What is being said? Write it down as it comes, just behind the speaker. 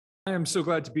I am so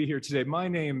glad to be here today. My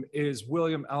name is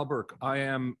William Alberk. I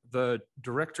am the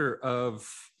director of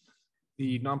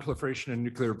the Nonproliferation and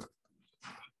Nuclear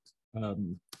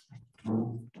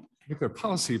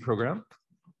Policy Program.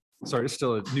 Sorry, it's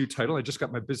still a new title. I just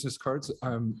got my business cards.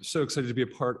 I'm so excited to be a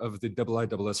part of the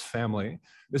IISS family.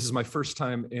 This is my first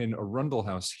time in Arundel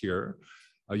House here.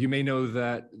 You may know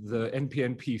that the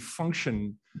NPNP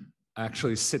function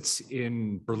actually sits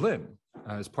in Berlin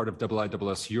as part of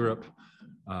IISS Europe.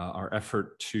 Our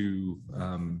effort to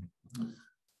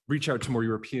reach out to more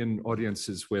European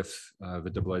audiences with the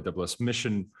IISS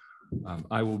mission.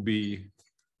 I will be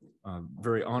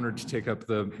very honored to take up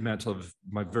the mantle of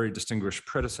my very distinguished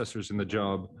predecessors in the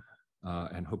job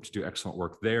and hope to do excellent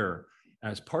work there.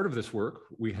 As part of this work,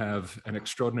 we have an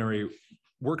extraordinary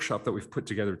workshop that we've put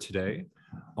together today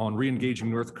on re-engaging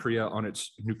North Korea on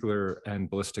its nuclear and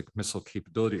ballistic missile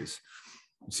capabilities.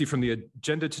 You see from the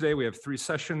agenda today, we have 3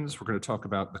 sessions. We're going to talk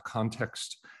about the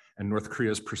context and North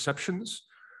Korea's perceptions.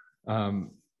 We're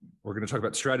going to talk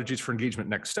about strategies for engagement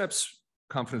next steps,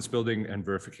 confidence building and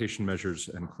verification measures,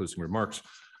 and closing remarks.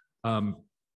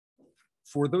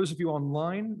 For those of you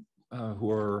online who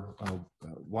are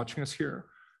watching us here,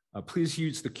 please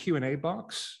use the Q&A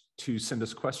box to send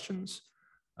us questions.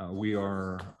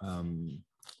 We'll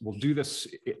do this.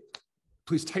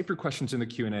 Please type your questions in the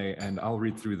Q&A and I'll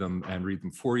read through them and read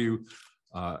them for you.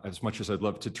 As much as I'd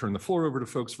love to turn the floor over to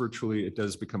folks virtually, it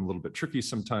does become a little bit tricky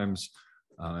sometimes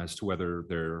as to whether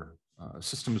their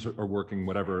systems are working,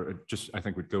 whatever. It just, I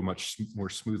think, would go much more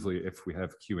smoothly if we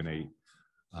have Q&A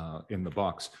in the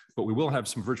box. But we will have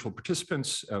some virtual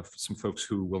participants, some folks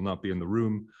who will not be in the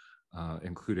room,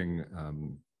 including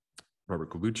Robert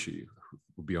Gallucci, who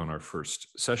will be on our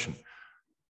first session.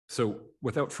 So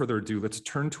without further ado, let's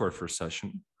turn to our first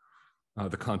session,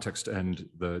 the context and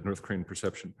the North Korean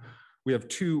perception. We have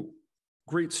 2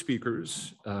 great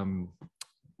speakers,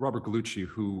 Robert Gallucci,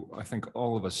 who I think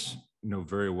all of us know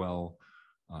very well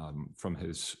from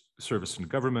his service in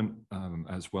government,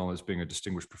 as well as being a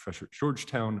distinguished professor at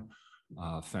Georgetown,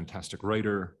 fantastic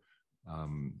writer,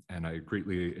 and I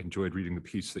greatly enjoyed reading the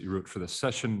piece that you wrote for this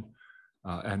session.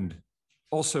 And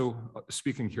also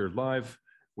speaking here live,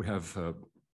 we have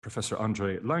Professor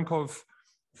Andrei Lankov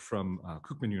from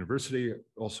Kookmin University,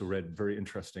 also read very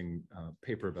interesting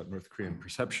paper about North Korean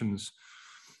perceptions.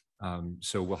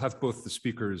 So we'll have both the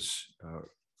speakers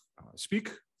speak,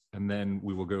 and then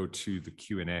we will go to the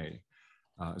Q&A.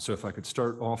 So if I could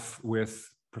start off with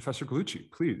Professor Gallucci,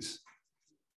 please.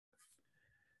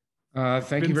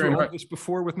 Thank you very much. This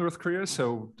before with North Korea,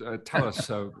 so tell us,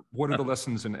 what are the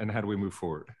lessons and how do we move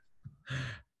forward?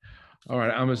 All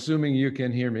right, I'm assuming you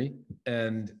can hear me,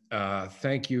 and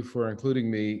thank you for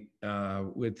including me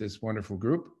with this wonderful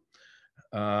group.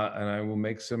 And I will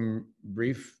make some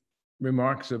brief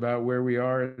remarks about where we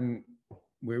are and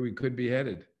where we could be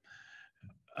headed.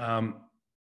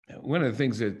 One of the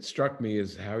things that struck me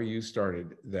is how you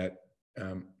started, that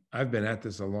I've been at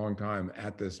this a long time,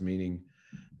 at this meeting,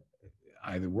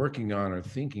 either working on or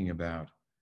thinking about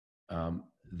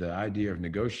the idea of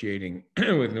negotiating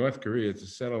with North Korea to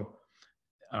settle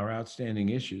our outstanding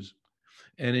issues.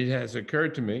 And it has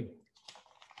occurred to me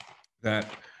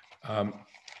that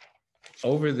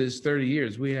over this 30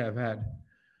 years, we have had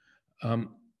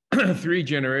 3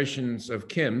 generations of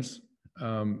Kims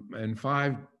and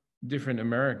 5 different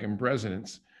American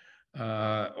presidents,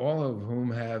 all of whom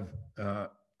have,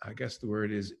 I guess the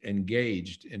word is,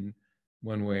 engaged in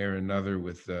one way or another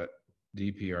with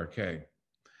DPRK.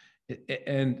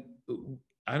 And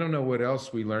I don't know what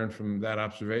else we learned from that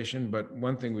observation, but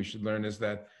one thing we should learn is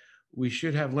that we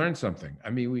should have learned something.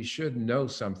 I mean, we should know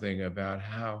something about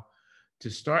how to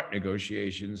start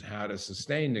negotiations, how to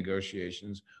sustain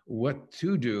negotiations, what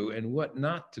to do and what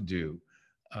not to do.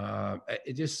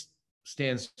 It just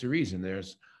stands to reason. There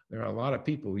are a lot of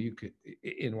people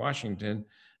in Washington,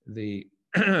 the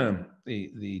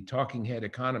talking head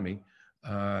economy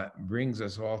brings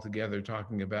us all together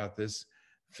talking about this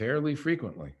fairly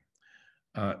frequently.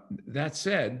 That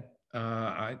said,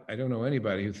 I don't know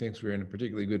anybody who thinks we're in a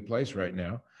particularly good place right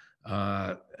now.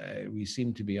 We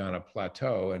seem to be on a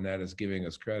plateau, and that is giving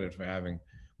us credit for having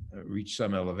reached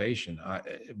some elevation,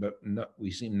 but we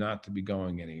seem not to be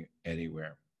going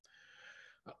anywhere.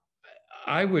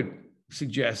 I would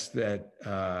suggest that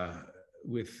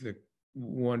with the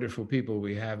wonderful people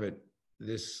we have at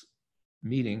this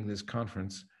meeting, this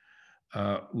conference,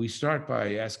 we start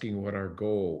by asking what our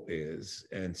goal is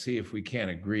and see if we can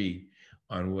agree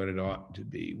on what it ought to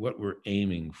be, what we're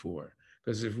aiming for.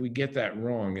 Because if we get that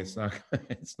wrong, it's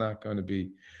not going to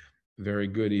be very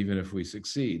good, even if we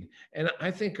succeed. And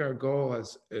I think our goal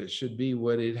should be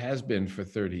what it has been for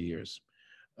 30 years.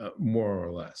 more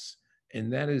or less.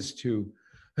 And that is to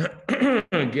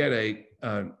get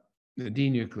the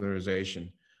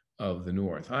denuclearization of the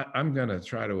North. I'm going to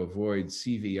try to avoid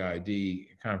CVID,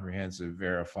 comprehensive,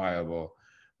 verifiable,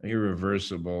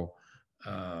 irreversible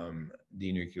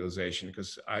denuclearization,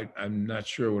 because I'm not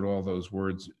sure what all those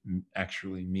words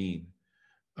actually mean.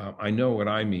 I know what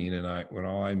I mean, and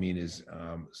all I mean is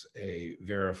a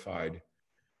verified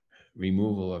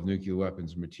removal of nuclear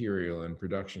weapons material and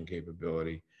production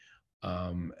capability,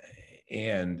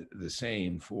 and the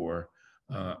same for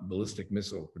ballistic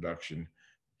missile production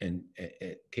and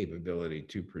capability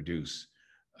to produce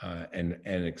and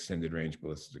extended range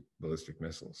ballistic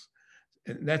missiles.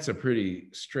 And that's a pretty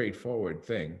straightforward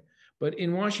thing. But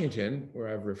in Washington, where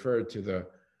I've referred to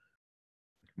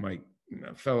my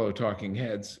fellow talking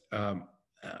heads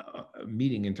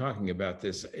meeting and talking about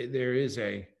this, there is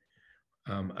a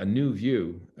new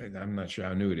view. I'm not sure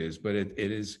how new it is, but it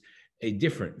is a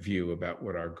different view about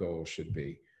what our goal should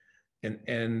be.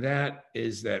 And that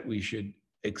is that we should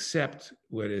accept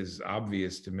what is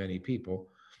obvious to many people,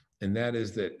 and that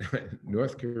is that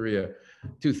North Korea,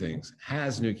 two things,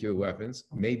 has nuclear weapons,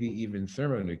 maybe even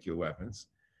thermonuclear weapons,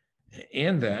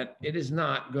 and that it is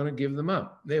not going to give them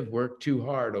up. They've worked too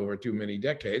hard over too many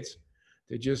decades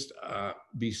to just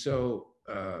be so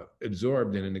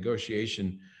absorbed in a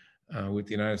negotiation with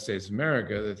the United States of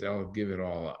America that they'll give it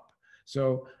all up.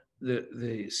 So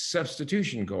the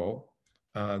substitution goal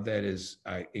that is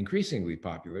increasingly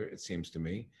popular, it seems to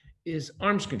me, is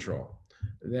arms control.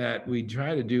 That we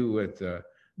try to do with the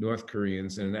North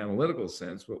Koreans in an analytical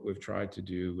sense, what we've tried to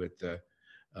do with the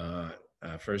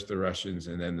first the Russians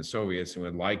and then the Soviets, and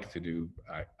would like to do,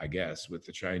 I guess, with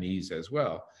the Chinese as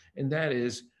well. And that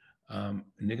is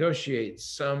negotiate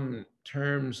some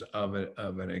terms of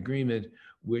an agreement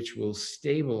which will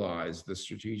stabilize the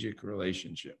strategic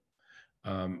relationship.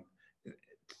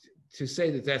 To say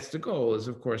that that's the goal is,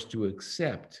 of course, to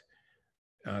accept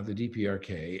the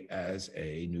DPRK as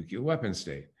a nuclear weapon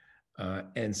state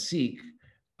and seek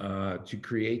to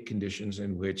create conditions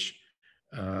in which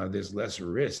there's less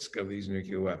risk of these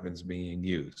nuclear weapons being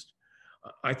used.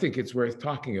 I think it's worth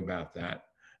talking about that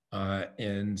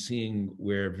and seeing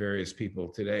where various people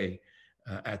today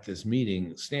at this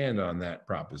meeting stand on that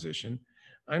proposition.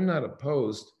 I'm not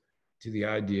opposed to the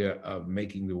idea of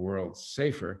making the world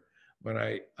safer, but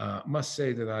I must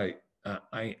say that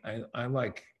I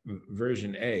like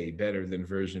version A better than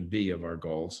version B of our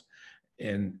goals.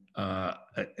 And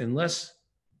unless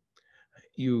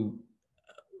you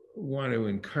want to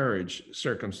encourage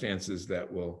circumstances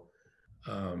that will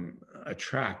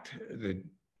attract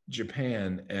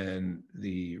Japan and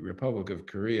the Republic of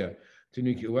Korea to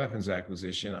nuclear weapons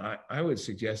acquisition, I would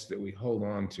suggest that we hold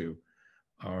on to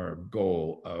our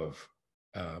goal of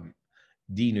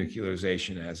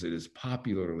denuclearization as it is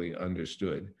popularly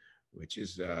understood, which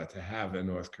is to have a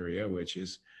North Korea which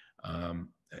is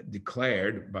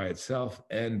declared by itself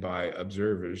and by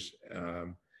observers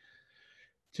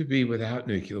to be without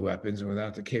nuclear weapons and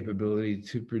without the capability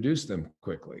to produce them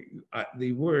quickly.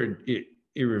 The word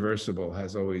irreversible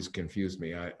has always confused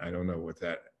me. I don't know what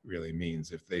that really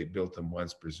means. If they built them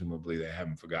once, presumably they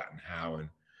haven't forgotten how,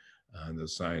 and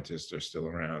those scientists are still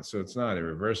around. So it's not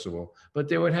irreversible, but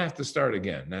they would have to start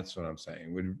again. That's what I'm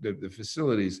saying. The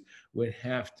facilities would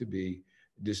have to be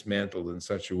dismantled in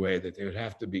such a way that they would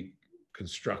have to be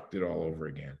constructed all over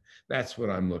again. That's what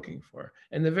I'm looking for.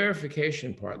 And the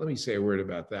verification part, let me say a word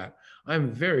about that. I'm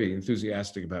very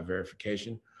enthusiastic about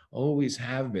verification, always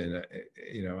have been.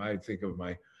 You know, I think of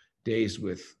my days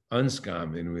with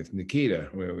UNSCOM and with Nikita,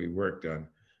 where we worked on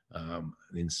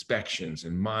inspections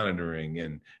and monitoring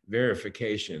and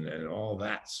verification and all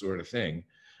that sort of thing.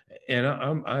 And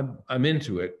I'm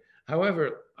into it.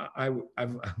 However, I've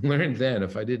learned then,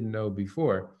 if I didn't know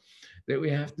before, that we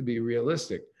have to be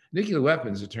realistic. Nuclear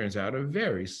weapons, it turns out, are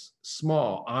very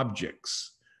small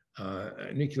objects.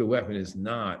 A nuclear weapon is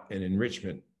not an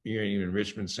enrichment, uranium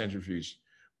enrichment centrifuge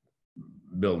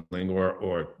building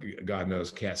or God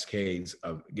knows cascades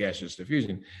of gaseous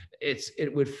diffusion.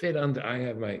 It would fit under. I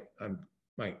have my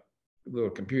little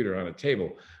computer on a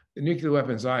table. The nuclear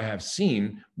weapons I have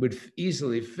seen would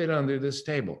easily fit under this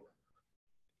table,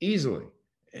 easily.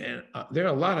 And there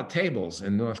are a lot of tables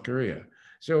in North Korea.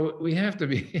 So we have to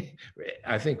be,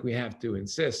 I think we have to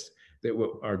insist that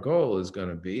what our goal is going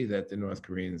to be that the North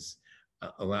Koreans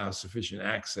allow sufficient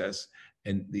access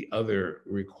and the other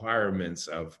requirements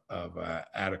of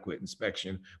adequate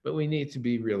inspection. But we need to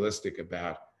be realistic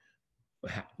about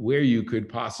where you could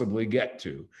possibly get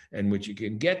to. And what you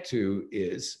can get to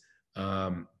is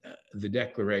the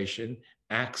declaration,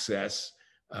 access,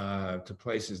 to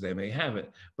places they may have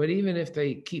it. But even if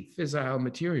they keep fissile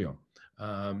material,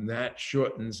 that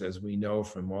shortens, as we know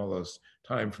from all those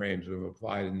timeframes we've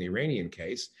applied in the Iranian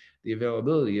case, the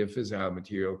availability of fissile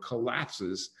material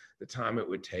collapses the time it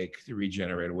would take to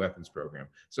regenerate a weapons program.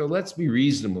 So let's be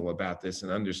reasonable about this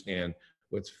and understand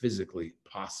what's physically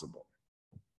possible.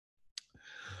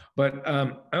 But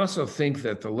I also think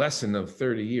that the lesson of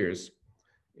 30 years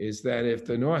is that if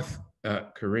the North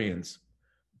Koreans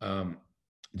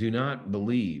do not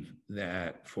believe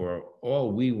that for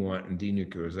all we want in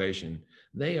denuclearization,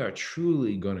 they are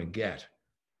truly going to get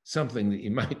something that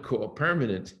you might call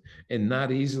permanent and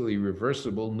not easily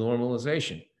reversible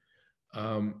normalization.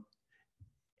 And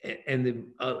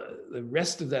the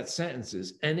rest of that sentence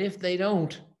is, and if they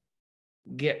don't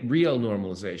get real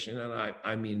normalization, and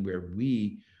I mean where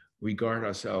we regard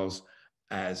ourselves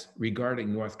as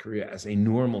regarding North Korea as a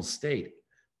normal state,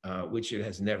 which it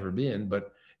has never been,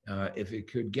 but if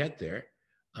it could get there,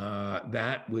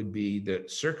 that would be the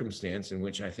circumstance in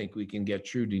which I think we can get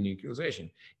true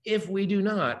denuclearization. If we do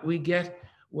not, we get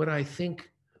what I think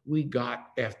we got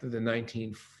after the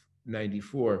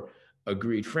 1994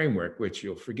 agreed framework, which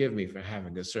you'll forgive me for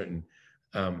having a certain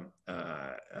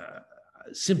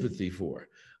sympathy for.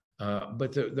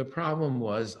 But the problem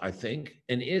was, I think,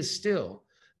 and is still,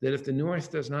 that if the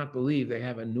North does not believe they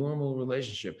have a normal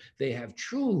relationship, they have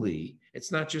truly,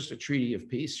 it's not just a treaty of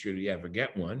peace, should we ever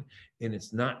get one, and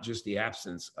it's not just the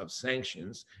absence of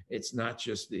sanctions, it's not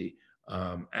just the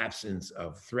absence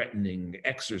of threatening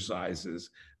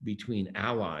exercises between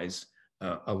allies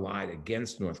allied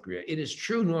against North Korea. It is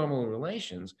true normal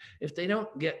relations. If they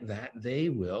don't get that, they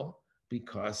will,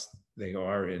 because they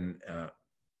are in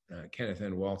Kenneth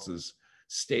N. Waltz's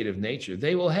state of nature,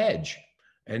 they will hedge.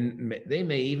 And they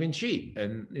may even cheat.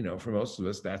 And, you know, for most of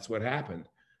us, that's what happened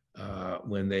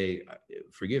when they,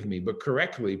 forgive me, but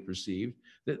correctly perceived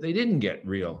that they didn't get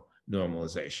real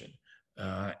normalization.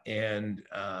 And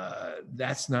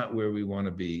that's not where we want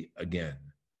to be again.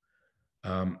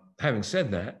 Having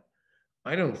said that,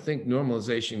 I don't think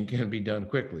normalization can be done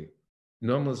quickly.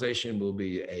 Normalization will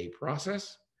be a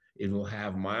process. It will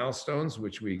have milestones,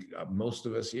 which we, most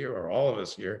of us here, or all of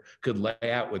us here, could lay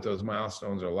out what those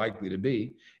milestones are likely to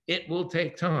be. It will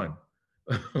take time.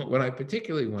 What I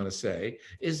particularly want to say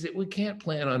is that we can't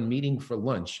plan on meeting for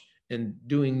lunch and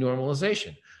doing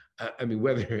normalization. I mean,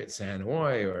 whether it's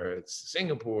Hanoi or it's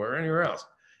Singapore or anywhere else,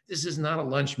 this is not a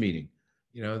lunch meeting.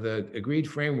 You know, the agreed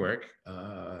framework,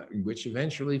 which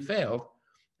eventually failed,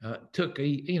 took a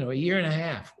year and a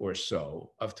half or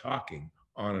so of talking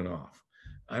on and off.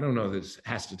 I don't know this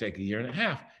has to take a year and a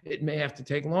half. It may have to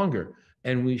take longer,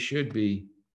 and we should be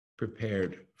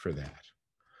prepared for that.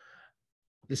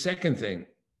 The second thing,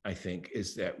 I think,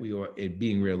 is that we are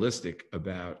being realistic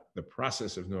about the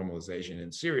process of normalization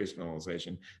and serious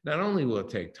normalization. Not only will it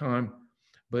take time,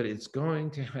 but it's going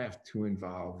to have to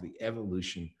involve the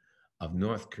evolution of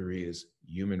North Korea's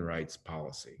human rights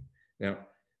policy. Now,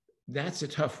 that's a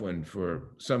tough one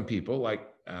for some people, like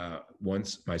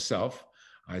once myself.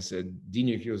 I said,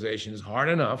 denuclearization is hard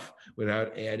enough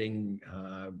without adding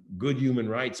good human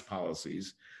rights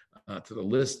policies to the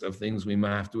list of things we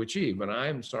might have to achieve. But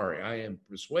I'm sorry, I am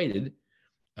persuaded,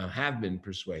 have been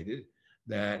persuaded,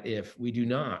 that if we do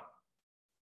not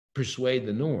persuade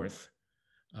the North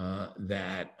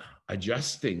that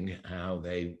adjusting how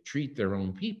they treat their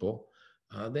own people,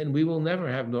 then we will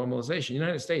never have normalization. The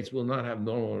United States will not have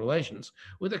normal relations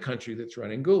with a country that's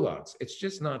running gulags. It's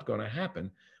just not going to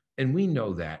happen. And we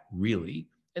know that, really,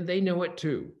 and they know it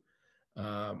too.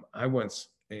 I once,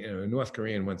 a North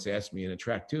Korean once asked me in a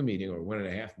track 2 meeting or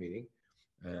 1.5 meeting,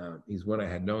 he's one I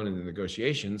had known in the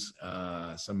negotiations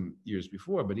some years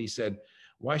before, but he said,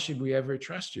 why should we ever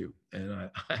trust you?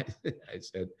 And I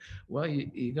said, well,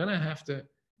 you're gonna have to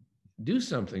do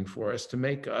something for us to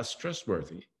make us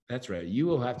trustworthy. That's right, you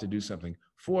will have to do something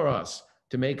for us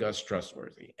to make us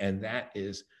trustworthy. And that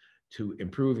is to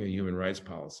improve a human rights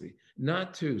policy,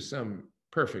 not to some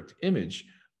perfect image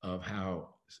of how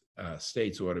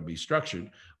states ought to be structured,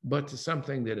 but to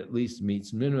something that at least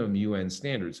meets minimum UN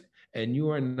standards. And you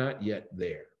are not yet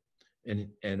there. And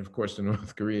of course, the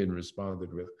North Korean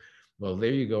responded with, well,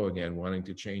 there you go again, wanting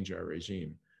to change our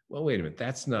regime. Well, wait a minute,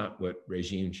 that's not what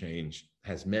regime change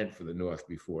has meant for the North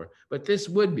before, but this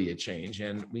would be a change,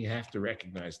 and we have to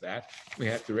recognize that. We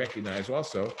have to recognize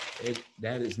also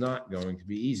that is not going to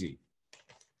be easy.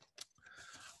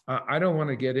 I don't want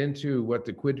to get into what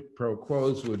the quid pro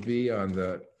quos would be on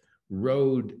the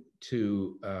road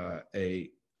to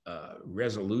a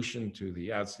resolution to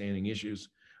the outstanding issues.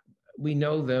 we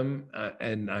know them,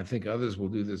 and I think others will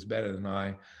do this better than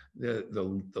I.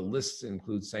 The lists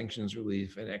include sanctions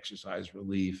relief and exercise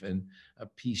relief and a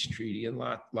peace treaty and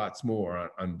lots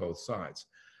more on both sides.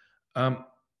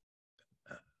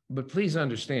 But please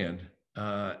understand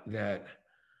that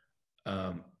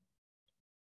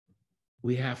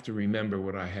we have to remember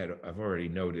what I've already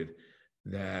noted,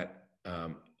 that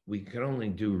we can only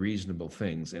do reasonable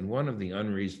things. And one of the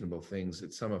unreasonable things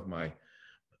that some of my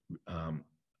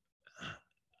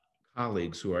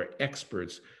colleagues who are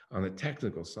experts on the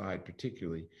technical side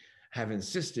particularly have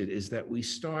insisted is that we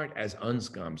start as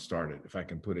UNSCOM started, if I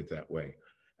can put it that way.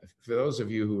 For those of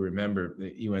you who remember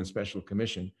the UN Special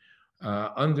Commission,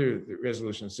 under the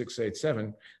Resolution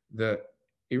 687, the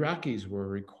Iraqis were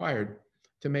required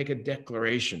to make a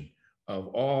declaration of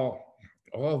all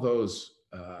those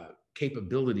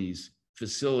capabilities,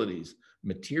 facilities,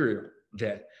 material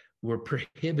that were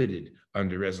prohibited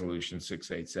under Resolution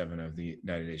 687 of the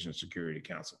United Nations Security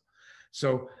Council.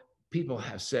 So people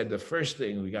have said the first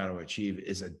thing we got to achieve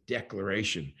is a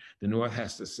declaration. The North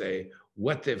has to say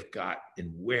what they've got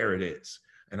and where it is.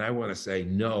 And I want to say,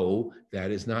 no,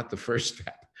 that is not the first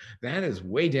step. That is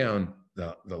way down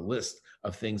the list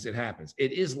of things that happens.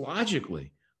 It is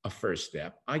logically a first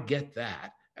step. I get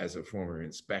that as a former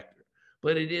inspector,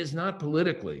 but it is not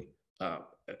politically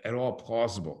at all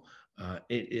plausible.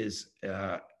 It is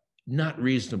not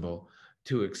reasonable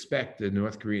to expect the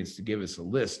North Koreans to give us a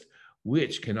list,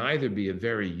 which can either be a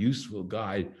very useful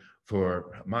guide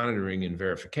for monitoring and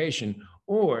verification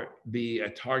or be a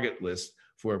target list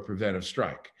for a preventive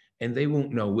strike. And they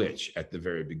won't know which at the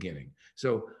very beginning.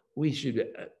 So we should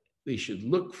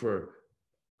look for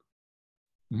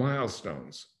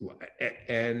milestones,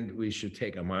 and we should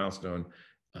take a milestone,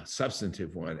 a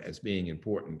substantive one, as being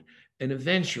important. And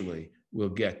eventually we'll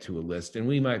get to a list, and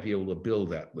we might be able to build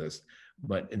that list,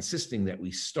 but insisting that we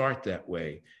start that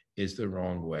way is the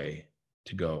wrong way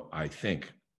to go, I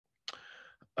think.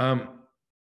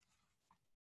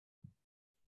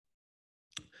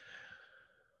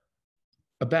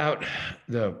 About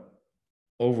the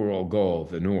overall goal of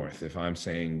the North, if I'm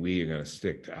saying we are going to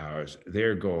stick to ours,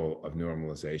 their goal of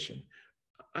normalization,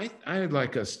 I would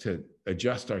like us to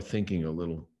adjust our thinking a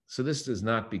little so this does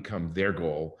not become their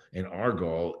goal, and our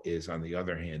goal is, on the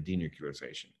other hand,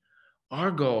 denuclearization.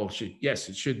 Our goal should, yes,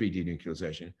 it should be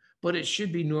denuclearization, but it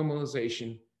should be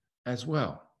normalization as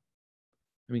well.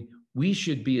 I mean, we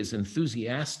should be as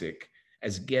enthusiastic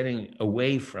as getting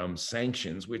away from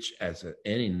sanctions, which, as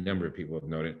any number of people have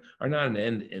noted, are not an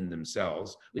end in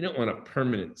themselves. We don't want a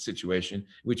permanent situation in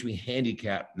which we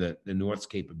handicap the North's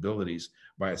capabilities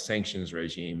by a sanctions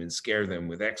regime and scare them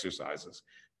with exercises.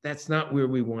 That's not where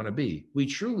we want to be. We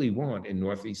truly want, in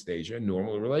Northeast Asia,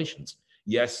 normal relations.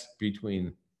 Yes,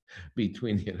 between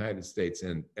the United States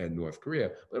and North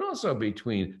Korea, but also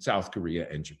between South Korea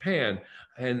and Japan.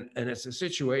 And it's a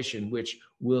situation which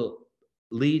will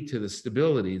lead to the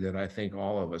stability that I think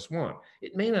all of us want.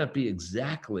 It may not be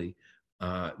exactly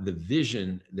the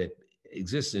vision that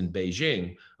exists in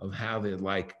Beijing of how they'd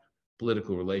like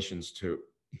political relations to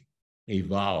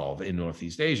evolve in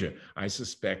Northeast Asia. I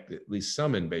suspect that at least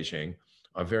some in Beijing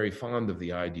are very fond of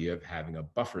the idea of having a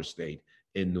buffer state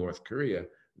in North Korea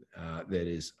that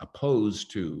is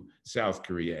opposed to South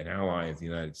Korea, an ally of the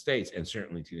United States, and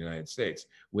certainly to the United States,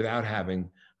 without having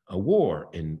a war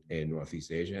in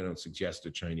Northeast Asia. I don't suggest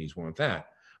the Chinese want that,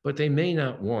 but they may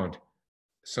not want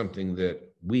something that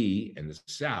we in the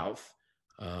South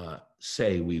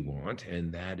say we want,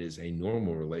 and that is a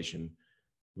normal relations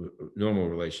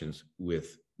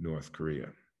with North Korea.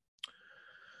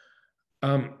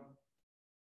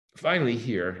 Finally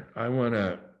here, I want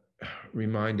to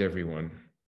remind everyone,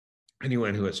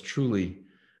 anyone who has truly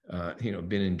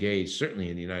been engaged, certainly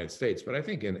in the United States, but I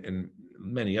think in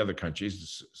many other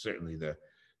countries, certainly the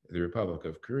Republic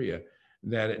of Korea,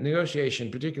 that a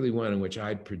negotiation, particularly one in which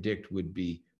I'd predict would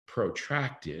be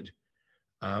protracted,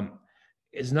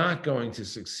 is not going to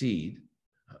succeed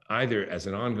either as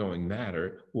an ongoing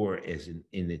matter or as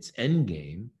in its end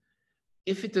game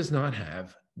if it does not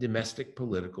have domestic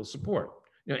political support.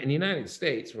 Now, in the United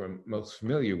States, we're most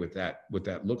familiar with that, what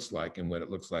that looks like and what it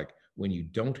looks like when you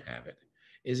don't have it,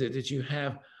 is that you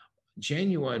have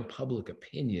genuine public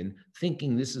opinion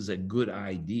thinking this is a good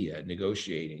idea,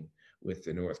 negotiating with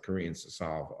the North Koreans to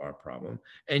solve our problem.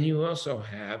 And you also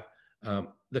have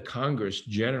the Congress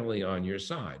generally on your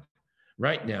side.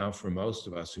 Right now, for most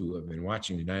of us who have been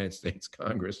watching the United States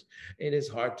Congress, it is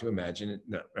hard to imagine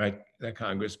that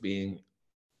Congress being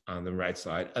on the right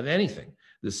side of anything.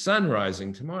 The sun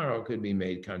rising tomorrow could be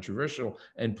made controversial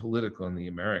and political in the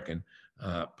American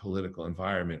political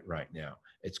environment right now.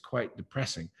 It's quite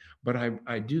depressing, but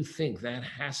I do think that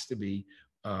has to be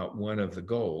one of the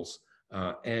goals.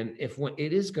 And if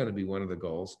it is going to be one of the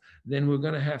goals, then we're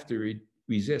going to have to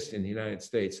resist in the United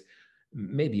States,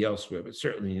 maybe elsewhere, but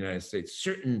certainly in the United States,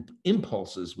 certain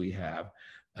impulses we have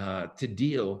to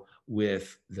deal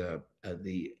with the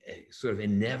sort of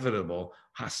inevitable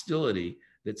hostility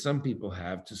that some people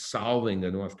have to solving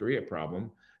the North Korea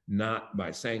problem, not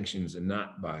by sanctions and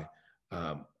not by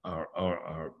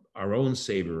our own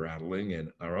saber rattling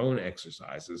and our own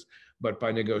exercises, but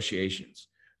by negotiations.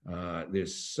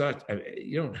 There's such,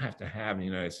 you don't have to have in the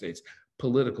United States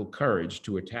political courage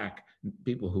to attack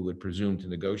people who would presume to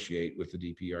negotiate with the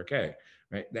DPRK,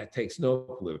 right? That takes no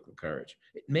political courage.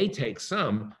 It may take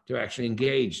some to actually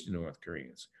engage the North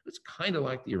Koreans. It's kind of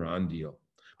like the Iran deal,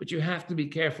 but you have to be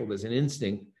careful. There's an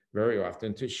instinct very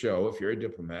often to show, if you're a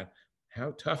diplomat,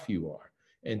 how tough you are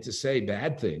and to say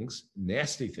bad things,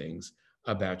 nasty things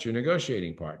about your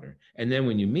negotiating partner. And then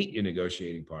when you meet your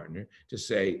negotiating partner, to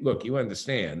say, look, you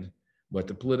understand what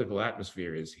the political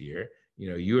atmosphere is here. You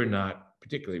know, you're not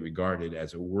particularly regarded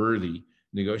as a worthy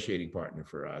negotiating partner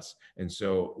for us. And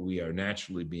so we are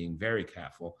naturally being very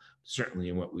careful, certainly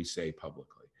in what we say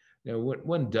publicly. Now,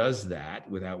 one does that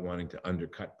without wanting to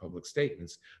undercut public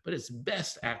statements, but it's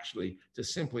best actually to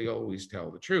simply always tell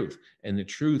the truth. And the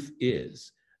truth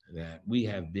is that we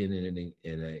have been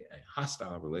in a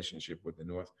hostile relationship with the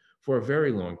North for a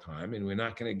very long time, and we're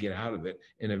not going to get out of it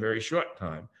in a very short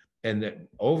time. And that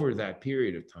over that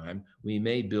period of time, we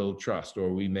may build trust or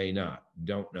we may not,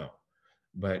 don't know.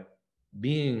 But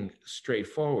being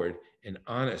straightforward and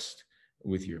honest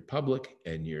with your public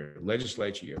and your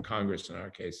legislature, your Congress in our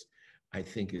case, I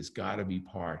think has got to be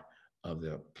part of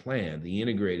the plan, the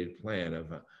integrated plan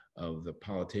of the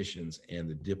politicians and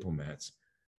the diplomats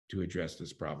to address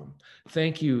this problem.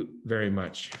 Thank you very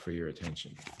much for your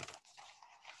attention.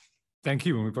 Thank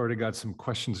you. And we've already got some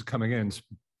questions coming in,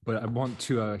 but I want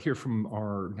to hear from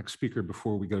our next speaker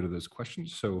before we go to those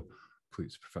questions. So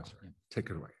please, Professor, take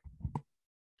it away.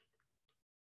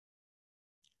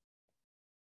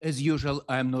 As usual,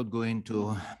 I'm not going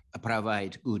to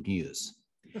provide good news.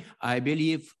 I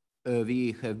believe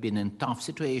we have been in a tough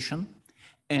situation,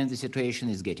 and the situation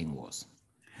is getting worse.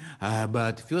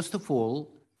 But first of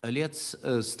all, let's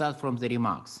start from the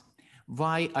remarks.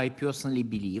 Why I personally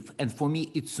believe, and for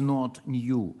me it's not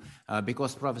new,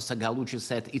 because Professor Gallucci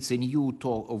said it's a new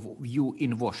talk of view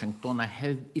in Washington.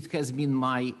 It has been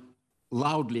my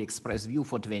loudly expressed view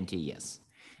for 20 years.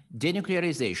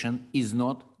 Denuclearization is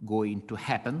not going to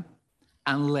happen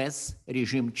unless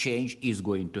regime change is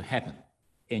going to happen.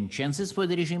 And chances for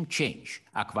the regime change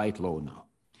are quite low now.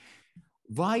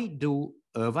 Why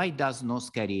does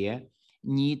North Korea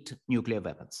need nuclear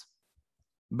weapons?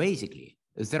 Basically,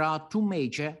 there are two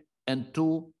major and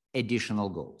two additional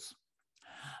goals.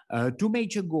 Two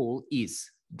major goals is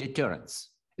deterrence.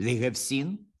 They have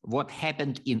seen what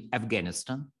happened in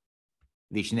Afghanistan,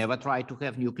 which never tried to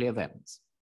have nuclear weapons.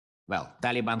 Well,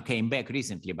 Taliban came back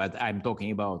recently, but I'm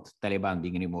talking about Taliban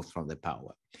being removed from the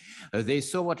power. They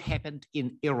saw what happened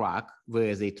in Iraq,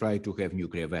 where they tried to have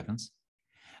nuclear weapons.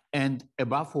 And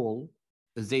above all,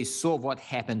 they saw what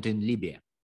happened in Libya.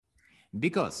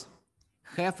 Because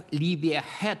have Libya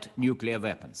had nuclear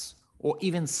weapons, or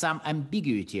even some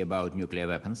ambiguity about nuclear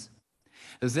weapons,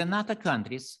 the NATO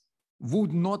countries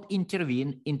would not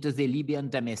intervene into the Libyan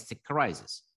domestic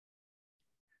crisis.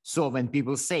 So when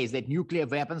people say that nuclear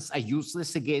weapons are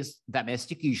useless against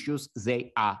domestic issues,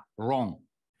 they are wrong.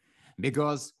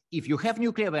 Because if you have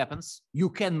nuclear weapons, you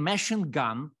can machine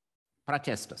gun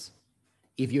protesters.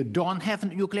 If you don't have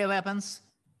nuclear weapons,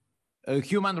 a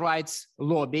human rights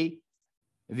lobby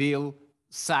will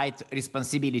cite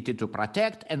responsibility to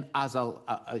protect and other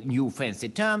new fancy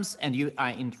terms, and you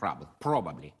are in trouble,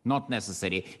 probably, not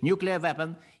necessary. Nuclear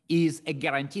weapon is a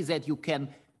guarantee that you can,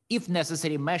 if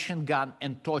necessary, machine gun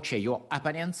and torture your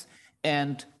opponents,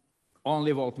 and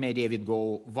only world media will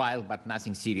go wild, but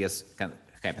nothing serious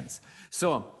happens.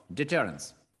 So,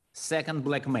 deterrence. Second,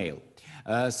 blackmail.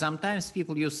 Sometimes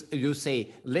people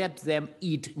say, let them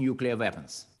eat nuclear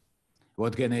weapons.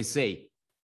 What can I say?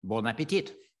 Bon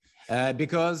appetit.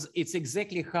 Because it's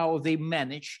exactly how they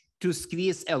manage to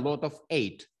squeeze a lot of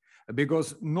aid.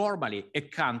 Because normally a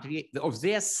country of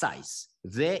their size,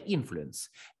 their influence,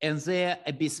 and their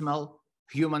abysmal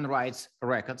human rights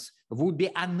records would be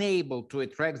unable to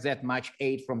attract that much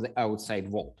aid from the outside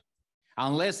world.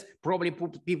 Unless probably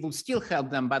people still help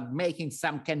them, but making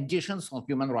some conditions on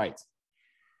human rights,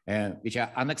 which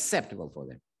are unacceptable for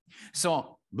them.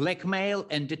 So blackmail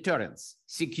and deterrence,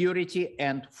 security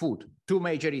and food, two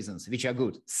major reasons which are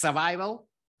good. Survival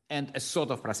and a sort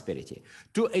of prosperity.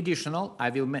 Two additional, I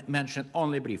will mention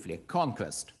only briefly,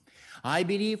 conquest. I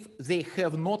believe they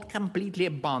have not completely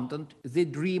abandoned the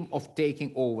dream of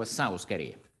taking over South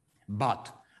Korea.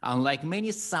 But unlike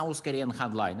many South Korean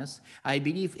hardliners, I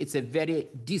believe it's a very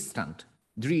distant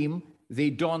dream they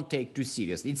don't take too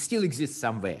seriously. It still exists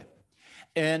somewhere.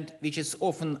 And which is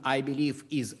often, I believe,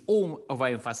 is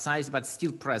overemphasized but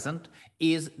still present,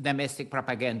 is domestic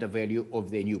propaganda value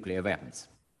of the nuclear weapons.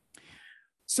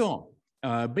 So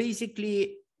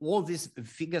basically, all these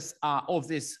figures are of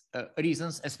these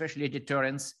reasons, especially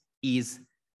deterrence, is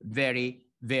very,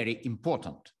 very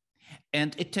important.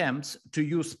 And attempts to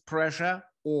use pressure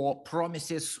or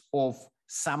promises of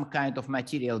some kind of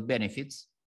material benefits,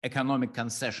 economic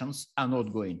concessions, are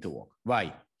not going to work.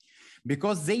 Why?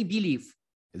 Because they believe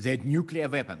that nuclear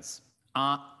weapons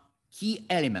are key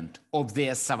element of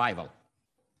their survival.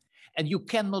 And you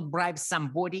cannot bribe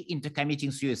somebody into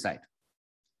committing suicide.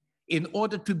 In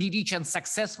order to be rich and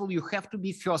successful, you have to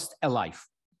be first alive.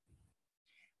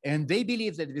 And they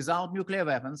believe that without nuclear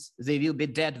weapons, they will be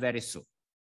dead very soon.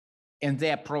 And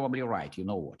they're probably right, you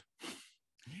know what.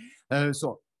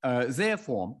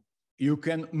 Therefore, you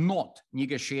cannot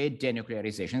negotiate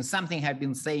denuclearization. Something I've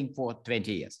been saying for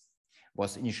 20 years.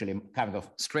 Was initially kind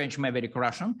of strange, maverick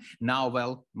Russian, now,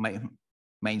 well,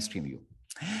 mainstream view.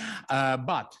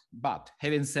 But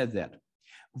having said that,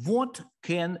 what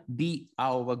can be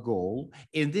our goal?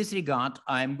 In this regard,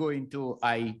 I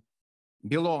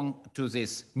belong to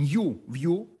this new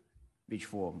view, which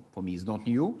for me is not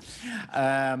new.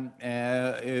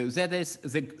 That is,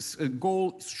 the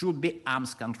goal should be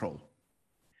arms control.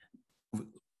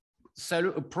 So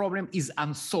the problem is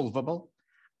unsolvable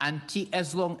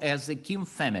as long as the Kim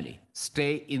family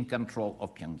stay in control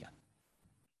of Pyongyang.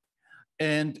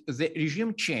 And the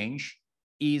regime change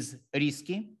is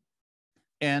risky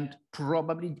and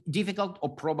probably difficult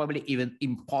or probably even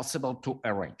impossible to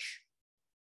arrange.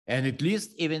 And at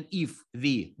least even if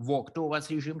we work towards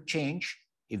regime change,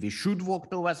 if we should work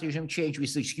towards regime change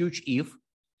with a huge if,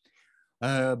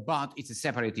 but it's a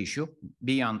separate issue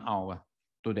beyond our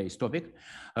today's topic.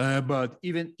 But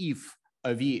even if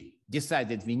we decide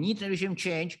that we need a regime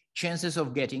change, chances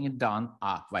of getting it done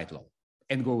are quite low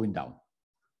and going down.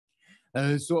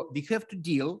 So we have to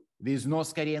deal with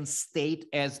North Korean state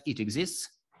as it exists.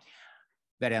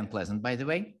 Very unpleasant, by the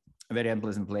way, very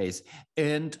unpleasant place.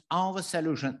 And our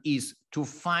solution is to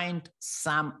find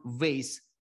some ways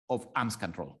of arms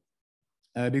control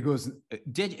because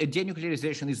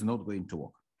denuclearization is not going to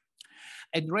work.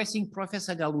 Addressing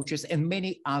Professor Galucci's and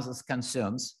many others'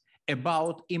 concerns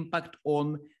about impact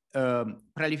on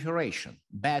proliferation,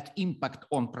 bad impact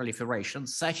on proliferation,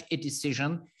 such a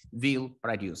decision will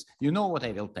produce. You know what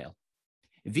I will tell?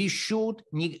 We should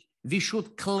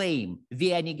claim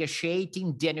we are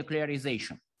negotiating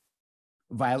denuclearization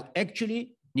while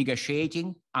actually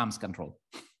negotiating arms control.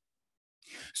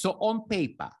 So on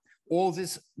paper, all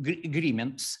these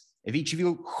agreements, which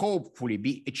will hopefully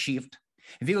be achieved,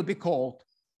 will be called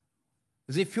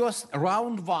the first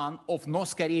round one of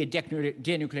North Korea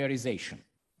denuclearization.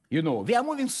 You know, we are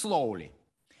moving slowly.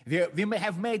 We may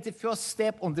have made the first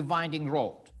step on the winding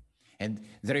road. And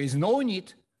there is no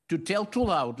need to tell too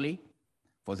loudly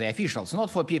for the officials,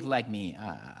 not for people like me,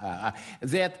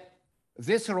 that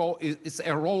this road is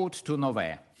a road to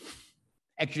nowhere.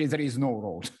 Actually, there is no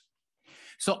road.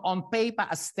 So on paper,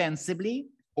 ostensibly,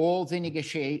 all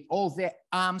the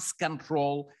arms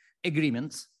control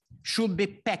agreements should be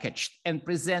packaged and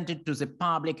presented to the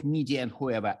public, media, and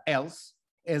whoever else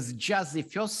as just the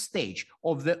first stage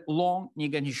of the long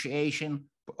negotiation,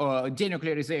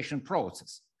 denuclearization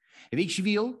process, which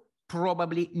will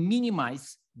probably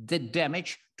minimize the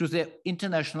damage to the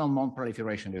international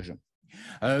non-proliferation regime.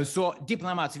 So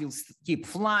diplomats will keep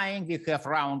flying. We have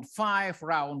round 5,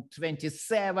 round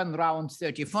 27, round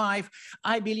 35.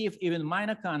 I believe even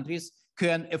minor countries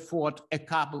can afford a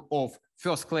couple of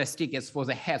first-class tickets for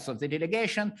the heads of the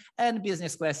delegation and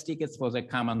business-class tickets for the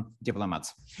common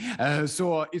diplomats.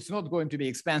 So it's not going to be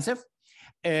expensive,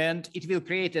 and it will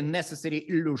create a necessary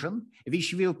illusion,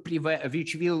 which will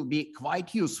be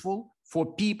quite useful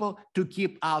for people to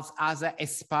keep other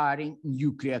aspiring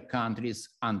nuclear countries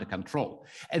under control.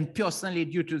 And personally,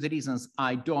 due to the reasons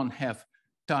I don't have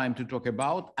time to talk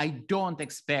about, I don't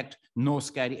expect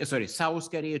South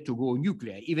Korea to go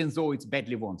nuclear, even though it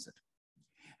badly wants it.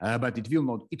 But it will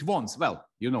not, it wants, well,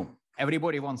 you know,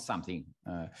 everybody wants something,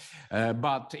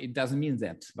 but it doesn't mean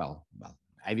that,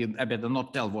 I better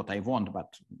not tell what I want,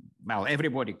 but well,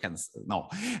 everybody can know,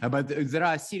 but there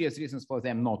are serious reasons for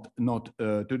them not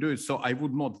to do it. So I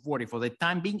would not worry for the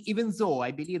time being, even though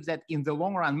I believe that in the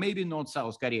long run, maybe not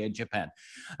South Korea and Japan,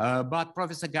 but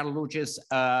Professor Garlucci's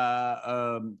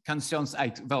concerns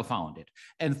are well-founded.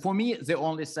 And for me, the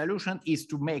only solution is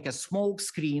to make a smoke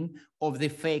screen of the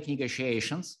fake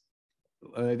negotiations,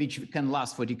 which can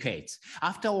last for decades.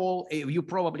 After all, you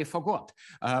probably forgot,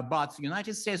 but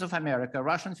United States of America,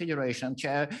 Russian Federation,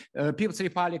 People's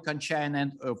Republic of China,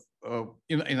 and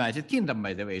United Kingdom,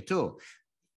 by the way, too,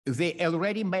 they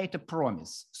already made a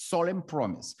promise, solemn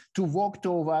promise, to work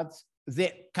towards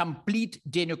the complete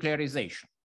denuclearization.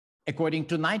 According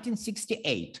to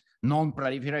 1968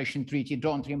 Non-Proliferation Treaty,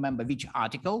 don't remember which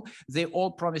article, they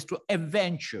all promised to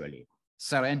eventually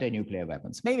surrender nuclear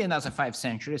weapons. Maybe another 5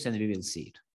 centuries and we will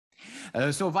see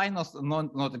it. So why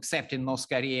not accepting North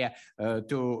Korea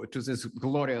to this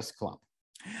glorious club?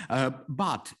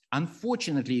 But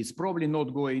unfortunately, it's probably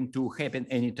not going to happen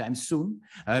anytime soon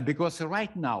because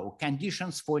right now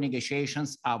conditions for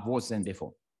negotiations are worse than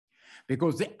before.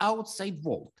 Because the outside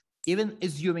world, even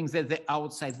assuming that the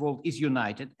outside world is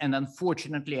united, and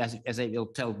unfortunately, as I will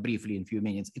tell briefly in a few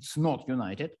minutes, it's not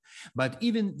united, but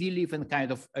even we live in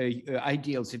kind of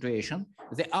ideal situation,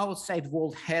 the outside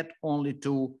world had only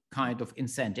 2 kind of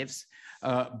incentives.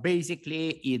 Basically,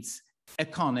 it's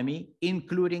economy,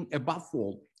 including above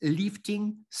all,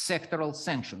 lifting sectoral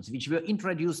sanctions, which were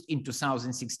introduced in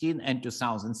 2016 and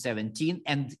 2017,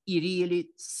 and really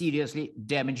seriously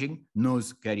damaging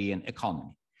North Korean economy.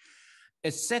 A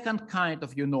second kind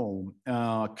of,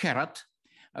 carrot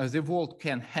the world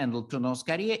can handle to North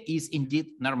Korea is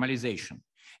indeed normalization.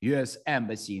 US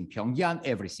embassy in Pyongyang,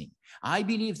 everything. I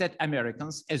believe that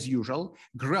Americans, as usual,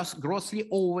 grossly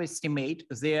overestimate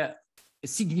their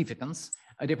significance,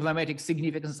 diplomatic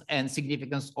significance and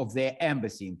significance of their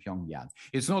embassy in Pyongyang.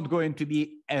 It's not going to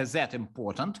be that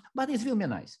important, but it will be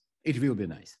nice. It will be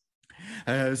nice.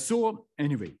 So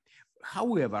anyway,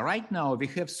 however, right now we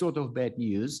have sort of bad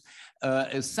news.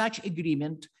 Such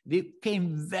agreement, we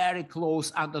came very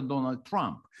close under Donald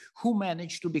Trump, who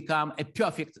managed to become a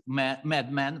perfect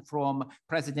madman from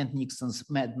President Nixon's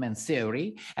madman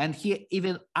theory. And he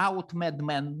even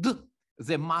out-madmaned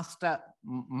the master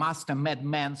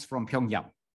madmans from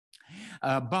Pyongyang.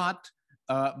 But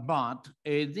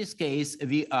in this case,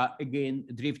 we are again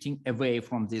drifting away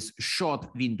from this short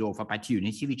window of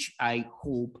opportunity, which I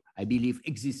believe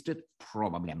existed,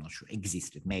 probably, I'm not sure,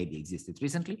 maybe existed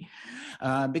recently,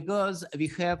 because we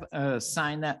have a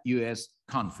Sino-US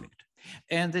conflict.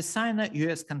 And the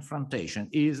Sino-US confrontation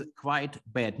is quite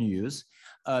bad news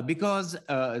because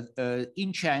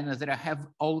in China, there have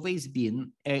always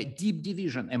been a deep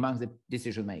division among the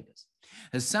decision makers.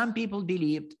 Some people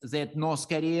believed that North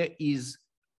Korea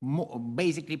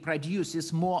basically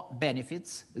produces more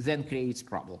benefits than creates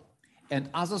trouble. And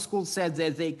other schools said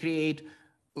that they create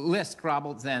less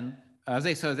trouble than,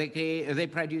 they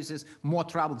produces more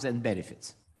trouble than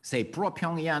benefits, say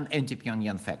pro-Pyongyang,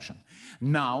 anti-Pyongyang faction.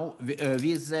 Now,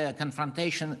 with the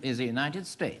confrontation with the United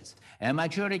States, a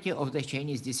majority of the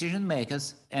Chinese decision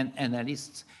makers and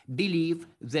analysts believe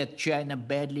that China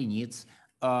badly needs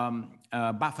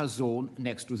a buffer zone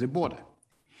next to the border.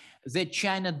 That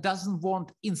China doesn't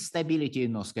want instability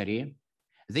in North Korea.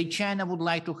 That China would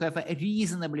like to have a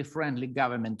reasonably friendly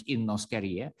government in North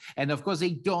Korea. And of course,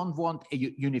 they don't want a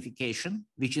unification,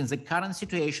 which in the current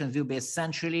situation will be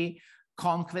essentially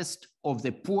conquest of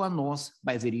the poor North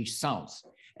by the rich South,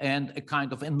 and a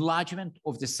kind of enlargement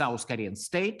of the South Korean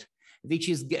state, which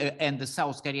is, and the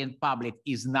South Korean public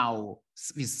is now,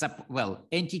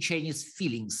 anti-Chinese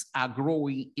feelings are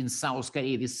growing in South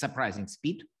Korea with surprising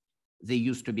speed. They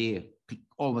used to be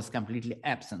almost completely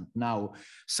absent. Now,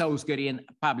 South Korean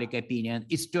public opinion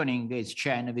is turning against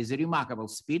China with a remarkable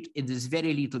speed. It is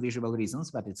very little visible reasons,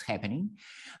 but it's happening.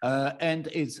 And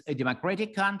it's a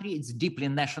democratic country. It's deeply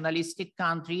nationalistic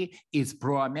country. It's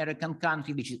pro-American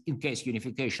country, which is, in case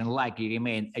unification, likely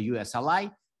remain a US ally.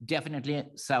 Definitely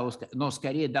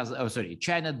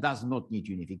China does not need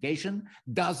unification,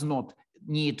 does not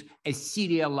need a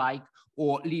Syria-like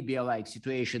or Libya-like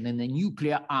situation in a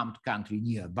nuclear-armed country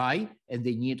nearby, and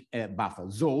they need a buffer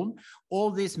zone. All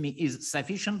this is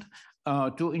sufficient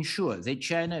to ensure that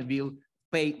China will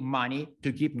pay money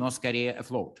to keep North Korea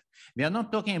afloat. We are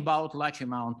not talking about large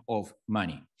amount of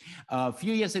money. A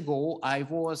few years ago, I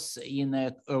was in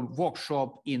a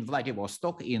workshop in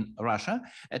Vladivostok in Russia,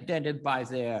 attended by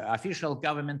the official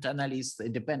government analysts,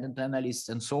 independent analysts,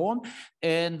 and so on.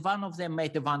 And one of them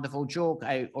made a wonderful joke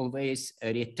I always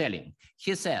retelling.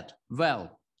 He said,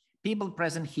 well, people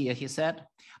present here, he said,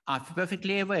 are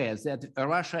perfectly aware that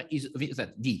Russia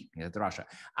Russia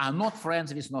are not friends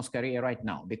with North Korea right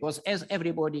now, because as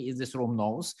everybody in this room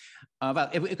knows,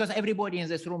 because everybody in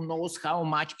this room knows how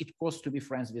much it costs to be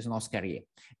friends with North Korea,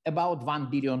 about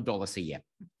 $1 billion a year.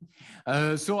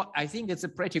 So I think it's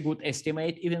a pretty good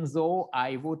estimate, even though I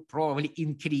would probably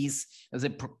increase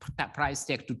the price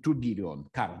tag to 2 billion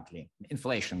currently,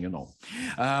 inflation, you know.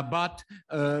 But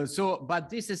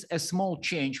this is a small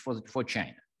change for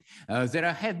China.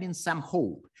 There have been some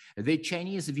hope. The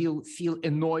Chinese will feel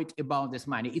annoyed about this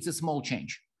money. It's a small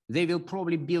change. They will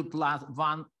probably build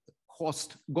one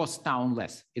ghost town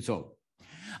less, it's all.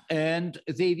 And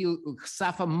they will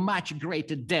suffer much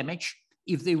greater damage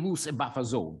if they lose a buffer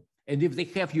zone. And if they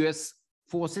have US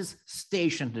forces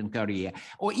stationed in Korea,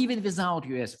 or even without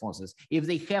US forces, if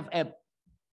they have a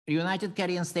United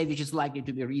Korean state which is likely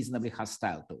to be reasonably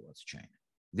hostile towards China.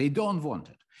 They don't want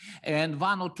it. And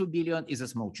 1 or 2 billion is a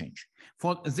small change.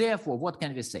 Therefore, what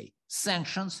can we say?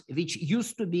 Sanctions, which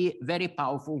used to be a very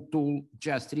powerful tool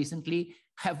just recently,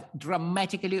 have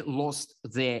dramatically lost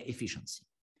their efficiency.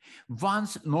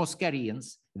 Once North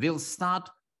Koreans will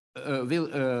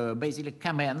basically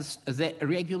commence the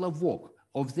regular work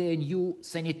of their new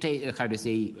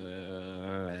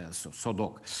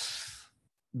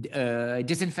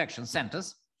disinfection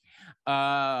centers,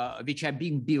 which are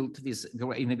being built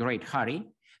in a great hurry,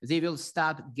 they will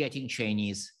start getting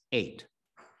Chinese aid.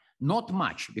 Not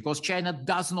much, because China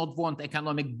does not want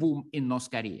economic boom in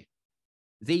North Korea.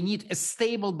 They need a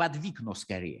stable but weak North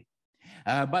Korea.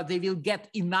 But they will get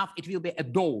enough, it will be a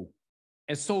dole,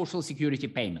 a social security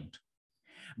payment.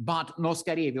 But North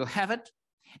Korea will have it,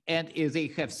 and they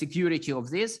have security of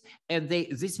this, and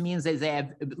this means that they are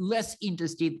less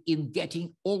interested in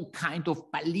getting all kinds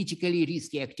of politically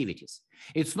risky activities.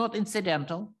 It's not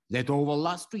incidental that over the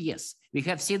last 2 years, we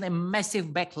have seen a massive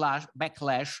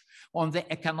backlash on the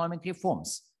economic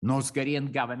reforms North Korean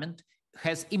government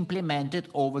has implemented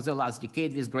over the last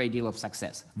decade with a great deal of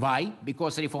success. Why?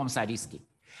 Because reforms are risky.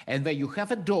 And when you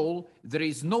have a dole, there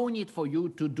is no need for you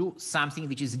to do something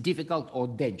which is difficult or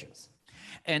dangerous.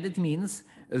 And it means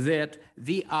that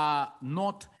our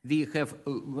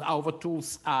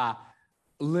tools are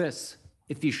less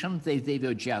efficient than they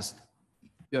were just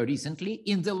recently.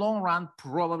 In the long run,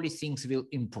 probably things will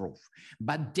improve,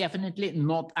 but definitely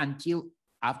not until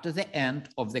after the end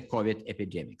of the COVID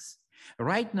epidemics.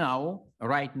 Right now,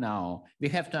 we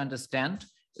have to understand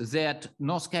that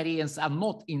North Koreans are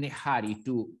not in a hurry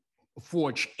to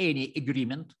forge any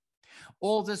agreement.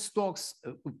 All the talks,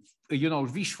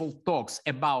 wishful talks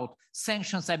about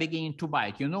sanctions are beginning to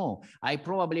bite. I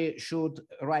probably should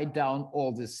write down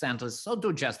all these sentences, so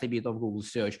do just a bit of Google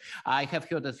search. I have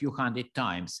heard a few hundred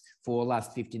times for the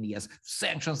last 15 years,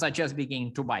 sanctions are just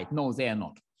beginning to bite. No, they are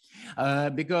not.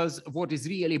 Because what is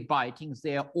really biting is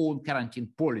their own quarantine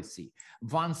policy.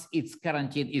 Once its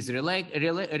quarantine is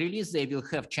released, they will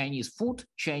have Chinese food,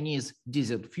 Chinese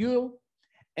diesel fuel,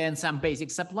 and some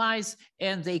basic supplies,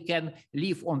 and they can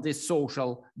live on this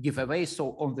social giveaway,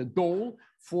 so on the dole,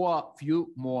 for a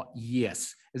few more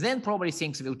years. Then probably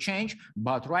things will change,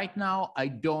 but right now I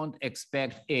don't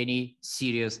expect any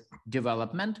serious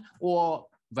development, or,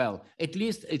 well, at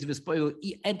least it will,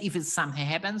 and if something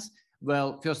happens,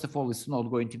 well, first of all, it's not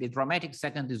going to be dramatic.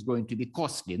 Second, it's going to be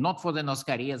costly, not for the North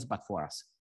Koreans, but for us.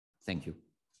 Thank you.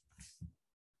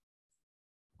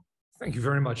 Thank you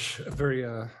very much. A very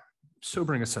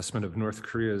sobering assessment of North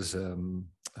Korea's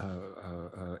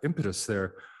impetus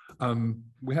there.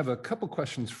 We have a couple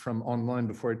questions from online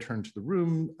before I turn to the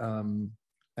room.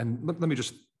 And let me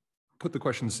just put the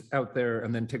questions out there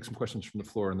and then take some questions from the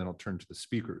floor, and then I'll turn to the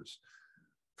speakers.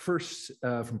 First,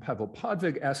 from Pavel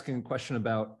Podvig, asking a question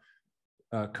about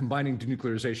combining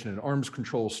denuclearization and arms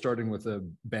control, starting with a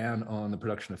ban on the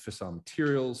production of fissile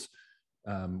materials,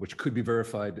 which could be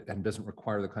verified and doesn't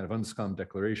require the kind of UNSCOM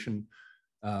declaration.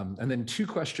 And then 2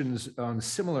 questions on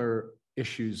similar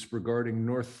issues regarding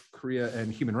North Korea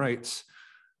and human rights.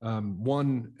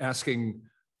 One asking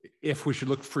if we should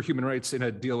look for human rights in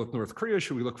a deal with North Korea,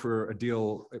 should we look for a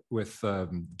deal with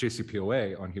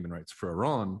JCPOA on human rights for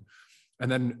Iran?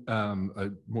 And then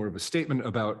more of a statement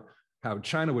about how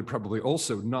China would probably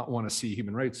also not want to see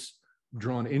human rights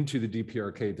drawn into the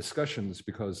DPRK discussions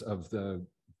because of the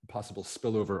possible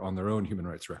spillover on their own human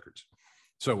rights records.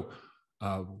 So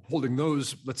holding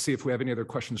those, let's see if we have any other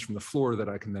questions from the floor that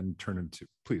I can then turn into.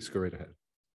 Please go right ahead.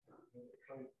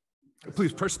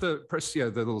 Please press the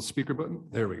little speaker button.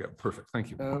 There we go. Perfect.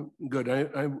 Thank you. Good.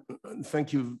 I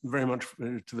thank you very much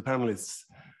to the panelists.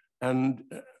 And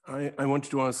I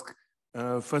wanted to ask,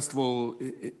 first of all,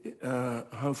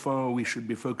 how far we should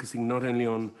be focusing not only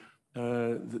on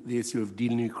the issue of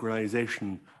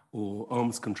denuclearization, or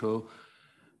arms control,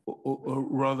 or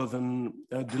rather than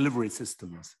delivery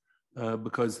systems,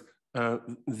 because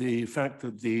the fact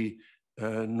that the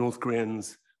North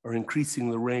Koreans are increasing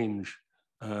the range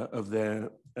of their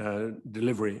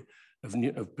delivery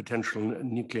of potential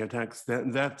nuclear attacks,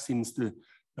 that seems to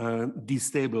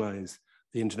destabilize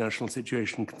the international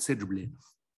situation considerably.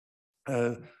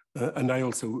 And I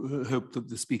also hope that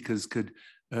the speakers could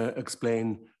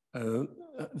explain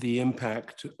the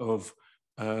impact of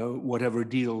whatever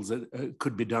deals that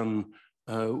could be done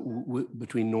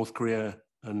between North Korea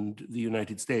and the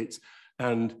United States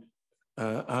and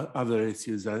other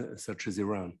issues such as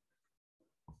Iran.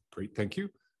 Great, thank you.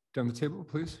 Down the table,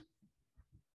 please.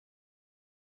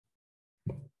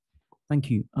 Thank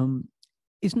you.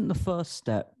 Isn't the first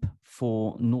step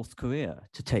for North Korea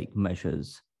to take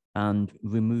measures and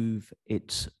remove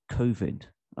its COVID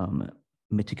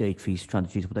mitigatory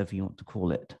strategies, whatever you want to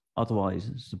call it?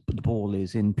 Otherwise, the ball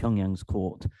is in Pyongyang's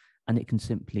court and it can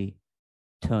simply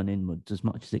turn inwards as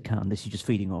much as it can. This is just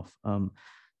feeding off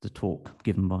the talk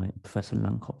given by Professor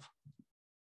Lankov.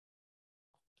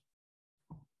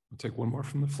 We'll take one more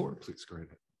from the floor, please. Go ahead.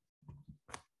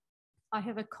 I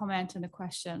have a comment and a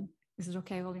question. Is it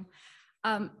okay, William?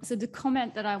 So the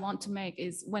comment that I want to make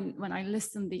is when I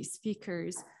listen to these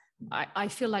speakers, I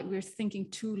feel like we're thinking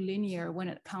too linear when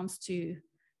it comes to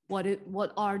what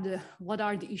are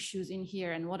the issues in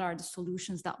here and what are the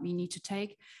solutions that we need to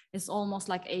take. It's almost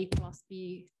like A plus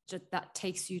B that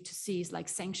takes you to C, is like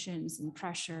sanctions and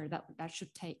pressure that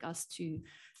should take us to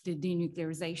the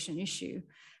denuclearization issue.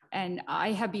 And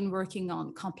I have been working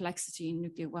on complexity in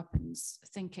nuclear weapons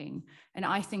thinking. And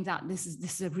I think that this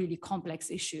is a really complex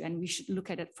issue and we should look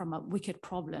at it from a wicked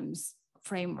problems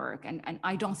framework. And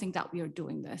I don't think that we are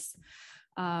doing this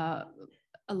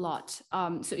a lot.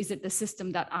 So is it the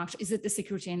system that actually, is it the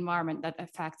security environment that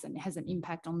affects and has an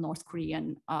impact on North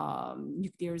Korean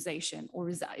nuclearization? Or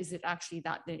is it actually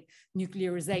that the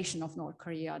nuclearization of North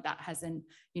Korea that has an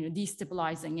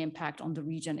destabilizing impact on the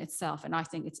region itself? And I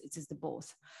think it is the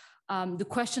both. The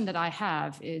question that I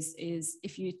have is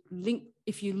if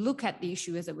you look at the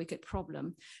issue as a wicked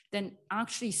problem, then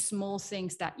actually small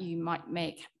things that you might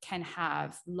make can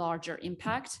have larger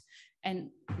impact,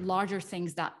 and larger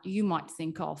things that you might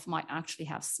think of might actually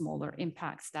have smaller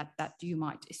impacts that you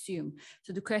might assume.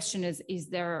 So the question is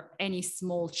there any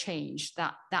small change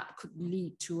that could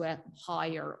lead to a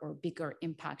higher or bigger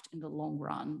impact in the long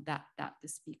run that the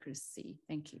speakers see?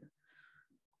 Thank you.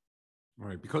 All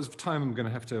right, because of time, I'm going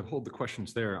to have to hold the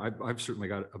questions there. I've certainly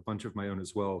got a bunch of my own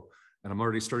as well. And I'm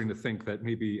already starting to think that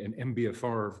maybe an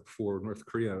MBFR for North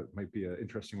Korea might be an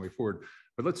interesting way forward.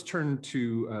 But let's turn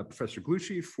to Professor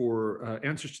Glucci for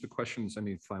answers to the questions.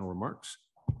 Any final remarks?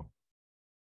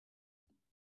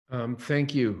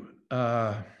 Thank you.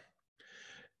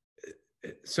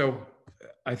 So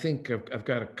I think I've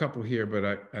got a couple here,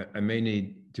 but I may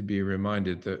need to be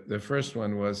reminded. The first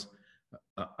one was,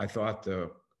 I thought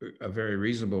a very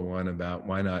reasonable one about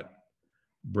why not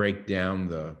break down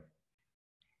the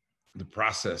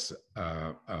process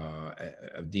of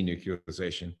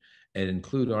denuclearization and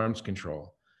include arms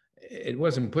control. It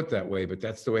wasn't put that way, but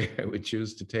that's the way I would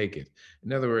choose to take it.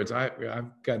 In other words,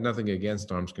 I've got nothing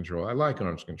against arms control. I like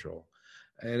arms control.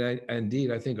 And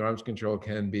indeed, I think arms control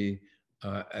can be,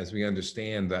 as we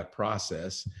understand that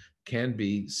process, can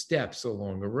be steps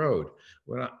along a road.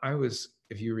 When I was,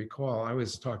 if you recall, I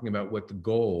was talking about what the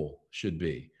goal should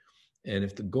be. And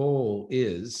if the goal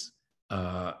is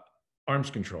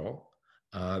arms control,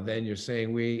 then you're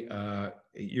saying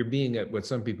you're being what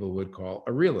some people would call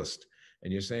a realist.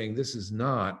 And you're saying this is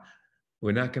not,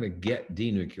 we're not going to get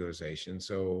denuclearization.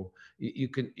 So you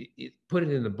can put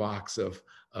it in the box of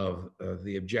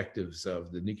the objectives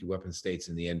of the nuclear weapon states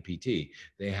in the NPT.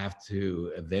 They have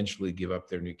to eventually give up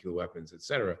their nuclear weapons, et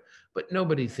cetera. But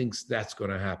nobody thinks that's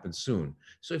going to happen soon.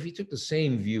 So if you took the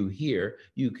same view here,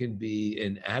 you can be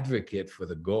an advocate for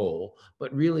the goal,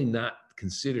 but really not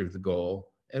consider the goal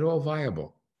at all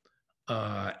viable.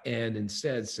 And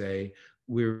instead say,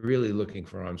 we're really looking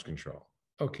for arms control.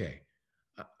 Okay.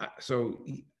 So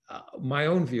my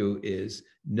own view is,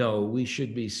 no, we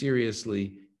should be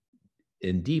seriously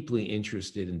and deeply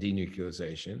interested in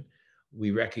denuclearization.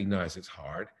 We recognize it's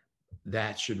hard.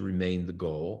 That should remain the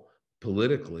goal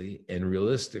politically and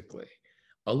realistically.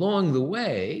 Along the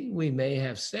way, we may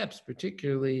have steps,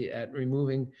 particularly at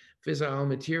removing fissile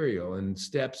material and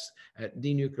steps at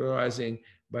denuclearizing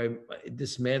by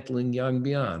dismantling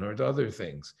Yongbyon or other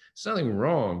things. There's nothing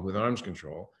wrong with arms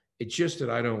control. It's just that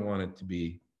I don't want it to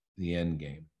be the end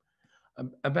game.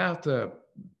 About the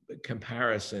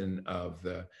comparison of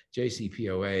the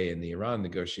JCPOA and the Iran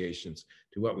negotiations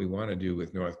to what we want to do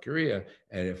with North Korea,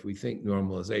 and if we think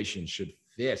normalization should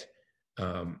fit,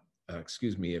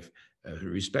 if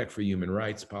respect for human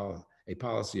rights a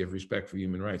policy of respect for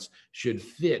human rights should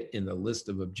fit in the list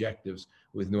of objectives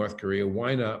with North Korea,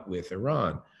 why not with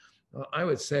Iran? Well, I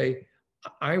would say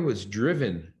I was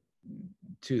driven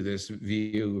to this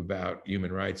view about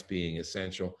human rights being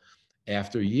essential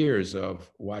after years of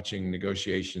watching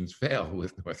negotiations fail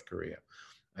with North Korea.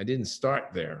 I didn't start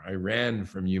there. I ran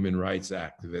from human rights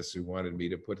activists who wanted me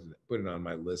to put it on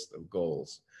my list of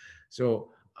goals.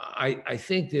 So I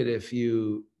think that if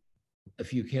you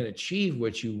can achieve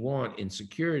what you want in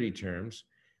security terms,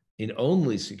 in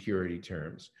only security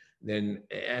terms, then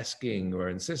asking or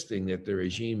insisting that the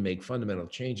regime make fundamental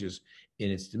changes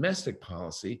in its domestic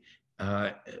policy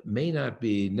may not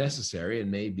be necessary and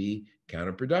may be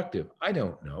counterproductive. I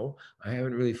don't know. I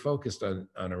haven't really focused on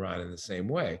Iran in the same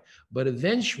way. But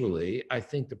eventually, I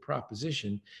think the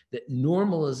proposition that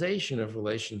normalization of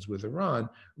relations with Iran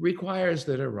requires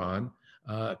that Iran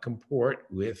comport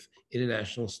with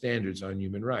international standards on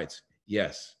human rights.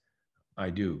 Yes, I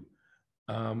do.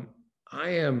 I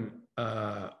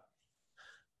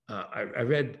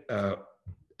read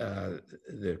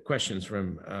the questions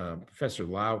from Professor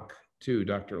Lauk to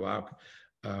Dr. Lauk,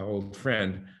 old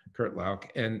friend, Kurt Lauk,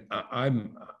 and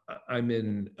I'm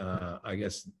in, I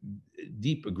guess,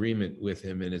 deep agreement with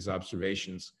him in his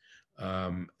observations,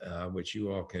 which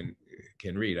you all can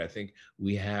read. I think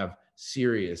we have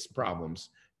serious problems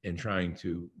in trying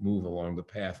to move along the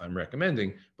path I'm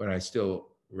recommending, but I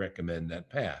still recommend that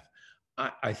path.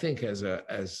 I think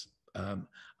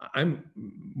I'm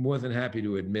more than happy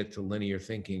to admit to linear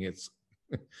thinking. It's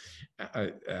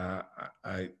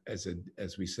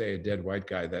as we say, a dead white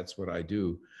guy. That's what I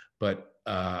do. But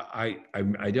I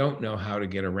don't know how to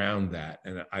get around that,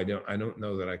 and I don't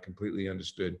know that I completely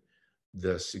understood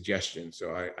the suggestion.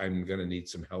 So I'm going to need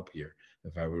some help here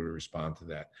if I were to respond to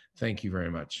that. Thank you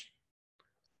very much.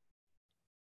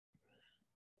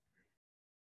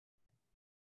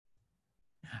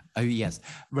 Yes.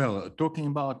 Well, talking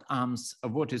about arms,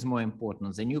 what is more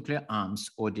important, the nuclear arms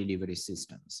or delivery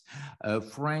systems?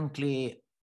 Frankly,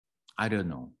 I don't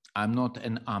know. I'm not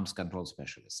an arms control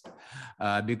specialist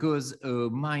because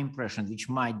my impression, which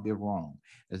might be wrong,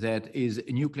 that is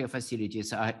nuclear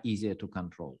facilities are easier to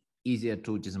control, easier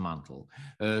to dismantle.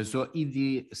 So if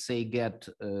we say get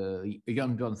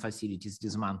Yongbyon facilities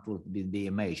dismantled, will be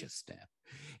a major step.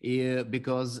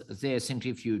 Because their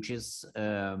centrifuges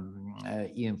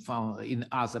in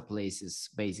other places,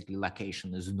 basically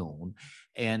location is known,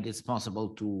 and it's possible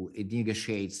to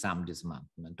negotiate some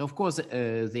dismantlement. Of course,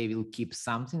 they will keep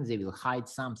something, they will hide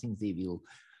something, they will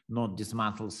not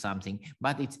dismantle something,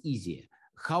 but it's easier.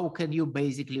 How can you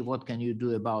basically, what can you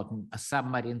do about a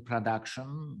submarine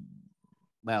production?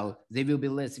 Well, they will be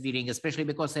less willing, especially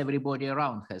because everybody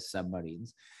around has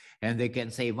submarines. And they can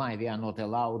say why we are not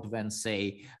allowed when,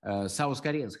 say, South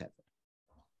Koreans have it.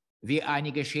 We are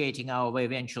negotiating our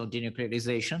eventual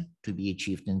denuclearization to be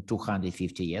achieved in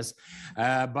 250 years.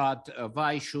 But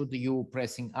why should you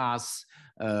pressing us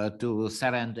to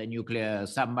surrender nuclear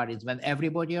submarines when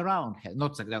everybody around has,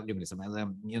 not nuclear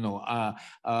submarines,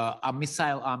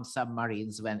 missile-armed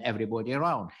submarines when everybody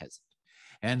around has it?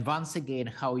 And once again,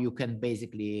 how you can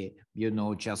basically,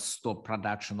 just stop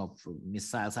production of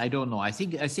missiles, I don't know. I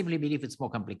simply believe it's more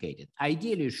complicated.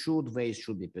 Ideally, ways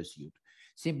should be pursued.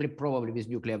 Simply, probably with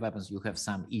nuclear weapons, you have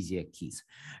some easier keys.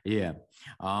 Yeah.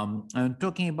 And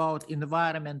talking about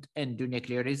environment and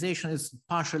denuclearization is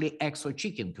partially eggs or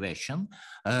chicken question.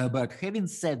 But having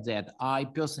said that, I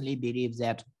personally believe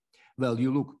that, well,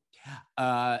 you look,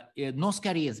 North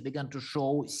Koreans began to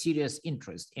show serious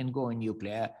interest in going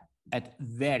nuclear at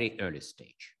very early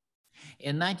stage.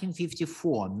 In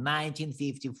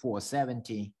 1954,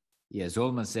 70 years,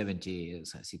 almost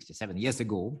 67 years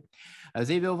ago,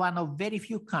 they were one of very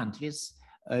few countries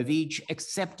which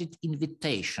accepted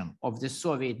invitation of the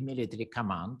Soviet military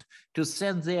command to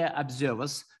send their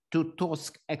observers to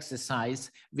Tosk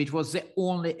exercise, which was the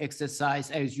only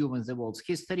exercise, I assume, in the world's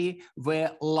history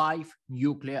where live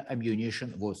nuclear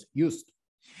ammunition was used.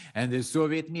 And the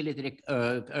Soviet military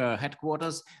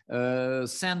headquarters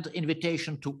sent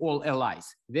invitation to all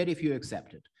allies. Very few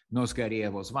accepted. North Korea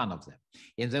was one of them.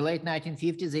 In the late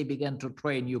 1950s, they began to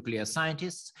train nuclear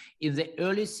scientists. In the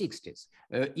early 60s,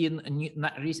 in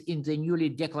the newly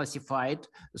declassified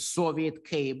Soviet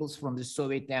cables from the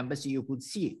Soviet embassy, you could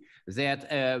see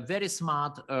that a very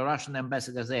smart Russian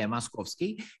ambassador there,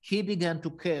 Moskovsky, he began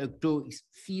to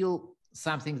feel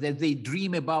something that they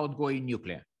dream about going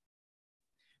nuclear.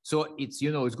 So it's,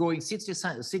 you know, it's going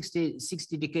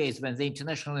 60 decades when the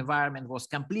international environment was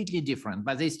completely different,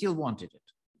 but they still wanted it.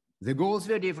 The goals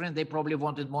were different. They probably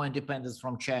wanted more independence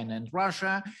from China and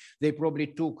Russia. They probably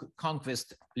took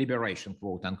conquest, liberation,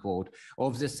 quote unquote,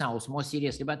 of the South more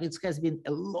seriously, but it has been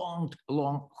a long,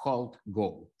 long hauled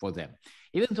goal for them.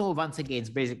 Even though, once again,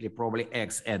 it's basically probably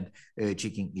eggs and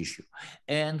chicken issue.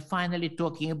 And finally,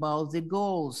 talking about the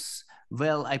goals,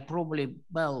 well, I probably,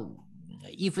 well,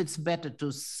 if it's better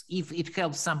to, if it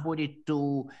helps somebody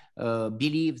to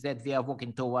believe that we are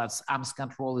working towards arms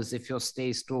control as the first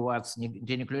stage towards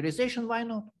denuclearization, why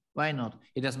not? Why not?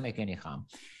 It doesn't make any harm.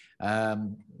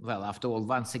 Well, after all,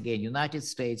 once again, United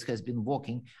States has been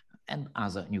working, and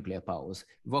other nuclear powers,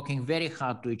 working very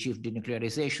hard to achieve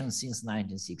denuclearization since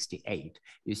 1968.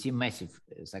 You see massive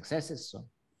successes. So.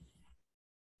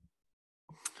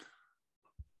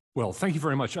 Well, thank you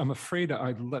very much. I'm afraid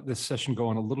I let this session go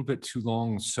on a little bit too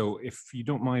long. So if you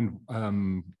don't mind,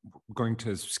 we're going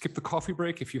to skip the coffee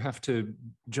break. If you have to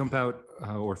jump out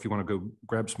or if you want to go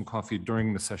grab some coffee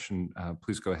during the session,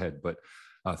 please go ahead. But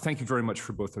thank you very much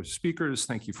for both our speakers.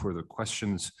 Thank you for the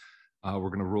questions. We're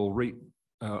going to roll right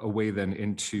away then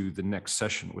into the next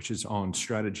session, which is on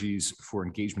strategies for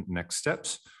engagement next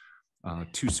steps.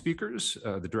 Two speakers,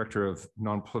 the Director of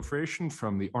Non-Proliferation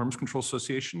from the Arms Control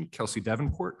Association, Kelsey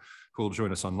Davenport, who will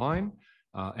join us online,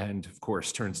 and of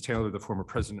course, Terence Taylor, the former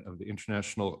president of the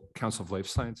International Council of Life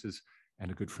Sciences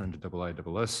and a good friend of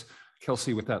IISS.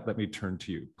 Kelsey, with that, let me turn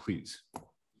to you, please.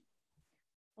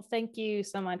 Well, thank you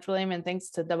so much, William, and thanks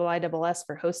to IISS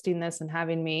for hosting this and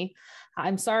having me.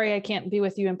 I'm sorry I can't be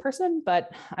with you in person,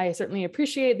 but I certainly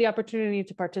appreciate the opportunity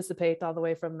to participate all the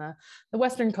way from the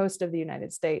western coast of the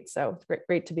United States. So it's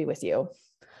great to be with you.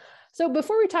 So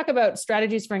before we talk about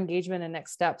strategies for engagement and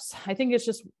next steps, I think it's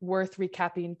just worth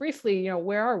recapping briefly,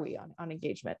 where are we on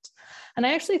engagement? And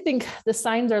I actually think the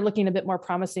signs are looking a bit more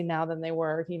promising now than they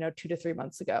were, 2 to 3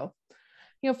 months ago.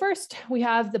 First, we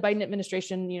have the Biden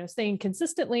administration, saying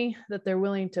consistently that they're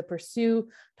willing to pursue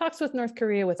talks with North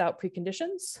Korea without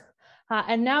preconditions,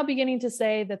 and now beginning to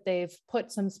say that they've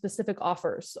put some specific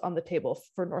offers on the table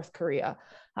for North Korea,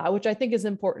 which I think is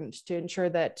important to ensure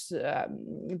that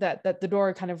that the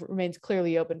door kind of remains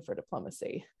clearly open for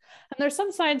diplomacy. And there's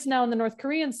some signs now on the North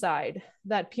Korean side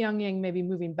that Pyongyang may be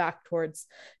moving back towards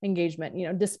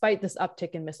engagement, despite this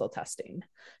uptick in missile testing.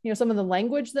 Some of the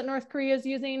language that North Korea is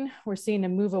using, we're seeing a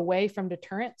move away from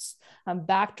deterrence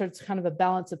back towards kind of a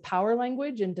balance of power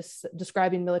language and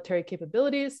describing military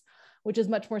capabilities, which is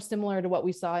much more similar to what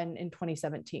we saw in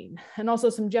 2017. And also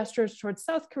some gestures towards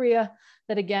South Korea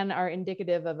that again are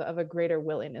indicative of a greater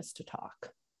willingness to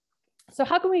talk. So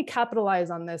how can we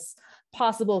capitalize on this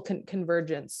possible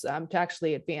convergence to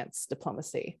actually advance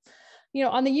diplomacy?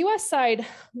 On the US side,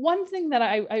 one thing that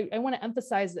I want to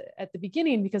emphasize at the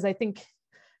beginning, because I think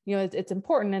it's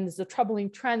important and is a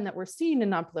troubling trend that we're seeing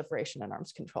in nonproliferation and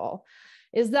arms control,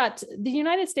 is that the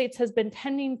United States has been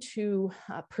tending to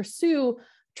pursue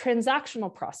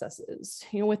transactional processes,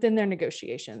 within their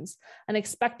negotiations and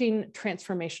expecting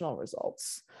transformational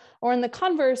results. Or in the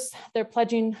converse, they're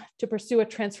pledging to pursue a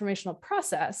transformational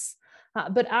process,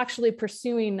 but actually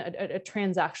pursuing a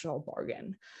transactional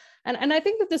bargain. And I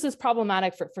think that this is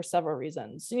problematic for several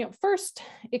reasons. First,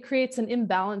 it creates an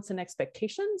imbalance in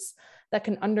expectations that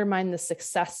can undermine the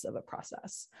success of a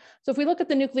process. So if we look at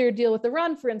the nuclear deal with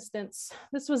Iran, for instance,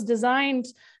 this was designed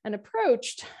and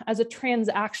approached as a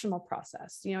transactional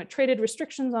process. It traded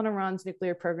restrictions on Iran's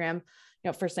nuclear program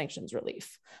for sanctions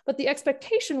relief. But the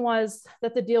expectation was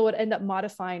that the deal would end up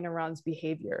modifying Iran's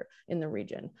behavior in the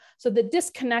region. So the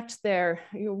disconnect there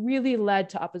really led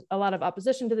to a lot of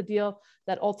opposition to the deal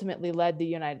that ultimately led the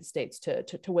United States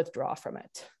to withdraw from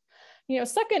it.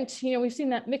 Second, we've seen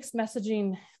that mixed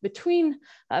messaging between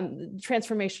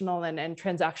transformational and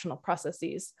transactional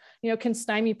processes, can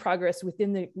stymie progress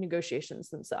within the negotiations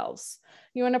themselves.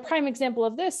 And a prime example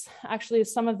of this actually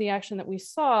is some of the action that we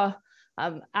saw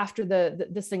after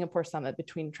the Singapore summit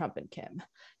between Trump and Kim.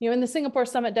 In the Singapore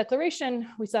summit declaration,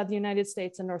 we saw the United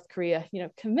States and North Korea,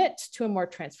 commit to a more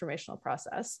transformational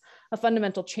process, a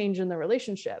fundamental change in the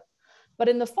relationship. But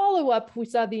in the follow-up, we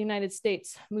saw the United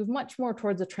States move much more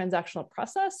towards a transactional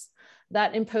process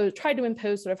that tried to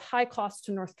impose sort of high costs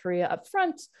to North Korea up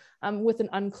front with an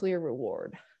unclear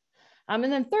reward. And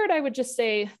then third, I would just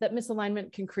say that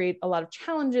misalignment can create a lot of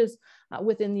challenges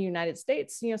within the United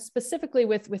States, specifically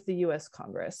with the US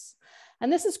Congress.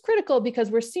 And this is critical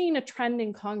because we're seeing a trend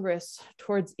in Congress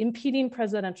towards impeding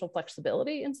presidential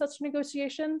flexibility in such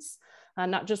negotiations,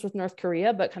 not just with North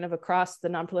Korea, but kind of across the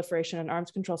nonproliferation and arms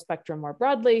control spectrum more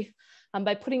broadly,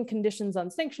 by putting conditions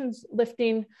on sanctions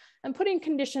lifting and putting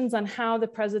conditions on how the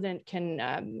president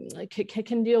can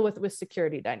deal with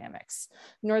security dynamics.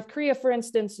 North Korea, for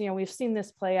instance, we've seen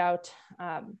this play out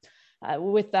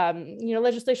with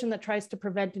legislation that tries to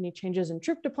prevent any changes in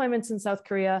troop deployments in South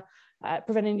Korea,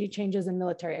 prevent any changes in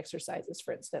military exercises,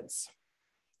 for instance.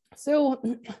 So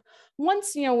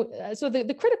once, so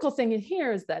the critical thing in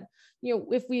here is that,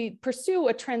 if we pursue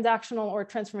a transactional or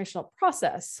transformational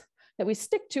process, that we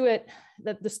stick to it,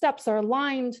 that the steps are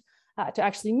aligned to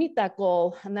actually meet that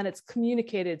goal, and that it's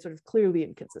communicated sort of clearly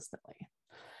and consistently.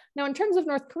 Now, in terms of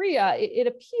North Korea, it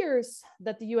appears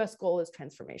that the US goal is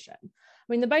transformation. I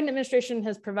mean, the Biden administration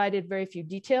has provided very few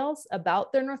details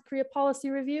about their North Korea policy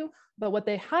review, but what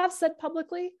they have said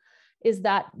publicly is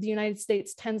that the United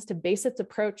States tends to base its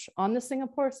approach on the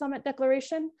Singapore Summit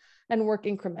Declaration and work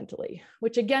incrementally,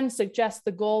 which again suggests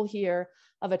the goal here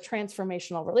of a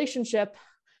transformational relationship,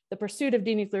 the pursuit of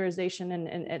denuclearization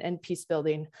and peace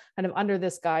building, kind of under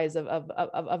this guise of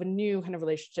a new kind of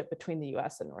relationship between the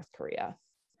US and North Korea.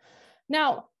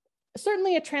 Now,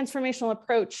 certainly a transformational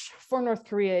approach for North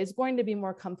Korea is going to be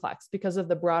more complex because of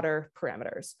the broader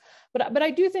parameters. But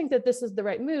I do think that this is the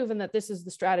right move and that this is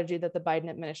the strategy that the Biden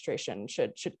administration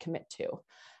should commit to.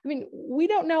 I mean, we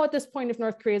don't know at this point if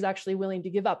North Korea is actually willing to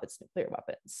give up its nuclear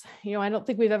weapons. I don't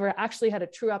think we've ever actually had a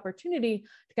true opportunity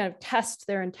to kind of test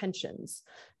their intentions,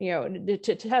 to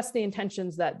test the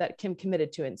intentions that Kim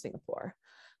committed to in Singapore.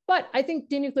 But I think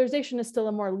denuclearization is still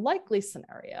a more likely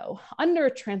scenario under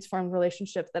a transformed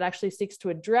relationship that actually seeks to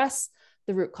address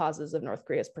the root causes of North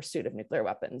Korea's pursuit of nuclear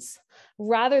weapons,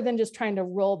 rather than just trying to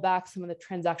roll back some of the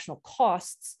transactional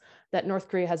costs that North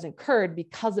Korea has incurred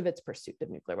because of its pursuit of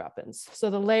nuclear weapons. So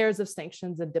the layers of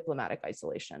sanctions and diplomatic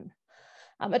isolation.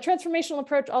 A transformational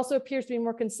approach also appears to be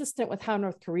more consistent with how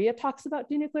North Korea talks about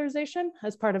denuclearization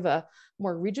as part of a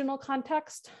more regional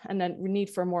context and then need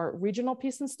for more regional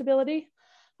peace and stability.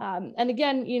 And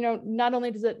again, not only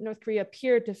does North Korea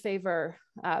appear to favor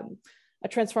a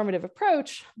transformative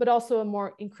approach, but also a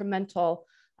more incremental,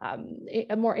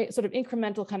 sort of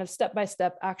incremental kind of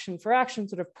step-by-step action for action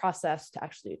sort of process to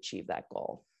actually achieve that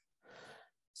goal.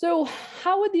 So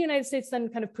how would the United States then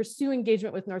kind of pursue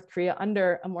engagement with North Korea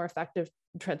under a more effective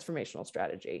transformational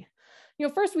strategy?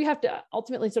 First we have to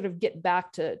ultimately sort of get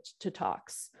back to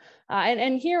talks.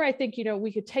 And here I think,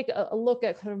 we could take a look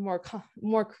at kind of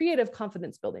more creative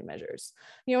confidence building measures,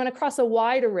 and across a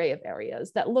wide array of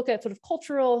areas that look at sort of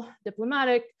cultural,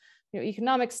 diplomatic,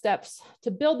 economic steps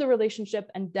to build the relationship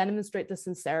and demonstrate the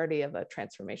sincerity of a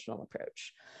transformational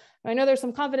approach. I know there's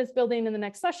some confidence building in the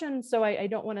next session, so I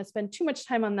don't want to spend too much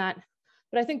time on that.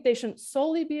 But I think they shouldn't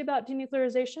solely be about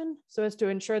denuclearization so as to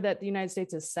ensure that the United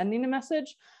States is sending a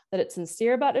message that it's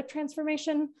sincere about a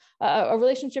transformation, a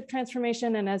relationship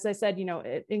transformation. And as I said,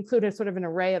 it included sort of an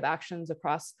array of actions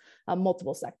across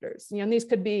multiple sectors. And these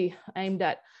could be aimed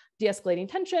at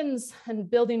de-escalating tensions and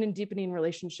building and deepening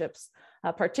relationships,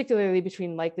 particularly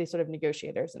between likely sort of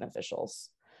negotiators and officials.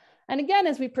 And again,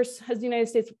 as the United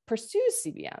States pursues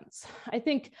CBMs, I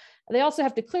think they also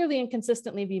have to clearly and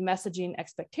consistently be messaging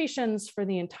expectations for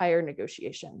the entire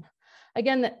negotiation.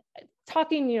 Again,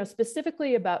 talking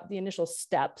specifically about the initial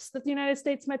steps that the United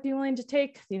States might be willing to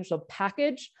take, the initial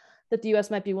package that the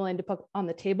US might be willing to put on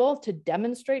the table to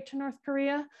demonstrate to North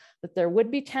Korea that there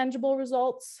would be tangible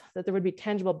results, that there would be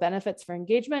tangible benefits for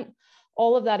engagement.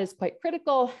 All of that is quite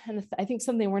critical. And I think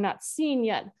something we're not seeing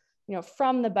yet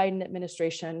from the Biden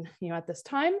administration, at this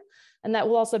time. And that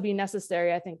will also be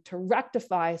necessary, I think, to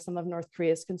rectify some of North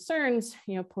Korea's concerns,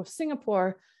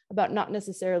 post-Singapore, about not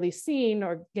necessarily seeing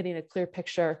or getting a clear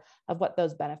picture of what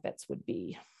those benefits would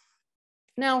be.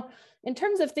 Now, in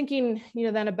terms of thinking,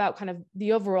 then about kind of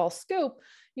the overall scope,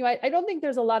 I don't think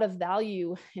there's a lot of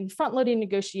value in front-loading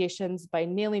negotiations by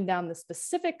nailing down the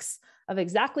specifics of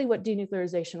exactly what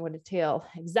denuclearization would entail,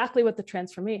 exactly what the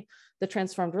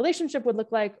transformed relationship would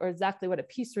look like, or exactly what a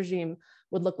peace regime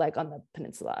would look like on the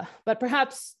peninsula. But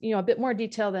perhaps, a bit more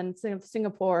detail than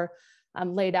Singapore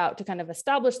laid out to kind of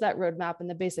establish that roadmap and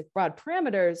the basic broad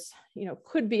parameters,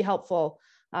 could be helpful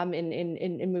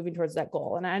in moving towards that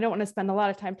goal. And I don't want to spend a lot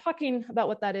of time talking about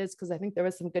what that is, because I think there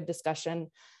was some good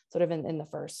discussion sort of in the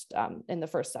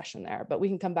first session there, but we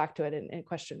can come back to it in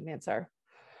question and answer.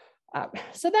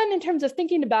 So then in terms of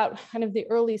thinking about kind of the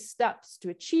early steps to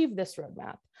achieve this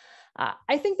roadmap,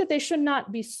 I think that they should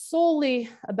not be solely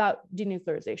about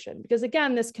denuclearization, because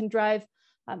again, this can drive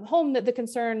home the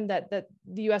concern that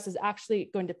the US is actually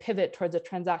going to pivot towards a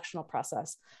transactional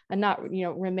process and not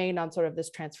remain on sort of this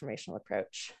transformational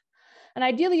approach. And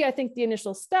ideally, I think the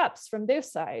initial steps from both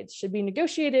sides should be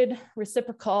negotiated,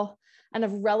 reciprocal, and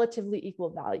of relatively equal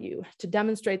value to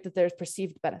demonstrate that there's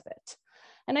perceived benefit.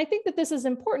 And I think that this is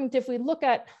important if we look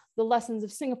at the lessons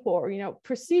of Singapore,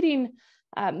 preceding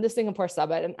the Singapore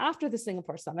summit and after the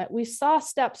Singapore summit, we saw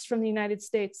steps from the United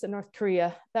States and North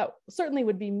Korea that certainly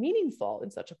would be meaningful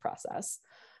in such a process.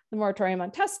 The moratorium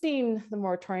on testing, the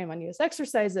moratorium on US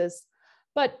exercises,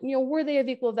 but were they of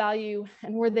equal value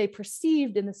and were they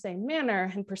perceived in the same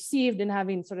manner and perceived in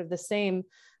having sort of the same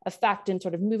effect in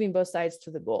sort of moving both sides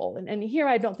to the goal? And here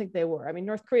I don't think they were. I mean,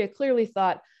 North Korea clearly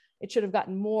thought it should have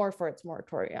gotten more for its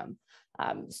moratorium.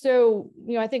 So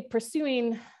I think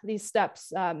pursuing these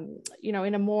steps, in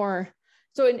a more,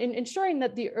 so in ensuring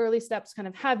that the early steps kind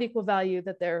of have equal value,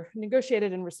 that they're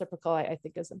negotiated and reciprocal, I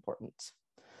think is important.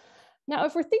 Now,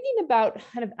 if we're thinking about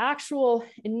kind of actual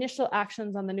initial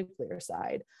actions on the nuclear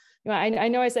side, I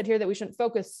know I said here that we shouldn't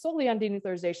focus solely on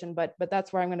denuclearization, but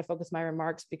that's where I'm going to focus my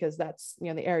remarks because that's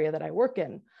the area that I work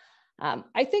in.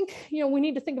 I think we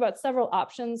need to think about several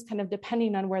options, kind of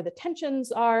depending on where the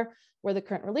tensions are, where the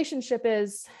current relationship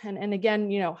is, and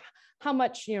again, how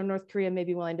much North Korea may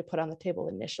be willing to put on the table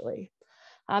initially.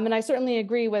 And I certainly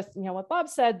agree with what Bob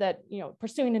said that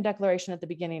pursuing a declaration at the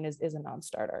beginning is a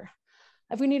non-starter.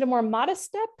 If we need a more modest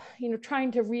step,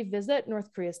 trying to revisit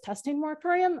North Korea's testing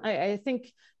moratorium, I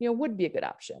think would be a good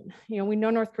option. We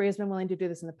know North Korea has been willing to do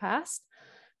this in the past.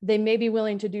 They may be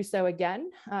willing to do so again,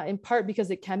 in part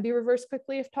because it can be reversed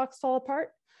quickly if talks fall apart.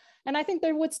 And I think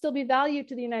there would still be value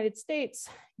to the United States,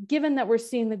 given that we're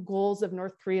seeing the goals of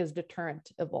North Korea's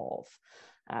deterrent evolve.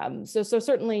 So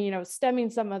certainly,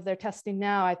 stemming some of their testing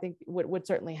now, I think would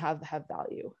certainly have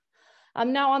value.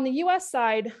 Now on the US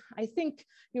side, I think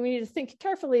we need to think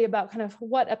carefully about kind of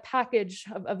what a package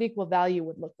of equal value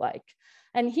would look like.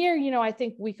 And here, I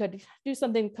think we could do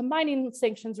something combining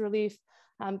sanctions relief,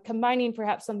 combining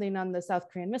perhaps something on the South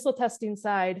Korean missile testing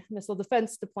side, missile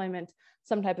defense deployment,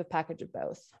 some type of package of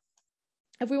both.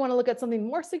 If we want to look at something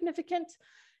more significant,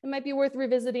 it might be worth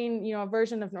revisiting a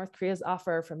version of North Korea's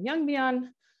offer from Yongbyon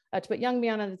to put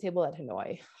Yongbyon on the table at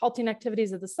Hanoi, halting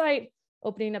activities at the site,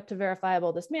 opening up to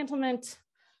verifiable dismantlement,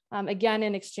 again,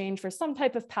 in exchange for some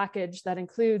type of package that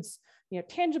includes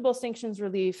tangible sanctions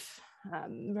relief,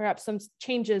 perhaps some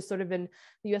changes sort of in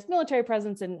the US military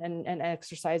presence and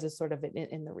exercises sort of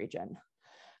in the region.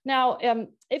 Now,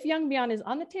 if Yongbyon is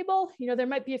on the table, there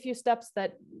might be a few steps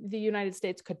that the United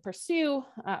States could pursue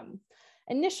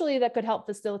initially that could help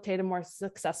facilitate a more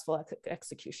successful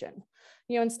execution.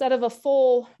 Instead of a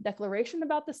full declaration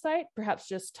about the site, perhaps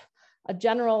just a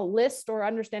general list or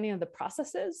understanding of the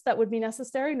processes that would be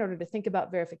necessary in order to think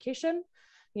about verification,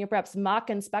 perhaps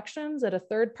mock inspections at a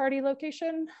third-party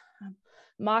location,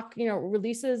 mock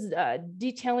releases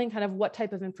detailing kind of what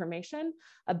type of information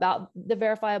about the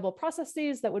verifiable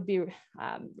processes that would be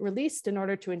released in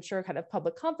order to ensure kind of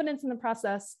public confidence in the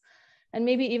process, and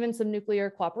maybe even some nuclear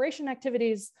cooperation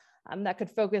activities that could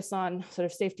focus on sort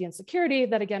of safety and security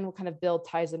that again will kind of build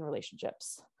ties and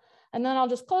relationships. And then I'll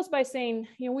just close by saying,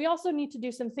 we also need to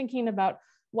do some thinking about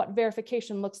what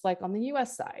verification looks like on the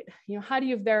US side. How do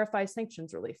you verify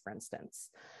sanctions relief, for instance?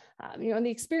 And the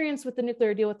experience with the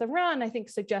nuclear deal with Iran, I think,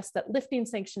 suggests that lifting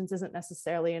sanctions isn't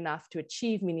necessarily enough to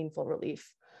achieve meaningful relief.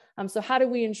 So how do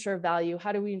we ensure value?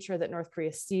 How do we ensure that North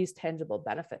Korea sees tangible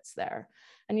benefits there?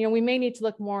 And we may need to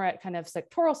look more at kind of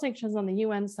sectoral sanctions on the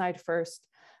UN side first,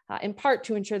 in part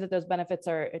to ensure that those benefits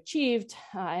are achieved,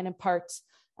 and in part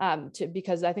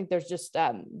because I think there's just,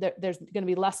 there's going to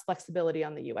be less flexibility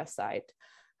on the US side.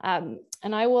 And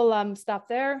I will stop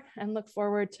there and look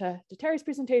forward to Terry's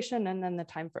presentation and then the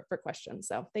time for questions.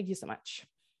 So thank you so much.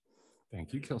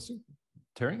 Thank you, Kelsey.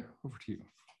 Terry, over to you.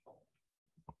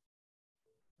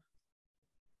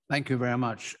 Thank you very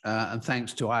much. And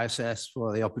thanks to IISS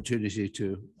for the opportunity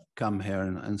to come here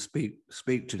and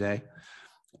speak today,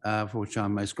 for which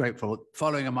I'm most grateful.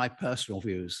 Following on my personal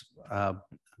views,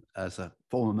 as a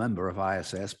former member of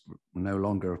IISS, no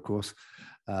longer, of course,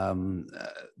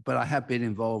 but I have been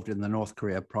involved in the North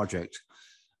Korea project.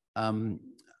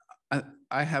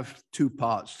 I have two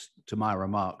parts to my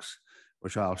remarks,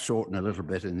 which I'll shorten a little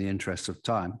bit in the interest of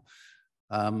time.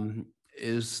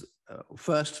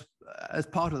 First, as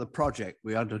part of the project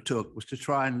we undertook was to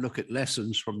try and look at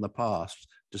lessons from the past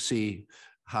to see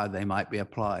how they might be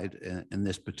applied in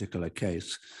this particular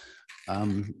case.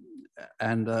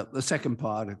 And the second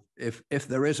part, if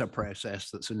there is a process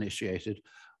that's initiated,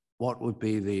 what would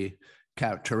be the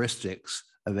characteristics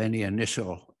of any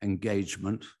initial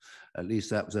engagement. At least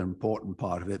that was an important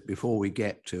part of it before we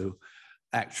get to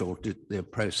the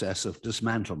process of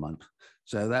dismantlement.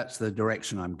 So that's the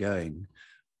direction I'm going.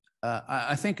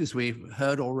 I think, as we've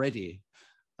heard already,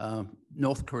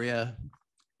 North Korea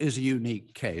is a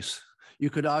unique case. You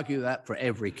could argue that for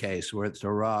every case, whether it's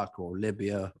Iraq or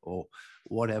Libya or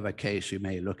whatever case you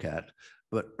may look at.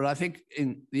 But I think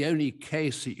in the only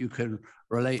case that you can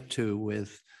relate to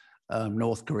with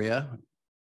North Korea,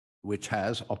 which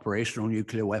has operational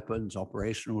nuclear weapons,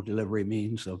 operational delivery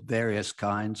means of various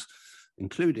kinds,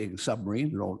 including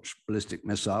submarine-launched ballistic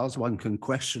missiles, one can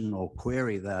question or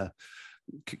query their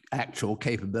actual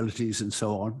capabilities and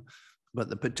so on, but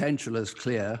the potential is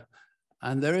clear.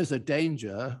 And there is a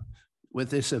danger with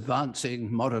this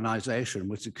advancing modernization,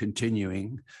 which is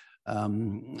continuing.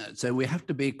 So we have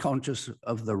to be conscious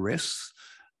of the risks.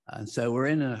 And so we're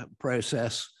in a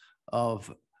process of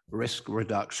risk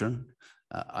reduction,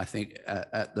 I think,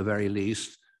 at the very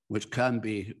least, which can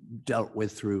be dealt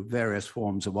with through various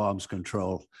forms of arms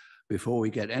control before we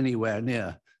get anywhere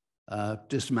near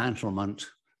dismantlement,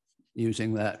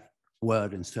 using that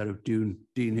word instead of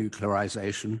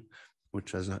denuclearization,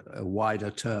 which is a wider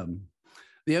term.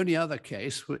 The only other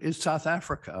case is South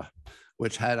Africa,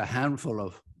 which had a handful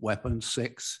of weapons,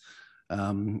 6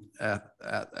 at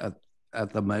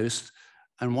the most.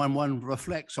 And when one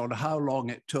reflects on how long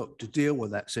it took to deal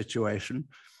with that situation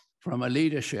from a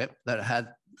leadership that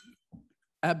had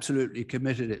absolutely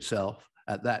committed itself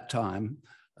at that time,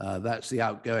 that's the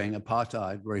outgoing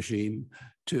apartheid regime,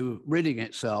 to ridding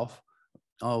itself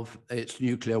of its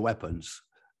nuclear weapons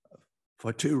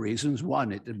for 2 reasons.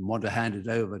 One, it didn't want to hand it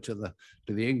over to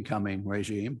the incoming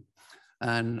regime.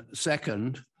 And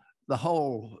second, the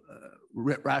whole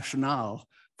rationale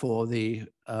for the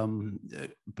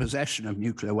possession of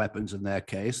nuclear weapons in their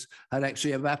case had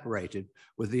actually evaporated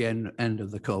with the end of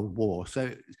the Cold War.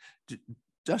 So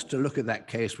just to look at that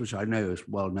case, which I know is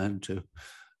well known to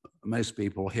most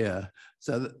people here,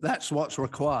 so that's what's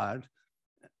required,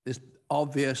 is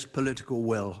obvious political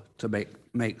will to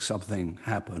make something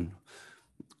happen.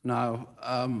 Now,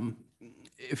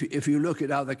 if you look at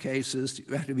other cases,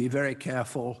 you have to be very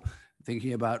careful,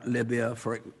 thinking about Libya,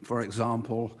 for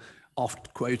example,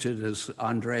 oft quoted, as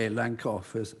Andrei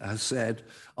Lankov has said,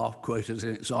 oft quoted as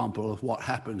an example of what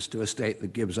happens to a state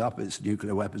that gives up its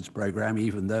nuclear weapons program,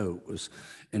 even though it was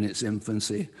in its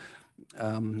infancy.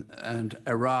 And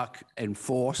Iraq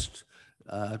enforced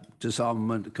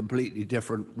disarmament, completely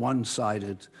different,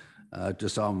 one-sided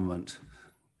disarmament.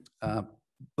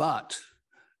 But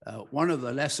one of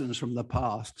the lessons from the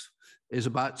past is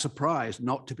about surprise,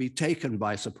 not to be taken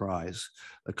by surprise.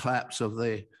 The collapse of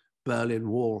the Berlin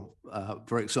Wall,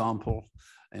 for example,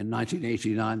 in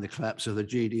 1989, the collapse of the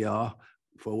GDR,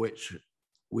 for which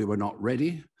we were not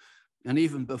ready. And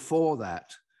even before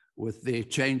that, with the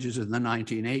changes in the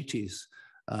 1980s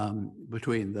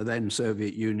between the then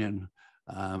Soviet Union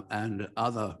and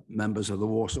other members of the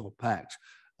Warsaw Pact,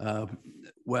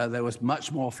 where there was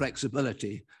much more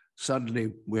flexibility,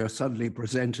 we are suddenly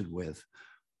presented with.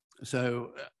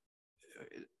 So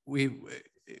we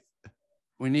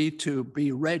need to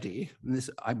be ready. And this,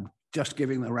 I'm just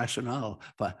giving the rationale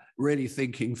for really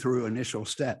thinking through initial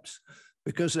steps,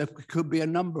 because there could be a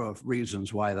number of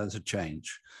reasons why there's a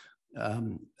change.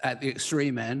 At the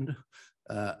extreme end,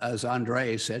 as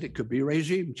Andrei said, it could be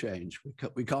regime change.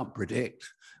 We can't predict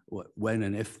when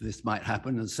and if this might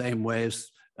happen, in the same way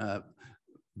as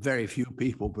very few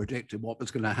people predicted what was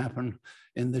going to happen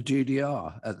in the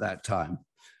GDR at that time.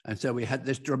 And so we had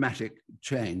this dramatic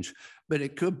change, but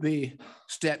it could be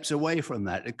steps away from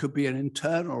that. It could be an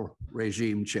internal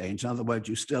regime change. In other words,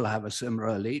 you still have a similar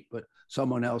elite, but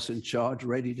someone else in charge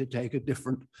ready to take a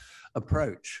different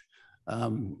approach.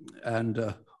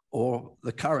 Or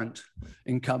the current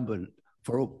incumbent,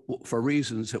 for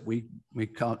reasons that we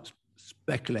can't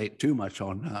speculate too much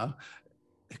on now,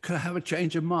 it could have a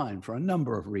change of mind for a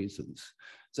number of reasons.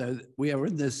 So we are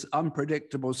in this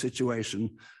unpredictable situation,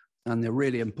 and the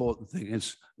really important thing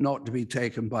is not to be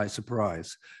taken by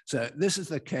surprise. So this is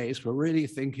the case. We're really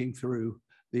thinking through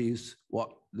the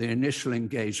initial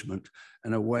engagement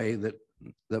in a way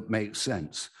that makes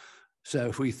sense. So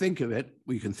if we think of it,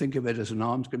 we can think of it as an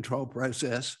arms control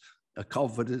process, a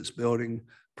confidence building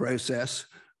process,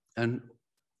 and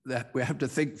that we have to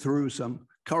think through some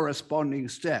corresponding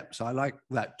steps. I like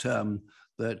that term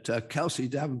that Kelsey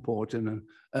Davenport, in an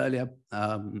earlier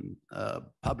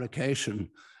publication,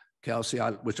 Kelsey,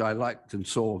 which I liked and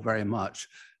saw very much,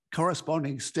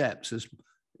 corresponding steps is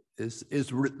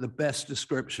the best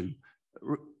description.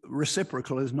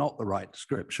 Reciprocal is not the right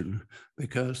description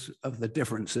because of the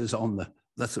differences on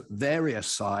the various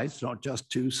sides, not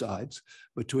just two sides,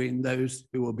 between those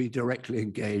who will be directly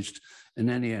engaged in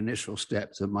any initial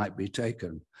steps that might be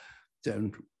taken.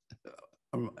 So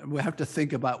we have to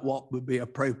think about what would be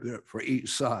appropriate for each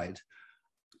side.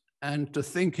 And to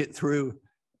think it through,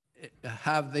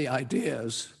 have the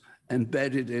ideas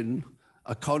embedded in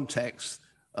a context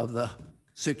of the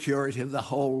security of the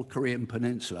whole Korean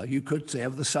peninsula. You could say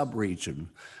of the sub-region.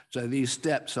 So these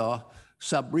steps are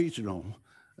sub-regional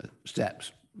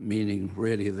steps, meaning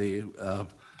really the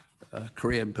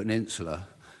Korean peninsula.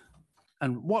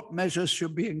 And what measures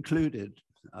should be included?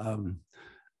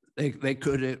 They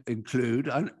could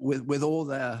include,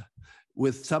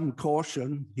 with some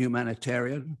caution,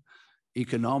 humanitarian,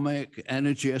 economic,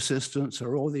 energy assistance,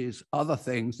 or all these other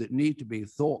things that need to be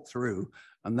thought through,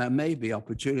 and there may be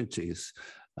opportunities.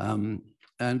 And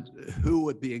who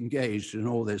would be engaged in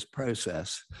all this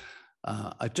process?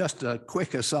 Just a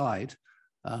quick aside,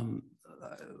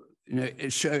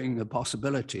 it's showing the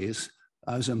possibilities.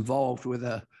 I was involved with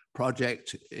a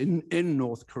project in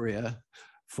North Korea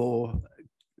for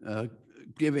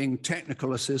giving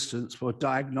technical assistance for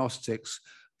diagnostics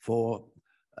for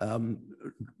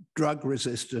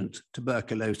drug-resistant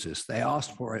tuberculosis. They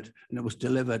asked for it, and it was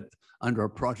delivered under a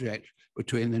project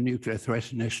between the Nuclear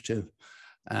Threat Initiative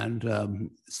and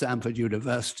Stanford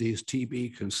University's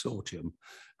TB Consortium.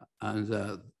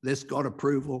 And this got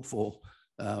approval for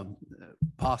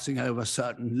passing over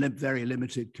certain very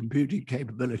limited computing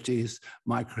capabilities,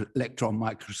 electron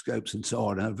microscopes, and so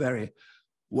on, a very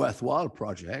worthwhile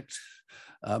project.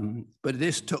 But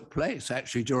this took place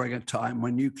actually during a time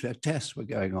when nuclear tests were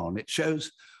going on. It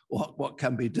shows what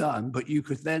can be done, but you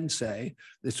could then say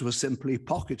this was simply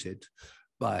pocketed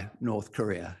by North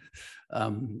Korea.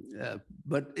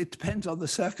 But it depends on the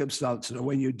circumstances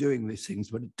when you're doing these things,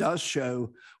 but it does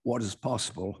show what is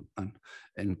possible. And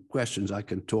in questions, I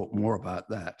can talk more about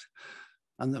that.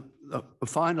 And the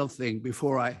final thing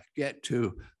before I get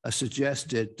to a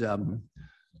suggested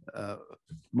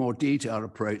more detailed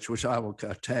approach, which I will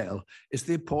curtail, is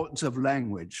the importance of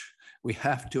language. We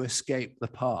have to escape the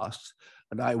past.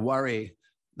 And I worry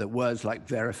that words like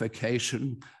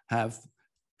verification have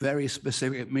very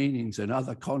specific meanings in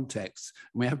other contexts.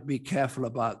 We have to be careful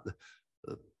about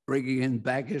bringing in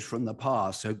baggage from the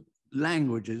past. So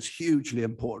language is hugely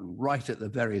important right at the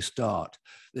very start.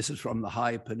 This is from the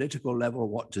high political level.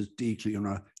 What does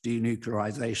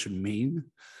denuclearization mean?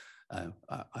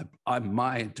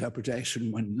 My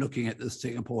interpretation when looking at the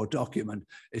Singapore document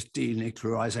is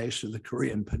denuclearization of the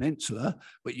Korean peninsula,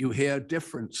 but you hear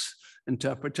different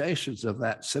interpretations of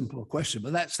that simple question,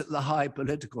 but that's at the high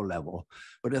political level.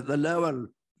 But at the lower,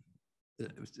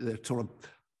 the sort of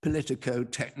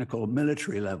politico-technical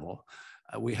military level,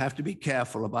 we have to be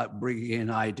careful about bringing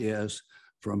in ideas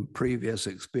from previous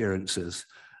experiences.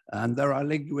 And there are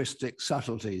linguistic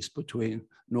subtleties between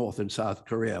North and South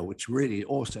Korea, which really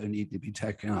also need to be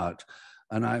taken out.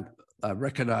 And I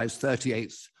recognize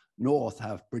 38th North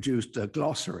have produced a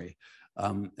glossary.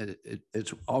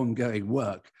 It's ongoing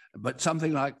work, but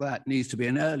something like that needs to be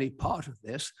an early part of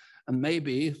this. And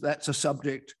maybe that's a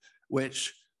subject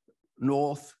which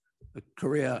North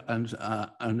Korea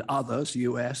and others,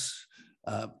 US,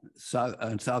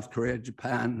 South Korea,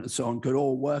 Japan, and so on, could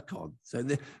all work on. So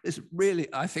this really,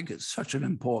 I think it's such an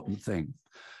important thing.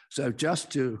 So just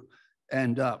to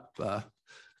end up,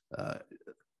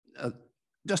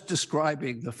 just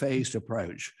describing the phased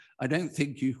approach, I don't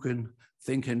think you can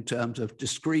think in terms of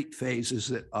discrete phases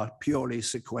that are purely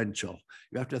sequential.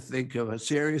 You have to think of a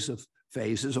series of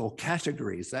phases or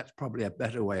categories, that's probably a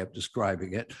better way of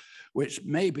describing it, which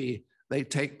maybe they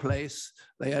take place,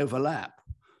 they overlap.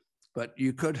 But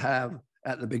you could have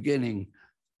at the beginning,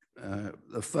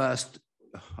 the first,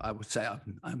 I would say,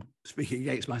 I'm speaking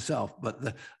against myself,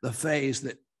 but the phase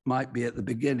that might be at the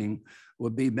beginning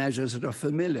would be measures that are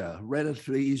familiar,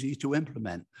 relatively easy to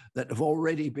implement, that have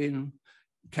already been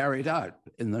carried out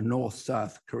in the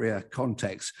North-South Korea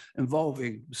context,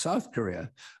 involving South Korea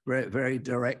very, very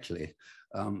directly,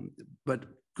 but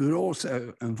could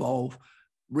also involve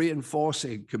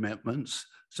reinforcing commitments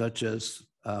such as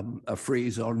a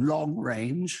freeze on long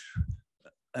range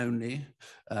only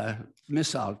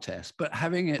missile tests, but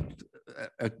having it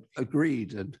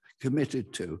agreed and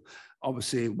committed to,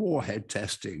 obviously warhead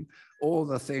testing, all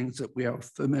the things that we are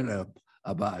familiar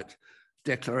about,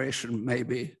 declaration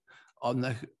maybe on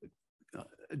the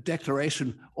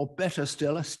declaration, or better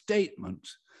still, a statement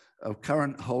of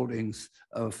current holdings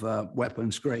of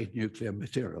weapons-grade nuclear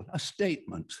material, a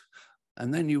statement.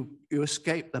 And then you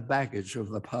escape the baggage of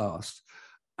the past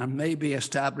and maybe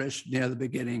establish near the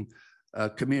beginning a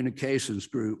communications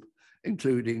group,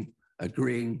 including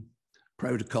agreeing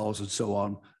protocols and so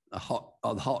on, the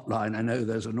hotline. I know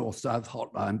there's a North-South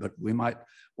hotline, but we might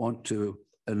want to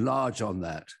enlarge on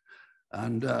that.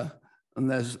 And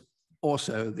there's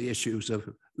also the issues of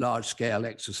large-scale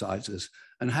exercises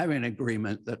and having an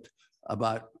agreement that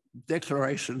about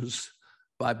declarations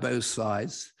by both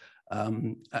sides.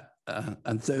 And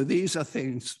so these are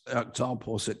things,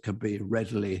 examples that can be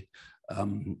readily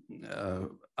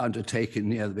undertaken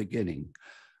near the beginning.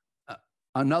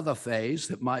 Another phase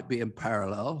that might be in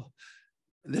parallel,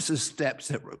 this is steps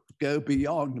that go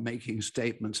beyond making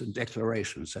statements and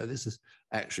declarations. So this is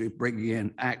actually bringing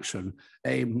in action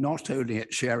aimed not only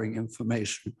at sharing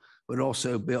information, but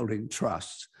also building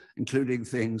trust, including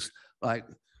things like,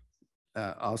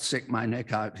 I'll stick my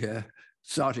neck out here,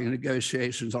 starting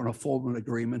negotiations on a formal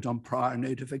agreement on prior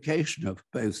notification of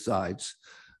both sides,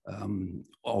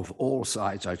 of all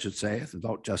sides, I should say,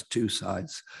 not just two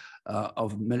sides,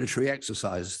 of military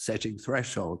exercise, setting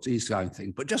thresholds, these kind of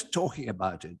things, but just talking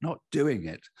about it, not doing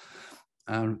it.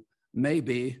 And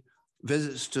maybe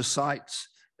visits to sites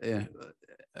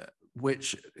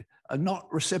which are not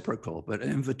reciprocal, but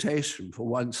an invitation for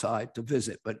one side to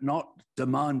visit, but not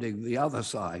demanding the other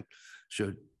side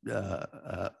should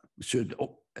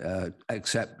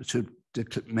accept, should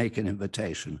make an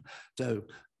invitation. So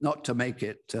not to make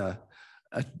it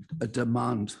a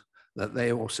demand that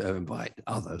they also invite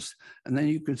others. And then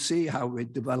you could see how we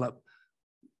develop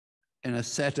in a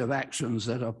set of actions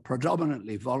that are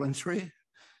predominantly voluntary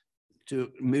to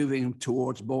moving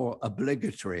towards more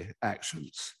obligatory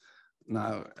actions.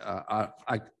 Now,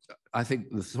 I think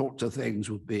the sorts of things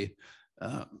would be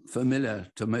familiar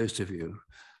to most of you.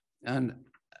 And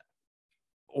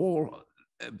all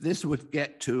this would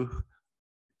get to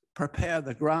prepare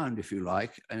the ground, if you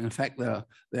like. And in fact,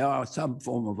 there are some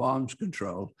form of arms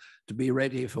control to be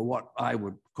ready for what I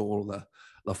would call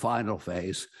the final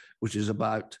phase, which is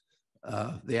about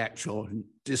the actual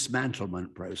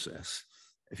dismantlement process,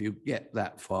 if you get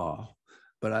that far.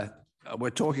 But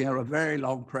we're talking about a very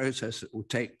long process that will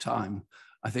take time.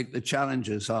 I think the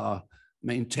challenges are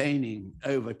maintaining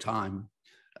over time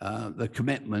the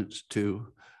commitment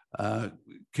to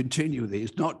continue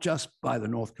these, not just by the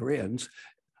North Koreans.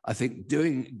 I think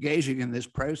engaging in this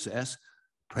process,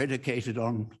 predicated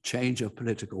on change of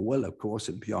political will, of course,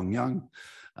 in Pyongyang,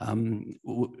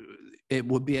 it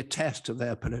would be a test of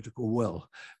their political will,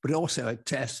 but also a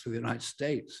test for the United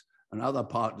States and other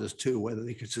partners too, whether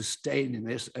they could sustain in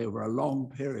this over a long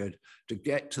period to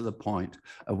get to the point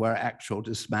of where actual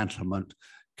dismantlement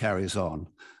carries on.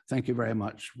 Thank you very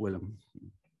much, Willem.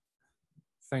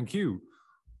 Thank you.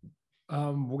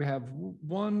 We have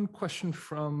one question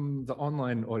from the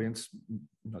online audience,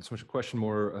 not so much a question,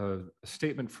 more a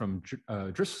statement from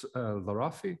Driss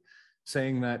Larafi,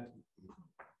 saying that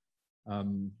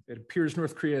it appears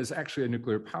North Korea is actually a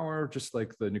nuclear power, just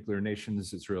like the nuclear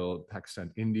nations, Israel, Pakistan,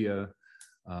 India,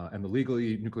 and the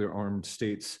legally nuclear armed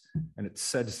states. And it's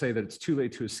said to say that it's too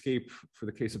late to escape. For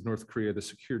the case of North Korea, the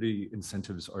security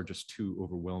incentives are just too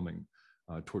overwhelming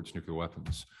towards nuclear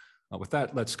weapons. With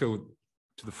that, let's go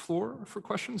to the floor for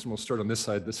questions, and we'll start on this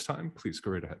side this time. Please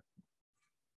go right ahead.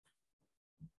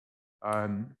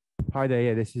 Hi there,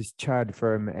 yeah, this is Chad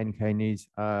from NK News.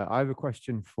 I have a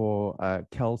question for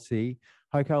Kelsey.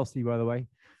 Hi, Kelsey, by the way.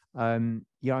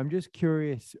 Yeah, I'm just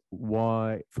curious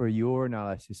why, for your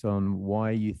analysis on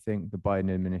why you think the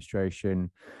Biden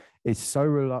administration is so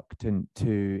reluctant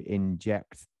to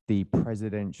inject the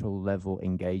presidential level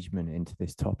engagement into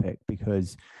this topic,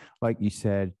 because like you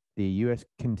said, the US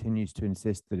continues to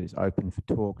insist that it's open for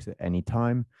talks at any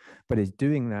time, but is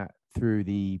doing that through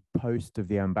the post of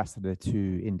the ambassador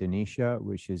to Indonesia,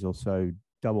 which is also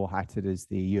double-hatted as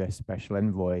the US special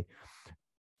envoy,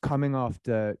 coming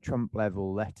after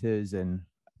Trump-level letters and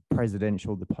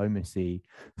presidential diplomacy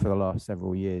for the last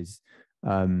several years.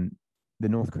 The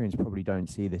North Koreans probably don't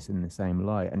see this in the same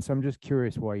light. And so I'm just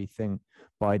curious why you think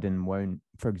Biden won't,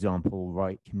 for example,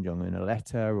 write Kim Jong-un a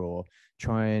letter or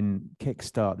try and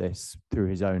kickstart this through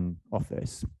his own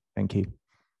office. Thank you.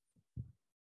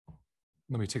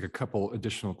 Let me take a couple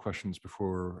additional questions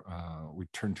before we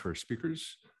turn to our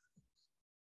speakers.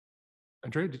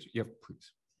 Andrea, did you? Yeah,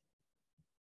 please.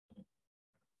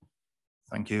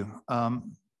 Thank you.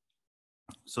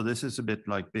 So this is a bit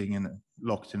like being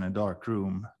locked in a dark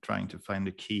room, trying to find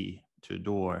a key to a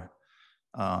door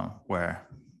where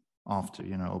after,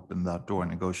 open that door,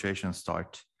 negotiations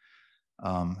start,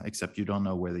 except you don't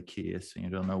know where the key is and you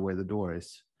don't know where the door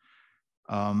is.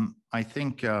 I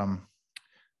think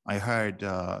I heard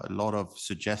a lot of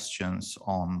suggestions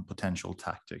on potential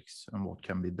tactics and what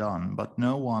can be done, but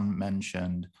no one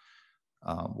mentioned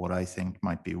what I think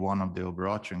might be one of the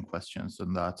overarching questions,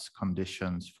 and that's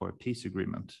conditions for a peace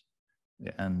agreement,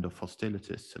 the end of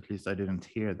hostilities. At least I didn't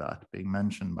hear that being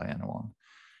mentioned by anyone.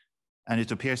 And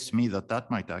it appears to me that that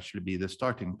might actually be the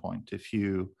starting point. If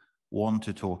you want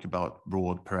to talk about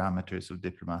broad parameters of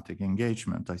diplomatic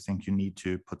engagement, I think you need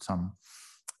to put some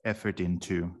effort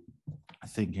into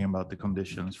thinking about the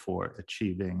conditions for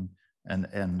achieving an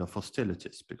end of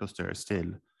hostilities, because they are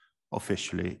still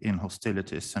officially in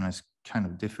hostilities, and it's kind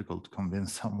of difficult to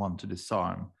convince someone to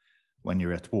disarm when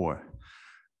you're at war.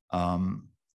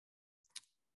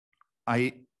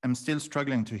 I am still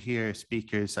struggling to hear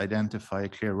speakers identify a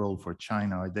clear role for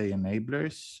China. Are they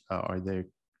enablers?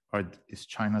 Is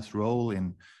China's role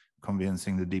in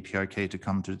convincing the DPRK to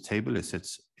come to the table? Is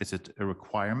it a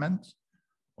requirement,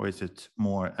 or is it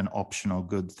more an optional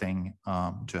good thing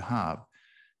to have?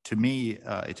 To me,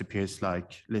 it appears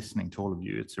like, listening to all of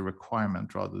you, it's a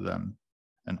requirement rather than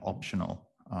an optional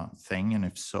thing. And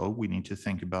if so, we need to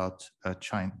think about a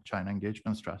China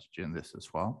engagement strategy in this as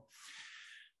well.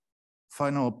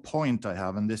 Final point I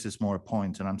have, and this is more a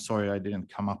point, and I'm sorry I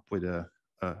didn't come up with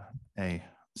a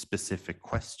specific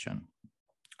question.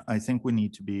 I think we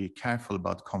need to be careful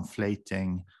about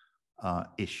conflating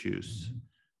issues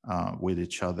with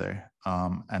each other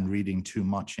and reading too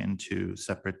much into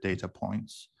separate data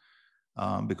points.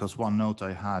 Because one note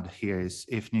I had here is,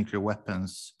 if nuclear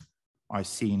weapons are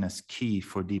seen as key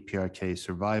for DPRK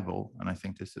survival, and I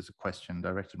think this is a question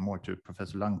directed more to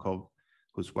Professor Lankov,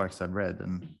 whose works I've read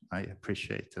and I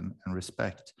appreciate and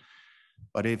respect.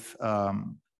 But if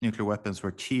nuclear weapons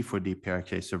were key for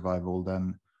DPRK survival,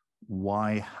 then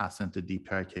why hasn't the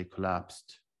DPRK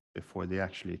collapsed before they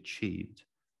actually achieved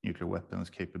nuclear weapons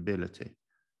capability,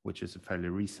 which is a fairly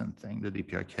recent thing? The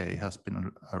DPRK has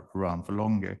been around for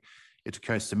longer. It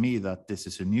occurs to me that this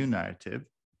is a new narrative,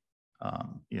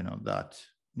 that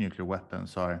nuclear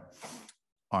weapons are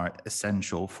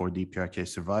essential for DPRK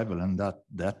survival, and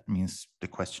that means the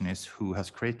question is, who has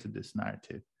created this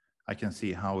narrative? I can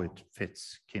see how it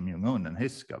fits Kim Jong-un and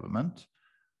his government,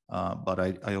 but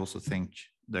I also think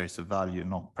there's a value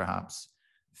not perhaps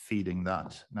feeding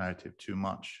that narrative too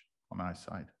much on our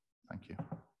side. Thank you.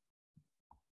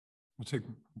 We'll take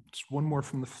just one more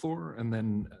from the floor, and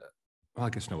then well, I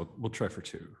guess no, we'll try for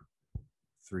 2,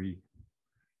 3.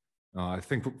 I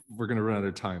think we're going to run out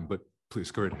of time, but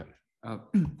please go right ahead.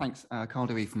 Thanks, Carl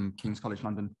Dewey from King's College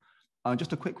London.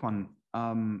 Just a quick one.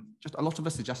 Just a lot of the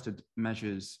suggested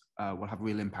measures will have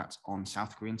real impact on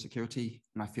South Korean security,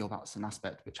 and I feel that's an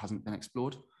aspect which hasn't been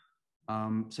explored.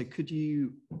 So could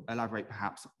you elaborate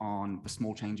perhaps on the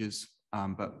small changes,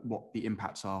 but what the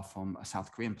impacts are from a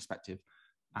South Korean perspective,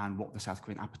 and what the South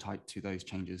Korean appetite to those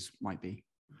changes might be?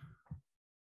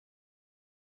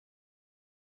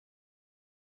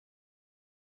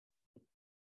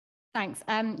 Thanks.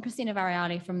 Christina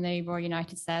Variali from the Royal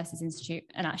United Services Institute.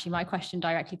 And actually my question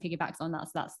directly piggybacks on that.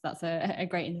 So that's a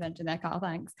great intervention there, Carl,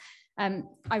 thanks.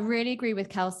 I really agree with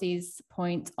Kelsey's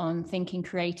point on thinking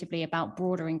creatively about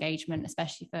broader engagement,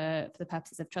 especially for the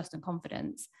purposes of trust and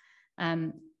confidence.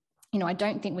 I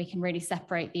don't think we can really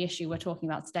separate the issue we're talking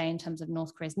about today in terms of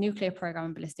North Korea's nuclear program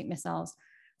and ballistic missiles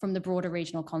from the broader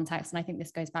regional context. And I think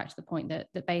this goes back to the point that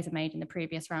Beza made in the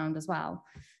previous round as well.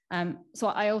 So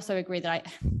I also agree that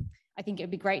I think it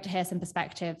would be great to hear some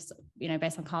perspectives,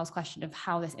 based on Carl's question of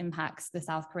how this impacts the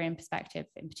South Korean perspective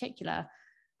in particular.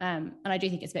 And I do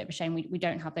think it's a bit of a shame we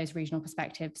don't have those regional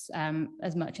perspectives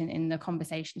as much in the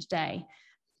conversation today.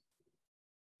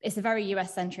 It's a very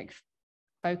US-centric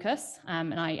focus,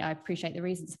 and I appreciate the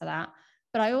reasons for that.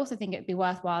 But I also think it'd be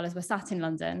worthwhile, as we're sat in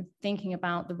London, thinking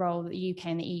about the role that the UK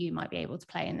and the EU might be able to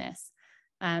play in this.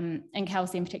 And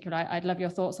Kelsey in particular, I'd love your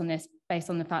thoughts on this based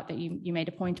on the fact that you made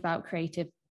a point about creative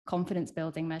confidence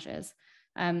building measures.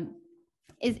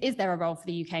 Is there a role for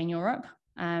the UK and Europe?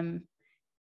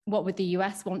 What would the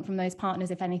US want from those partners,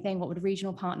 if anything? What would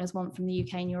regional partners want from the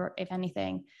UK and Europe, if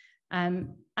anything?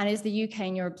 And is the UK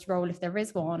and Europe's role, if there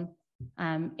is one,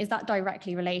 is that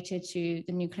directly related to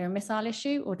the nuclear and missile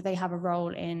issue, or do they have a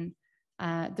role in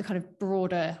the kind of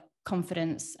broader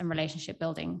confidence and relationship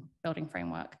building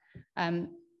framework?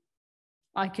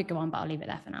 I could go on, but I'll leave it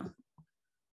there for now.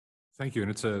 Thank you.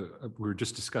 And we were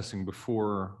just discussing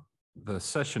before the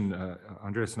session,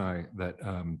 Andreas and I, that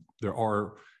there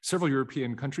are several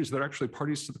European countries that are actually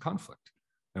parties to the conflict.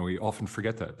 And we often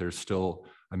forget that. There's still,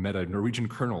 I met a Norwegian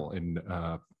colonel in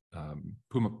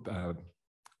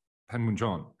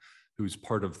Panmunjom, who's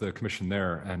part of the commission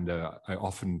there. And I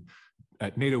often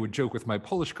at NATO would joke with my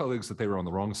Polish colleagues that they were on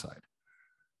the wrong side.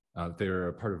 They're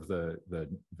a part of the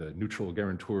neutral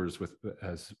guarantors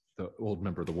as the old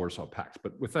member of the Warsaw Pact.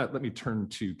 But with that, let me turn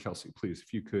to Kelsey, please.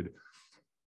 If you could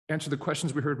answer the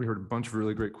questions we heard. We heard a bunch of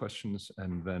really great questions,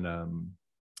 and then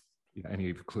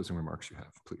any closing remarks you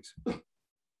have, please.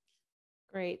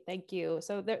 Great, thank you.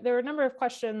 So there were a number of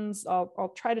questions.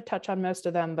 I'll try to touch on most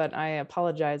of them, but I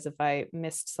apologize if I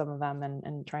missed some of them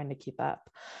and trying to keep up.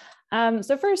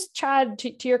 So first, Chad,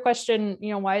 to your question,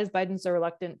 why is Biden so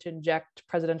reluctant to inject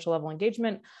presidential level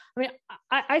engagement? I mean,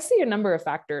 I see a number of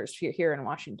factors here in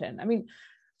Washington. I mean,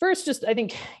 first, just I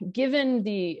think given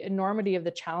the enormity of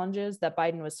the challenges that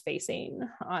Biden was facing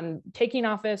on taking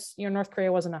office, North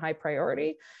Korea wasn't a high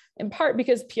priority, in part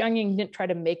because Pyongyang didn't try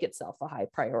to make itself a high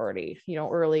priority,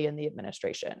 early in the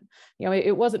administration.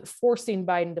 It wasn't forcing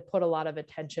Biden to put a lot of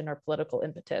attention or political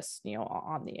impetus,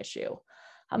 on the issue.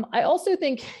 I also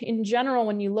think in general,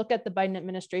 when you look at the Biden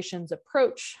administration's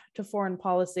approach to foreign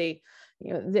policy,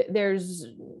 there's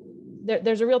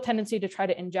a real tendency to try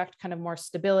to inject kind of more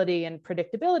stability and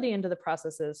predictability into the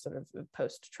processes sort of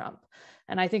post-Trump.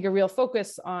 And I think a real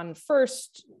focus on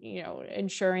first,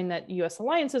 ensuring that US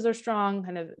alliances are strong,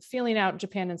 kind of feeling out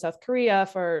Japan and South Korea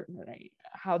for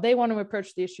how they want to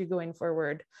approach the issue going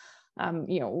forward.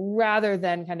 Rather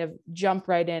than kind of jump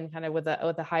right in kind of with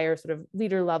a higher sort of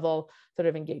leader level sort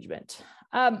of engagement.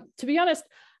 To be honest,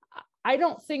 I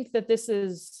don't think that this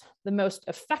is the most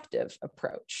effective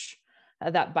approach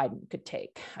that Biden could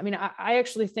take. I mean, I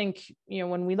actually think,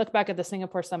 when we look back at the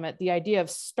Singapore summit, the idea of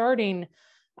starting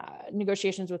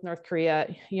negotiations with North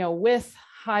Korea, with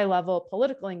high level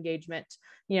political engagement,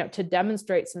 to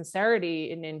demonstrate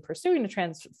sincerity in pursuing a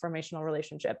transformational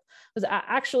relationship was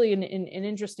actually an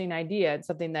interesting idea. It's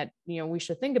something that, we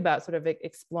should think about sort of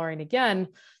exploring again,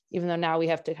 even though now we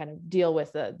have to kind of deal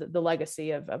with the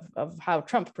legacy of how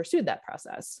Trump pursued that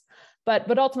process.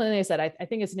 But ultimately, as I said, I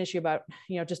think it's an issue about,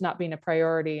 just not being a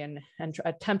priority and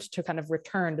attempt to kind of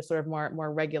return to sort of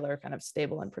more regular kind of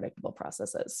stable and predictable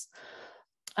processes.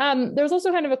 There was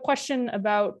also kind of a question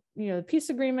about, the peace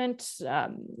agreement,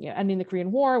 ending the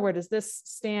Korean War. Where does this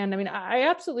stand? I mean, I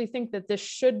absolutely think that this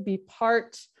should be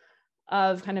part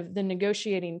of kind of the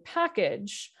negotiating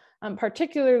package,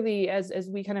 particularly as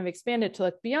we kind of expand it to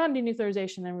look beyond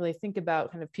denuclearization and really think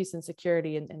about kind of peace and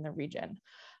security in the region.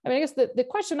 I mean, I guess the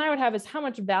question I would have is how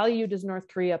much value does North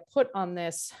Korea put on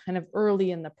this kind of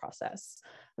early in the process?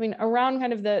 I mean, around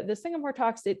kind of the Singapore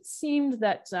talks, it seemed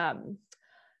that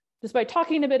despite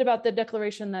talking a bit about the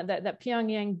declaration that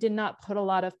Pyongyang did not put a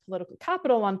lot of political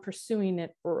capital on pursuing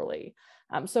it early.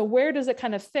 So where does it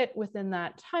kind of fit within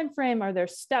that timeframe? Are there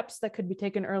steps that could be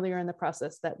taken earlier in the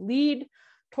process that lead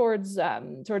towards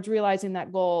realizing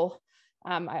that goal?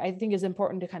 I think is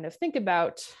important to kind of think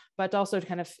about, but also to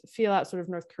kind of feel out sort of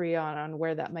North Korea on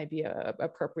where that might be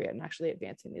appropriate in actually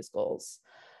advancing these goals.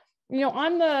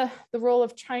 On the role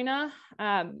of China,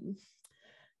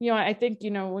 I think,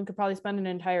 one could probably spend an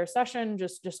entire session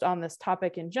just on this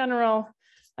topic in general.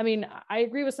 I mean, I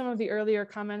agree with some of the earlier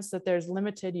comments that there's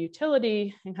limited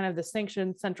utility in kind of the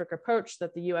sanction-centric approach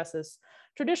that the US has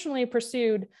traditionally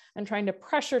pursued and trying to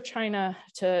pressure China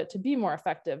to be more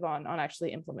effective on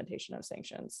actually implementation of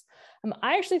sanctions.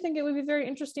 I actually think it would be very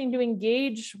interesting to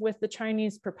engage with the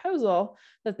Chinese proposal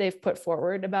that they've put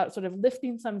forward about sort of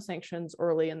lifting some sanctions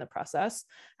early in the process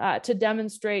to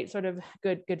demonstrate sort of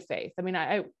good faith. I mean,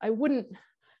 I wouldn't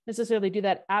necessarily do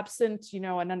that absent,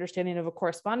 an understanding of a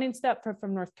corresponding step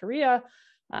from North Korea,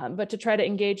 but to try to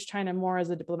engage China more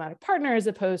as a diplomatic partner as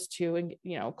opposed to,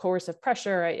 coercive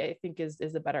pressure, I think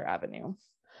is a better avenue.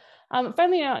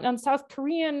 Finally, on South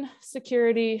Korean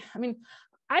security, I mean,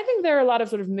 I think there are a lot of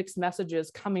sort of mixed messages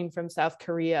coming from South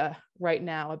Korea right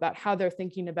now about how they're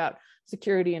thinking about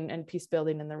security and peace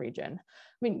building in the region.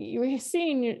 I mean, you're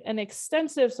seeing an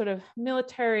extensive sort of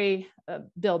military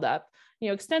buildup,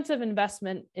 extensive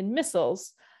investment in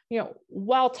missiles,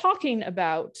 while talking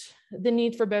about the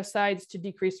need for both sides to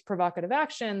decrease provocative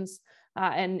actions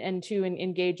and to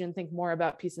engage and think more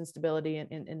about peace and stability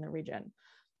in the region.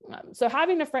 So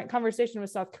having a frank conversation with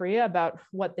South Korea about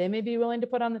what they may be willing to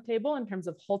put on the table in terms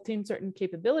of halting certain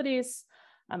capabilities,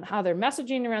 how they're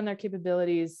messaging around their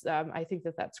capabilities, I think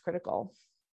that that's critical.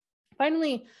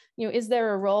 Finally, is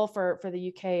there a role for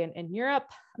the UK and Europe?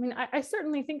 I mean, I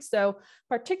certainly think so,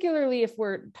 particularly if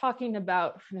we're talking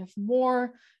about kind of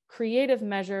more creative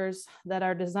measures that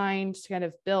are designed to kind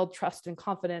of build trust and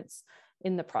confidence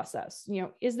in the process.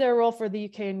 Is there a role for the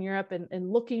UK and Europe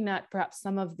in looking at perhaps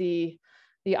some of the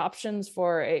options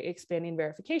for expanding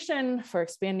verification, for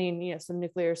expanding some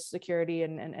nuclear security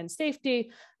and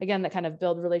safety, again, that kind of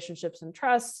build relationships and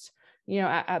trust?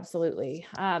 Absolutely.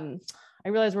 I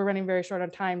realize we're running very short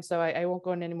on time, so I won't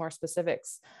go into any more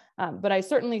specifics. But I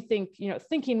certainly think,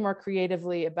 thinking more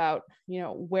creatively about,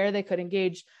 where they could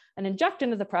engage and inject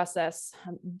into the process,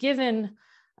 given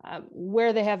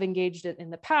where they have engaged it in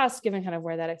the past, given kind of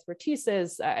where that expertise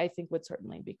is, I think would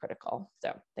certainly be critical.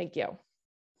 So thank you.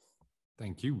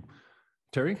 Thank you.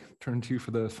 Terry, turn to you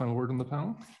for the final word on the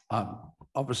panel.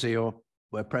 Obviously,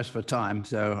 we're pressed for time,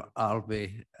 so I'll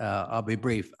be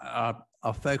brief.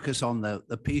 I'll focus on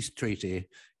the peace treaty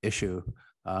issue,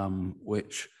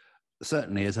 which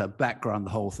certainly is a background,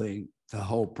 the whole thing, the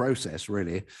whole process,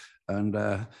 really. And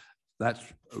that's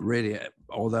really,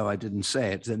 although I didn't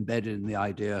say it, it's embedded in the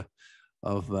idea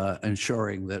of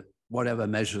ensuring that whatever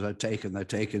measures are taken, they're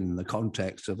taken in the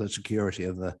context of the security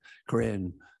of the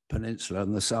Korean Peninsula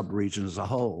and the sub-region as a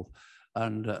whole.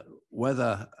 And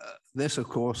whether this, of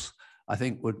course, I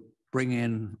think would bring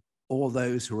in all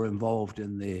those who are involved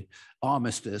in the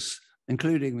armistice,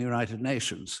 including the United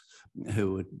Nations,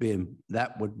 who would be in,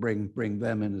 that would bring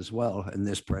them in as well in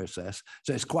this process.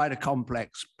 So it's quite a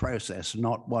complex process,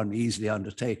 not one easily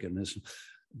undertaken.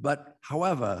 But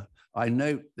however, I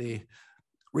note the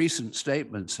recent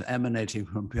statements emanating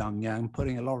from Pyongyang,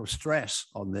 putting a lot of stress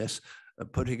on this,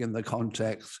 putting in the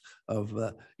context of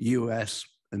US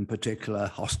in particular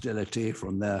hostility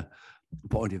from their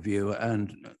point of view,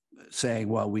 and saying,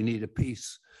 well, we need a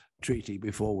peace treaty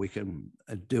before we can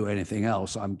do anything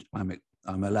else. I'm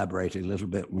elaborating a little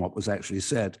bit on what was actually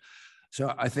said.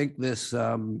 So I think this,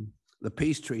 the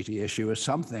peace treaty issue is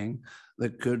something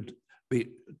that could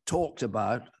be talked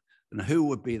about, and who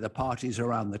would be the parties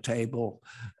around the table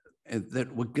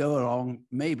that would go along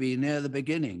maybe near the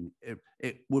beginning.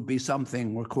 It would be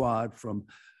something required from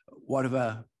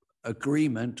whatever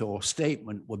agreement or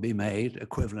statement would be made,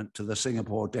 equivalent to the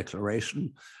Singapore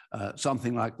Declaration,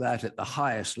 something like that at the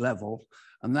highest level.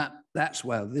 And that's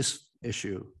where this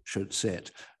issue should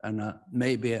sit. And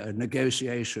maybe a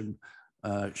negotiation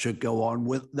should go on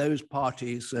with those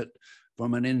parties that,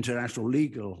 from an international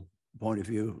legal point of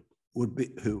view,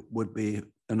 who would be,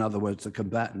 in other words, the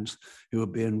combatants who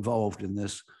would be involved in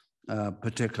this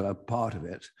particular part of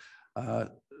it.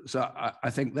 So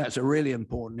I think that's a really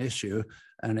important issue,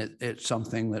 and it's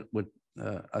something that would,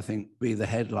 I think, be the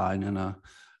headline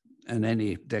in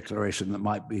any declaration that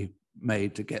might be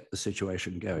made to get the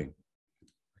situation going.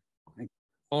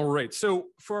 All right, so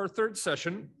for our third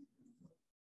session,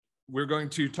 we're going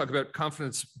to talk about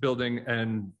confidence building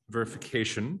and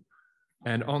verification.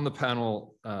 And on the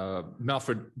panel,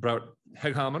 Malfred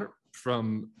Brout-Heghammer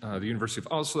from the University of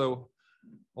Oslo,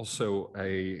 also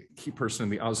a key person in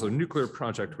the Oslo Nuclear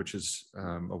Project, which is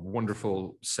a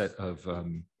wonderful set of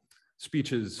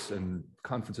speeches and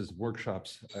conferences,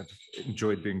 workshops. I've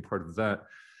enjoyed being part of that.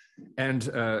 And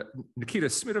Nikita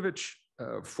Smitovich,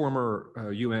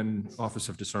 former UN Office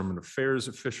of Disarmament Affairs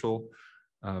official.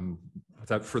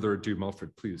 Without further ado,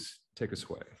 Malfred, please take us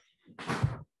away.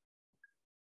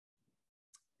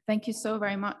 Thank you so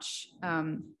very much.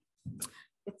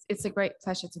 It's a great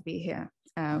pleasure to be here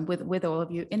with all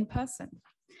of you in person.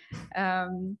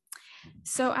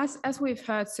 So as we've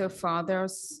heard so far,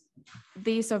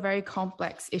 these are very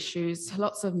complex issues,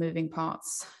 lots of moving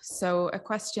parts. So a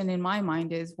question in my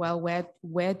mind is, well,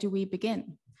 where do we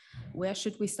begin? Where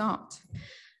should we start?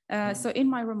 So in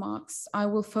my remarks, I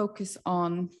will focus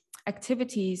on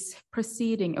activities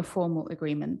preceding a formal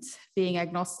agreement, being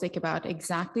agnostic about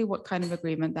exactly what kind of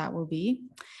agreement that will be,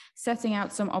 setting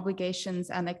out some obligations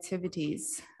and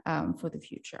activities for the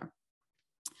future.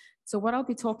 So what I'll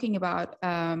be talking about,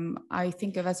 I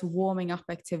think of as warming up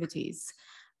activities.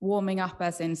 Warming up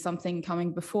as in something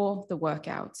coming before the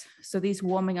workout. So these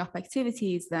warming up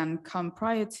activities then come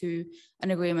prior to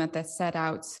an agreement that set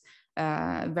out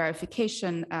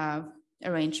verification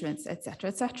arrangements, et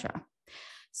cetera,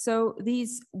 So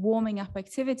these warming up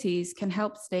activities can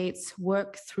help states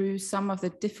work through some of the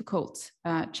difficult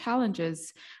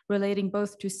challenges relating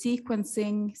both to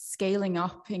sequencing, scaling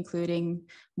up, including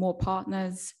more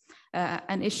partners,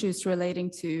 and issues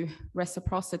relating to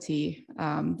reciprocity.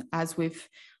 As we've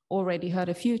already heard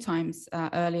a few times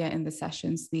earlier in the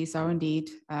sessions, these are indeed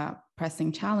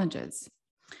pressing challenges.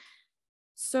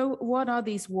 So what are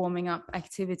these warming up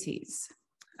activities?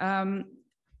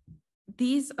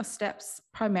 These are steps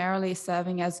primarily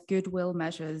serving as goodwill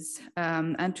measures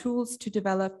and tools to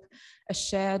develop a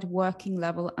shared working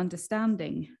level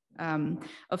understanding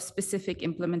of specific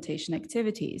implementation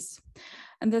activities.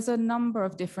 And there's a number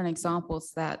of different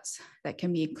examples that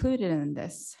can be included in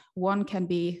this. One can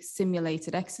be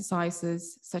simulated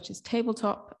exercises, such as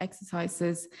tabletop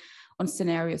exercises on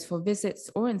scenarios for visits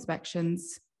or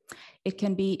inspections. It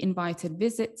can be invited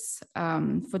visits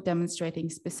for demonstrating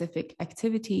specific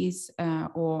activities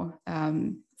or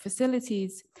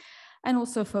facilities, and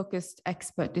also focused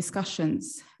expert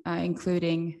discussions,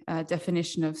 including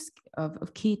definition of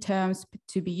of key terms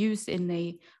to be used in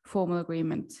a formal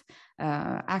agreement,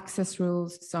 access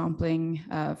rules, sampling,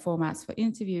 formats for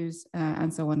interviews,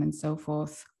 and so on and so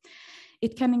forth.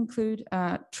 It can include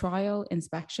trial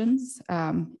inspections.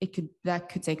 That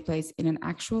could take place in an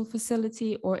actual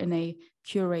facility or in a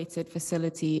curated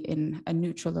facility in a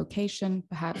neutral location,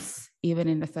 perhaps even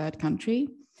in a third country.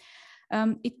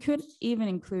 It could even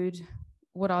include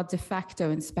what are de facto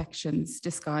inspections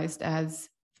disguised as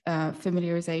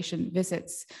familiarization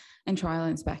visits and trial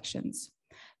inspections.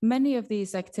 Many of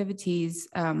these activities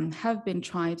have been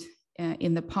tried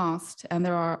in the past, and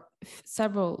there are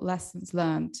several lessons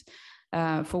learned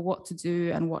for what to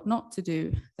do and what not to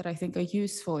do that I think are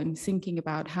useful in thinking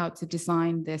about how to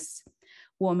design this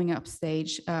warming up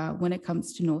stage when it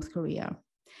comes to North Korea.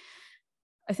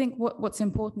 I think what's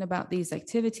important about these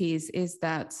activities is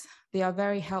that they are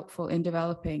very helpful in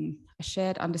developing a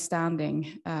shared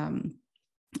understanding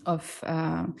of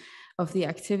the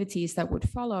activities that would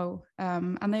follow.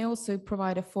 And they also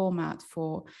provide a format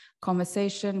for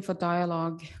conversation, for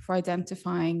dialogue, for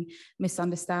identifying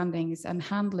misunderstandings and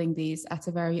handling these at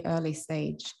a very early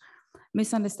stage.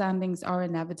 Misunderstandings are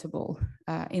inevitable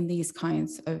in these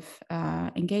kinds of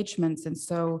engagements. And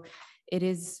so it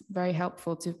is very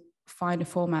helpful to find a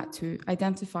format to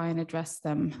identify and address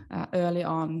them early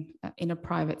on in a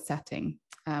private setting,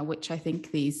 which I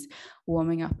think these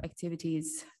warming up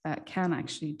activities can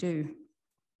actually do.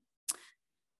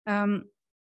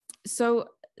 So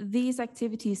these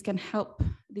activities can help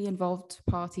the involved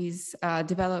parties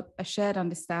develop a shared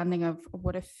understanding of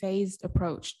what a phased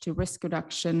approach to risk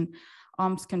reduction,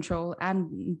 arms control,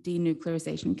 and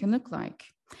denuclearization can look like.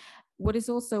 What is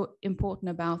also important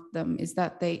about them is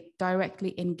that they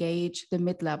directly engage the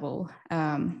mid-level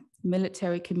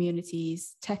military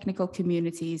communities, technical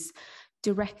communities,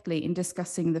 directly in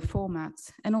discussing the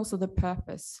formats and also the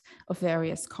purpose of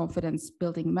various confidence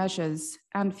building measures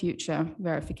and future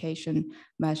verification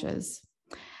measures.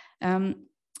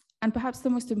 And perhaps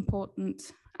the most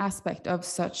important aspect of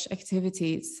such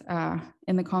activities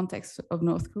in the context of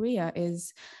North Korea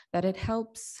is that it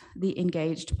helps the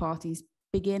engaged parties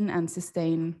begin and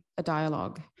sustain a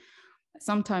dialogue.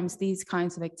 Sometimes these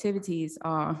kinds of activities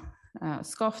are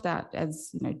scoffed at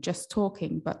as just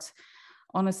talking, but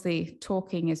honestly,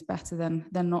 talking is better than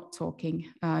not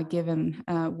talking, given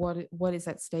what is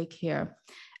at stake here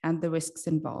and the risks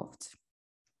involved.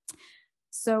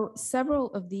 So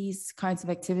several of these kinds of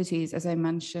activities, as I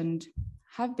mentioned,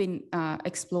 have been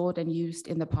explored and used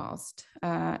in the past,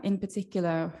 in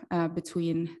particular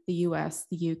between the US,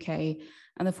 the UK,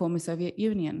 and the former Soviet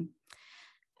Union.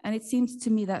 And it seems to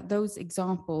me that those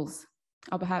examples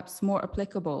are perhaps more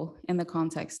applicable in the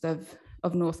context of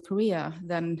North Korea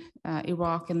than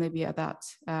Iraq and Libya that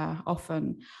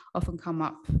often come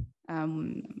up.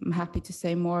 I'm happy to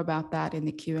say more about that in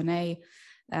the Q&A,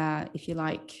 if you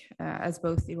like, as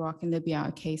both Iraq and Libya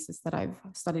are cases that I've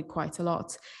studied quite a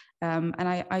lot. And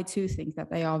I too think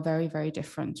that they are very, very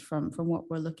different from what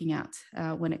we're looking at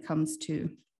when it comes to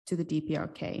the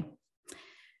DPRK.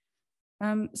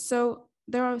 So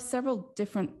there are several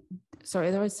different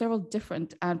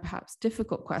and perhaps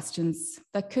difficult questions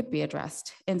that could be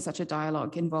addressed in such a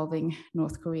dialogue involving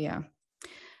North Korea.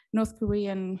 North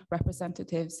Korean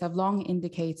representatives have long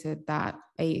indicated that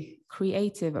a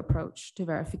creative approach to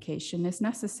verification is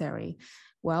necessary.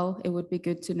 Well, it would be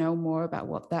good to know more about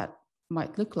what that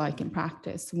might look like in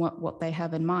practice, what they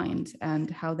have in mind, and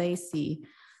how they see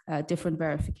different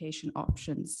verification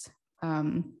options.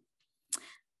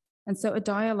 And so a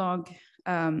dialogue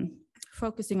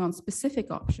focusing on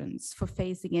specific options for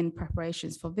phasing in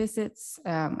preparations for visits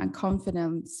and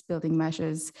confidence building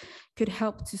measures could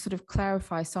help to sort of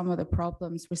clarify some of the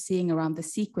problems we're seeing around the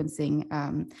sequencing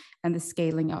and the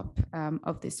scaling up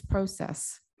of this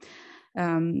process.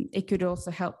 It could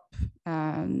also help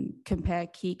compare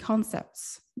key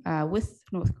concepts with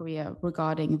North Korea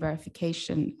regarding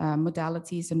verification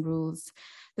modalities and rules,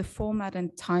 the format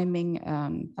and timing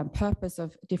and purpose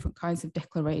of different kinds of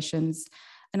declarations,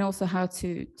 and also how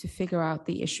to figure out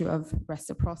the issue of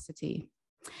reciprocity.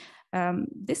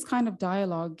 This kind of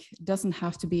dialogue doesn't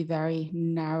have to be very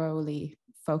narrowly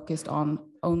focused on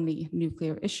only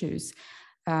nuclear issues.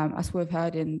 As we've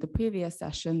heard in the previous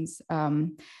sessions,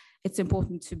 it's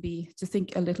important to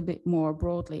think a little bit more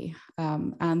broadly.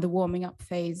 And the warming up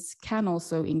phase can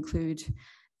also include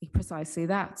precisely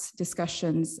that,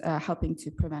 discussions helping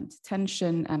to prevent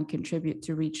tension and contribute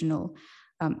to regional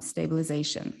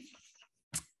stabilization.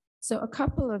 So a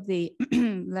couple of the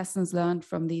lessons learned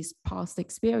from these past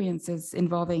experiences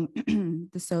involving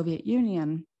the Soviet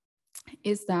Union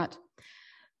is that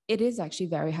it is actually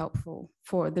very helpful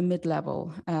for the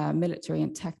mid-level military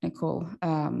and technical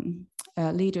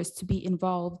leaders to be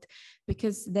involved,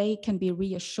 because they can be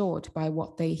reassured by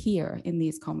what they hear in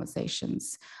these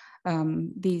conversations.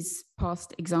 These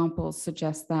past examples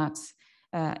suggest that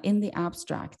in the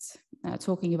abstract,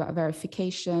 talking about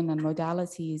verification and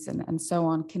modalities and so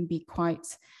on can be quite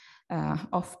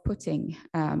off-putting,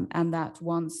 and that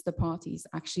once the parties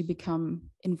actually become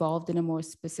involved in a more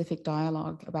specific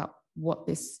dialogue about what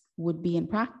this would be in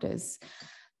practice,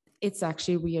 it's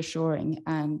actually reassuring,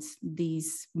 and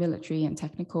these military and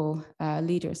technical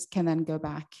leaders can then go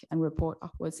back and report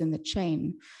upwards in the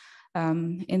chain.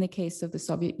 In the case of the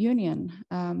Soviet Union,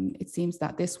 it seems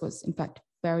that this was in fact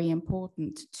very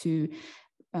important to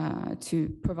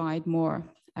provide more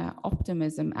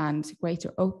optimism and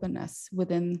greater openness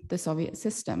within the Soviet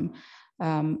system,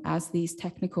 as these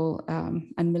technical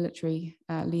and military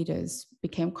leaders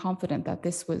became confident that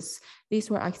these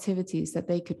were activities that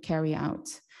they could carry out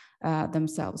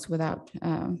themselves without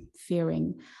fearing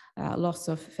loss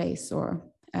of face or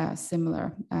similar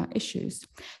issues.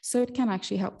 So it can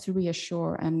actually help to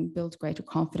reassure and build greater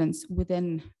confidence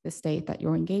within the state that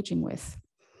you're engaging with.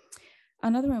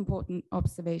 Another important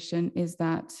observation is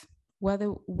that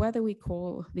whether we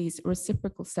call these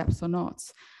reciprocal steps or not,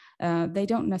 they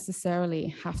don't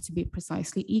necessarily have to be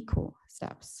precisely equal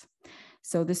steps.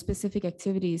 So the specific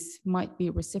activities might be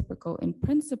reciprocal in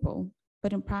principle,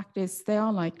 but in practice, they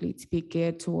are likely to be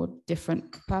geared toward different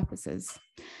purposes.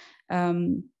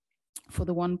 For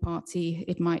the one party,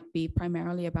 it might be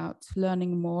primarily about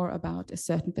learning more about a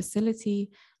certain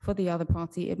facility. For the other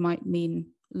party, it might mean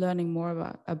learning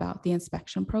more about the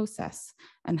inspection process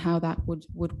and how that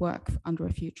would work under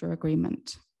a future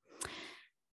agreement.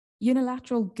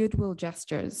 Unilateral goodwill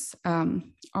gestures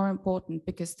are important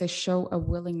because they show a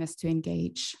willingness to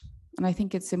engage. And I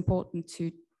think it's important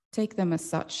to take them as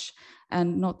such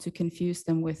and not to confuse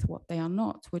them with what they are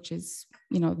not, which is,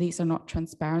 these are not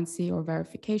transparency or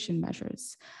verification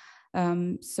measures.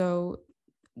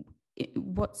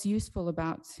 What's useful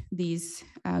about these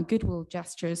goodwill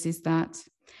gestures is that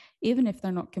even if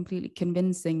they're not completely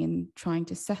convincing in trying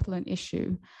to settle an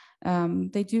issue,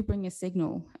 they do bring a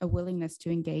signal, a willingness to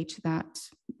engage that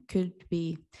could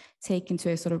be taken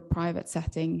to a sort of private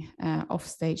setting,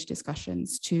 off-stage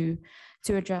discussions to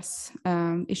address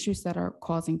issues that are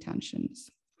causing tensions.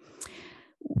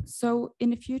 So in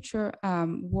the future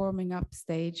warming up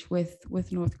stage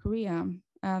with North Korea,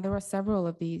 there are several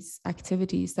of these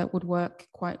activities that would work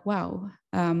quite well.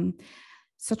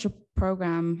 Such a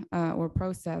program or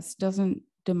process doesn't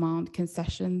demand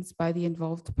concessions by the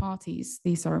involved parties.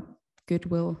 These are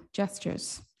goodwill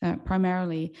gestures,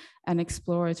 primarily, and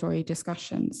exploratory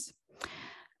discussions.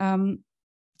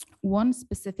 One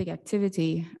specific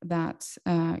activity that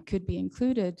could be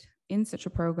included in such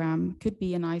a program could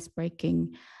be an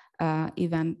ice-breaking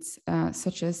event,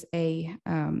 such as a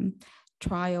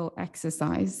trial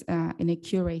exercise in a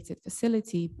curated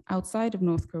facility outside of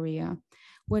North Korea,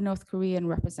 where North Korean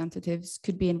representatives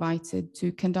could be invited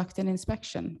to conduct an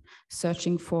inspection,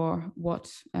 searching for what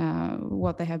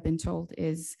they have been told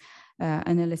is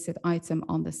an illicit item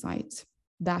on the site.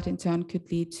 That in turn could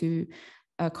lead to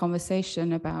a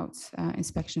conversation about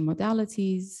inspection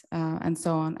modalities and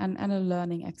so on, and a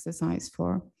learning exercise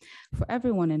for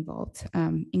everyone involved,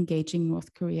 engaging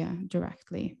North Korea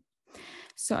directly.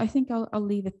 So I think I'll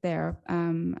leave it there,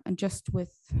 and just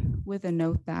with a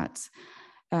note that,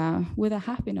 with a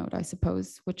happy note, I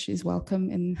suppose, which is welcome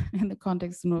in the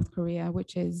context of North Korea,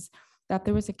 which is that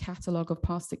there is a catalog of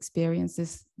past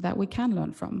experiences that we can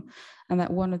learn from, and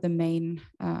that one of the main,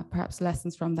 perhaps,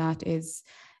 lessons from that is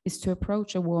to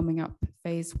approach a warming up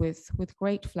phase with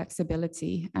great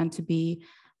flexibility and to be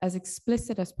as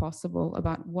explicit as possible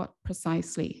about what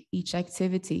precisely each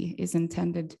activity is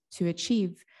intended to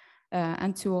achieve,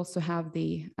 and to also have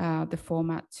the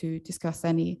format to discuss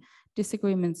any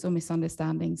disagreements or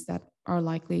misunderstandings that are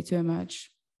likely to emerge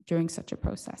during such a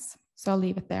process. So I'll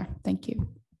leave it there. Thank you.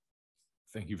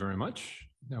 Thank you very much.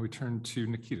 Now we turn to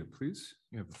Nikita, please.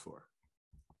 You have the floor.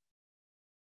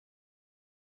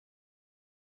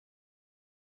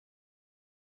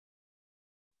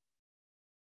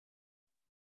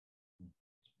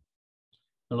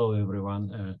 Hello,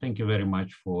 everyone. Thank you very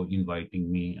much for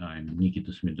inviting me. I'm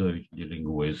Nikita Smedovich,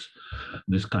 dealing with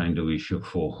this kind of issue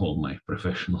for all my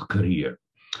professional career.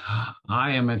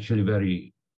 I am actually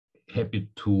very happy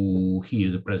to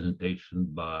hear the presentation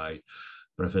by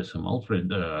Professor Malfred.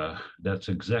 That's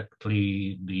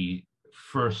exactly the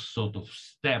first sort of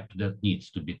step that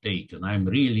needs to be taken. I'm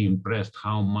really impressed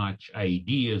how much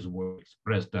ideas were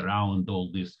expressed around all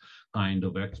these kind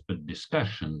of expert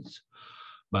discussions.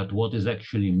 But what is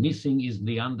actually missing is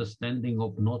the understanding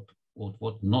of not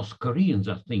what North Koreans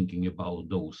are thinking about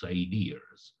those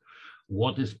ideas.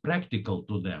 What is practical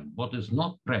to them? What is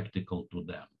not practical to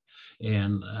them?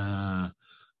 And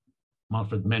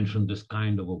Manfred mentioned this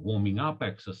kind of a warming up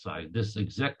exercise. This is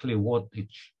exactly what it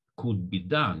could be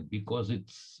done, because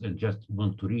it's, and just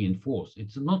want to reinforce,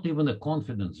 it's not even a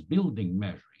confidence building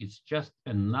measure. It's just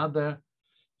another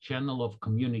channel of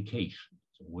communication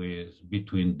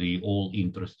between the all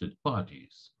interested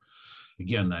parties.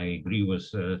 Again, I agree with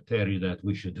Terry that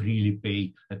we should really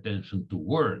pay attention to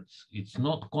words. It's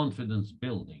not confidence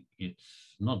building.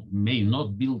 It's not, may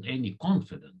not build any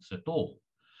confidence at all,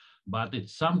 but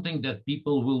it's something that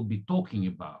people will be talking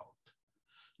about,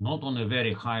 not on a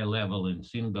very high level in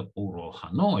Singapore or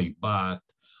Hanoi, but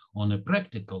on a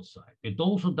practical side. It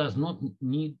also does not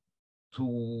need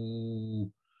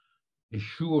to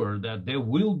assure that there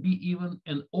will be even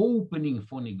an opening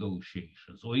for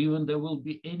negotiations, or even there will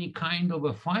be any kind of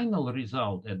a final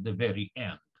result at the very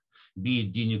end, be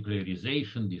it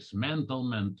denuclearization,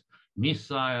 dismantlement,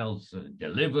 missiles,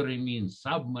 delivery means,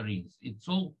 submarines. It's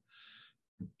all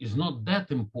is not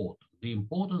that important. The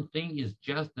important thing is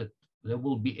just that there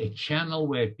will be a channel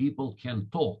where people can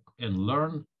talk and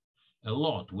learn a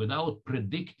lot without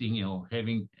predicting or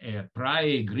having a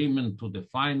prior agreement to the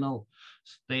final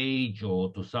stage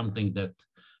or to something that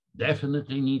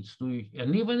definitely needs to,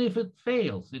 and even if it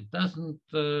fails, it doesn't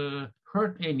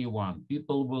hurt anyone.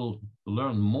 People will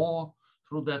learn more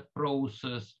through that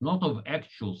process, not of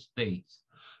actual states,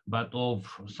 but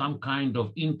of some kind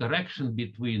of interaction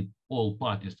between all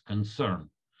parties concerned.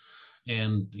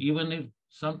 And even if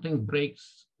something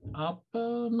breaks up,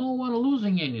 no one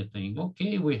losing anything.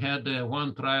 Okay, we had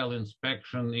one trial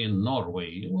inspection in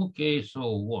Norway. Okay,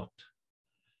 so what?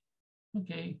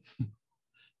 Okay.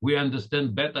 We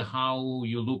understand better how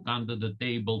you look under the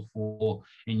table for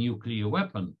a nuclear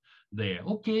weapon there.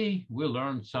 Okay, we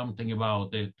learned something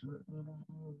about it.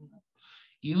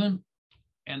 Even,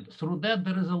 and through that,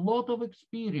 there is a lot of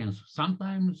experience,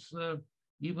 sometimes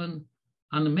even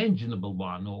unimaginable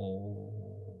one, or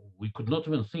we could not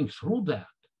even think through that.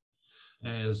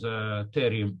 As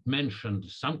Terry mentioned,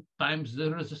 sometimes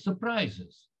there is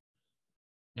surprises.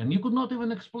 And you could not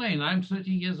even explain. I'm 30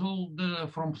 years old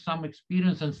from some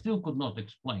experience and still could not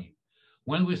explain.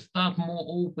 When we start more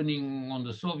opening on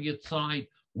the Soviet side,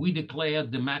 we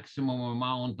declared the maximum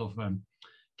amount of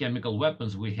chemical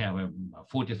weapons we have,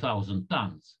 40,000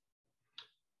 tons.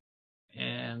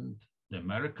 And the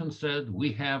Americans said,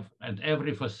 we have at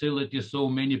every facility so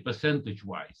many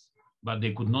percentage-wise, but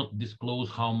they could not disclose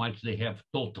how much they have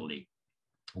totally.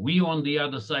 We, on the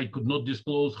other side, could not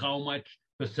disclose how much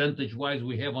percentage-wise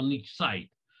we have on each side.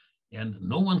 And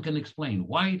no one can explain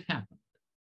why it happened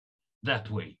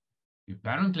that way.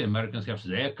 Apparently, Americans have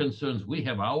their concerns, we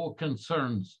have our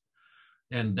concerns,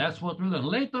 and that's what we learned.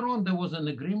 Later on, there was an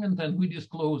agreement, and we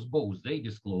disclosed both. They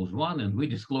disclosed one, and we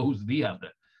disclosed the other.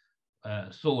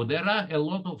 So there are a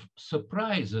lot of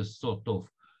surprises, sort of.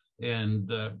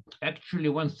 And actually,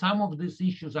 when some of these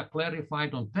issues are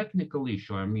clarified on technical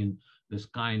issue, I mean, this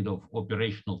kind of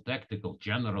operational tactical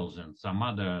generals and some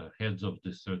other heads of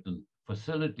the certain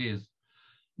facilities,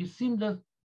 it seemed that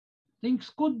things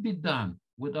could be done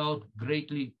without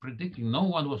greatly predicting. No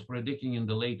one was predicting in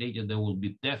the late 80s there will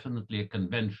be definitely a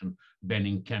convention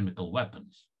banning chemical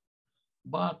weapons.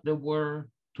 But there were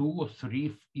 2 or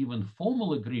 3 even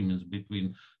formal agreements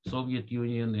between Soviet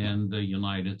Union and the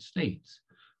United States.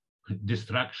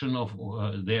 Destruction of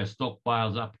their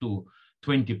stockpiles up to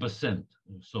 20%.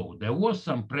 So there was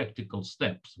some practical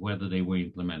steps. Whether they were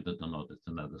implemented or not, it's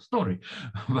another story.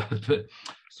 But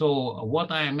so what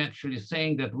I am actually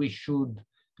saying that we should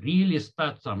really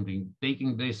start something,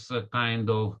 taking this kind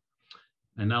of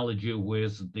analogy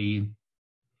with the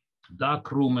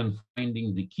dark room and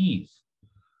finding the keys.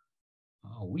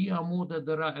 We are more that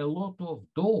there are a lot of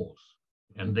doors,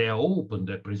 and they are open.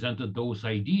 They presented those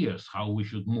ideas, how we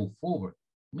should move forward.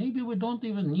 Maybe we don't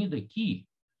even need a key.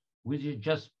 We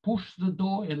just push the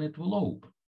door and it will open.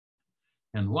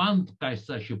 And one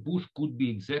such a push could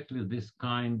be exactly this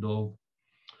kind of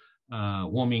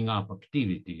warming up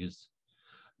activities.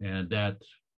 That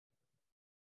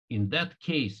in that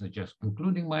case, just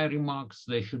concluding my remarks,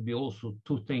 there should be also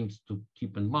 2 things to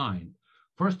keep in mind.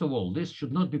 First of all, this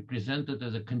should not be presented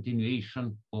as a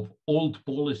continuation of old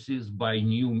policies by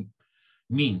new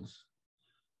means.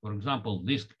 For example,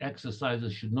 these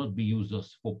exercises should not be used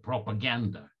as for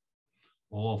propaganda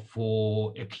or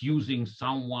for accusing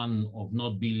someone of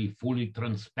not being fully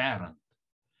transparent.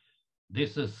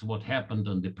 This is what happened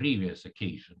on the previous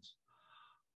occasions.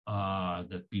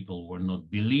 that people were not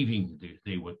believing.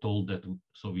 They were told that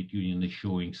Soviet Union is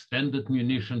showing standard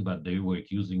munition, but they were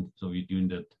accusing Soviet Union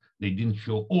that they didn't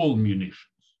show all munitions.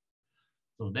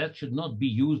 So that should not be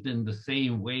used in the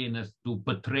same way as to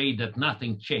portray that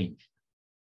nothing changed,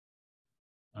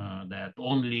 that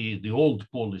only the old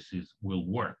policies will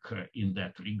work in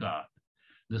that regard.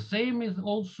 The same is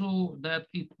also that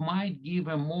it might give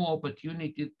a more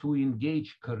opportunity to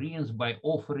engage Koreans by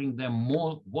offering them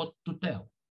more what to tell.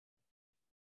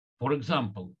 For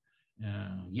example,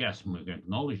 yes, we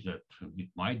acknowledge that it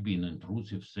might be an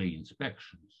intrusive, say,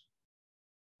 inspections.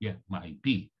 Yeah, might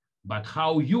be. But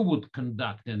how you would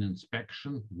conduct an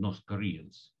inspection, North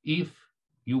Koreans, if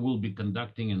you will be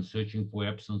conducting and searching for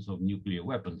absence of nuclear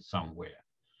weapons somewhere?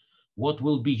 What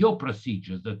will be your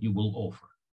procedures that you will offer?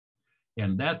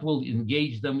 And that will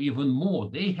engage them even more.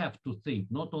 They have to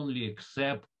think, not only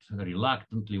accept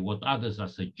reluctantly what others are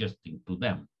suggesting to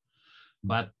them,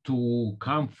 but to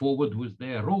come forward with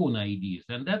their own ideas.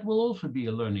 And that will also be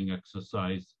a learning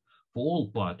exercise for all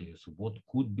parties. What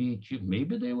could be achieved?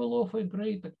 Maybe they will offer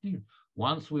great activity.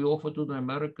 Once we offer to the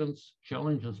Americans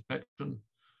challenge inspection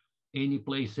any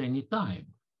place, any time.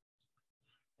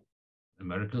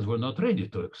 Americans were not ready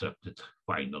to accept it,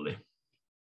 finally.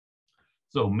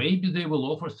 So maybe they will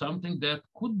offer something that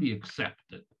could be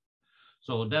accepted.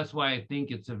 So that's why I think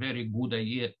it's a very good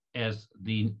idea, as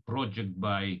the project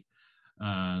by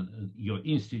your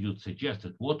institute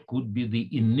suggested, what could be the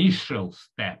initial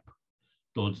step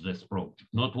towards this project,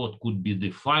 not what could be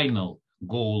the final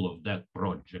goal of that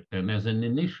project. And as an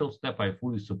initial step, I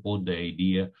fully support the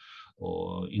idea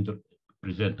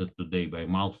presented today by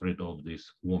Malfred of these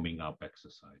warming up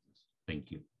exercises. Thank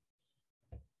you.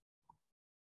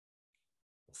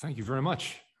 Thank you very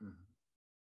much.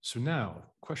 So now,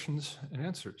 questions and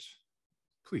answers.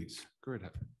 Please, go right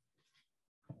ahead.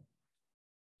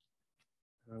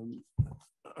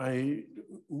 I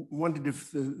wondered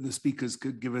if the speakers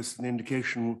could give us an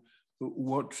indication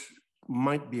what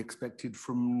might be expected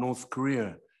from North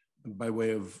Korea by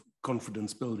way of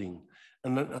confidence building.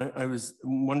 And I was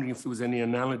wondering if there was any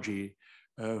analogy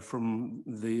from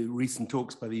the recent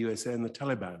talks by the USA and the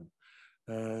Taliban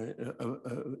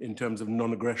in terms of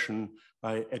non-aggression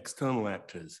by external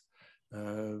actors.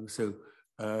 In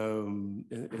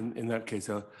that case,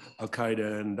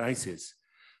 Al-Qaeda and ISIS.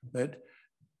 But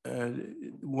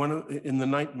in the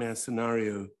nightmare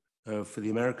scenario for the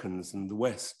Americans and the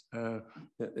West,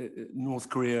 North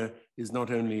Korea is not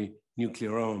only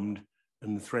nuclear armed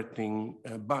and threatening,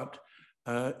 but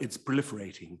it's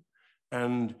proliferating.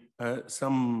 And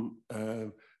some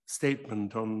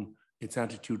statement on its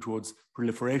attitude towards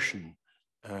proliferation,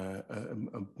 a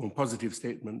more positive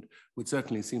statement, would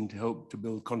certainly seem to help to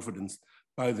build confidence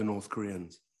by the North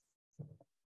Koreans.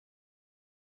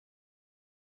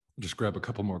 Just grab a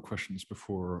couple more questions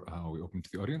before we open to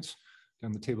the audience.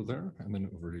 Down the table there, and then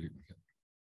over to you.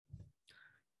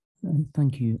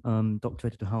 Thank you, Dr.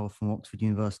 Edgar Howell from Oxford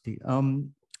University.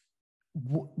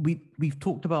 We've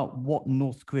talked about what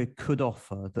North Korea could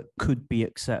offer that could be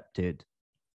accepted.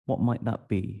 What might that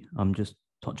be? I'm just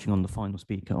touching on the final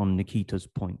speaker, on Nikita's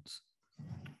points.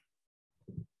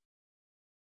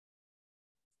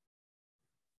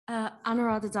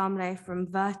 Anuradha Damle from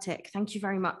Vertic. Thank you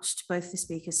very much to both the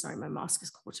speakers. Sorry, my mask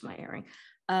is caught in my earring.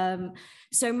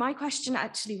 So my question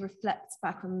actually reflects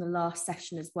back on the last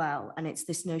session as well, and it's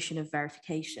this notion of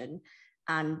verification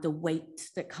and the weight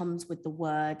that comes with the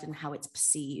word and how it's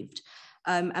perceived.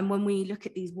 And when we look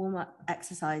at these warm-up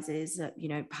exercises,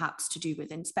 perhaps to do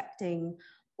with inspecting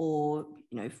or,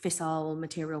 fissile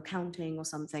material counting or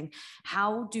something,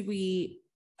 how do we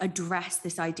address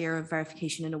this idea of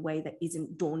verification in a way that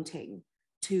isn't daunting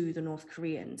to the North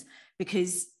Koreans?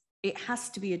 Because it has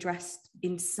to be addressed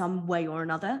in some way or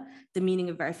another. The meaning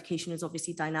of verification is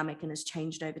obviously dynamic and has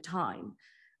changed over time.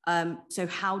 So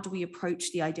how do we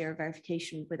approach the idea of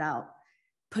verification without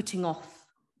putting off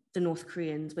the North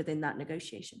Koreans within that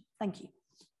negotiation? Thank you.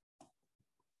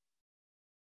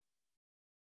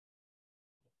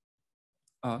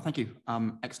 Thank you.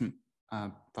 Excellent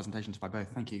presentations by both.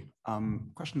 Thank you.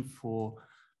 Question for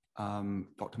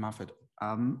Dr. Malfred.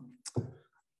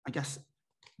 I guess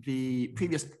the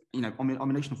previous, on the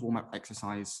notion of warm-up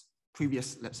exercise,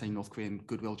 previous, let's say, North Korean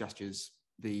goodwill gestures,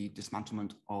 the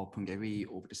dismantlement of Punggye-ri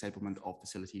or the disablement of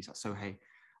facilities at Sohae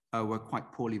were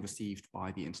quite poorly received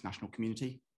by the international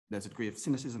community. There's a degree of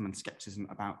cynicism and skepticism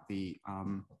about the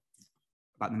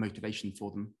motivation for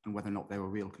them and whether or not they were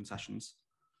real concessions.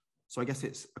 So I guess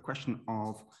it's a question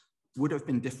of, would it have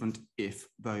been different if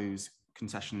those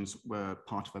concessions were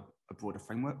part of a broader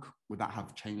framework? Would that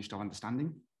have changed our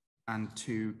understanding? And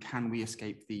two, can we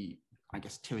escape the I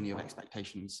guess, tyranny of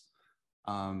expectations,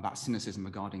 that cynicism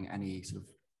regarding any sort of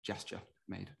gesture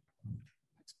made?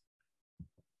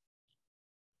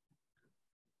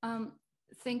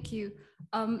 Thank you.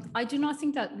 I do not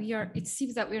think that it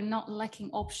seems that we're not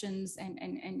lacking options and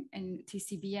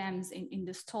TCBMs in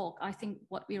this talk. I think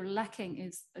what we're lacking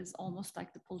is almost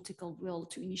like the political will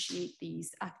to initiate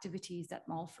these activities that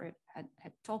Malfred had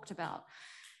talked about,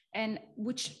 and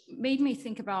which made me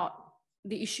think about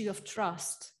the issue of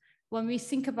trust. When we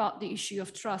think about the issue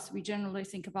of trust, we generally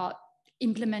think about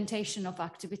implementation of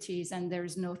activities, and there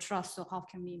is no trust, so how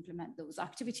can we implement those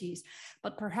activities?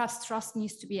 But perhaps trust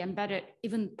needs to be embedded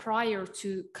even prior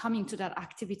to coming to that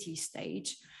activity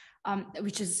stage,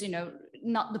 which is,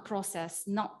 not the process,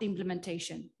 not the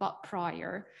implementation, but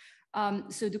prior.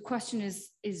 So the question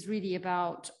is really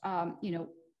about,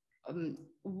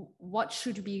 what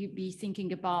should we be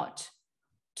thinking about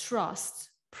trust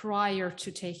prior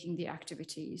to taking the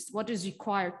activities? What is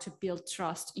required to build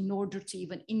trust in order to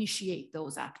even initiate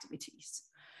those activities?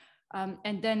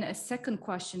 And then a second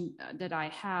question that I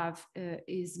have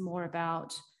is more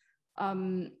about,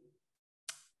 or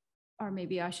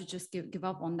maybe I should just give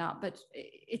up on that, but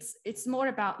it's more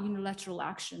about unilateral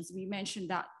actions. We mentioned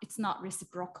that it's not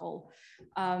reciprocal.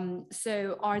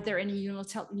 So are there any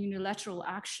unilateral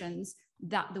actions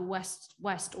that the West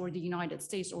or the United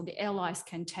States or the allies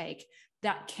can take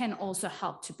that can also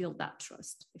help to build that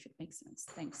trust, if it makes sense?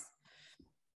 Thanks.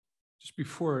 Just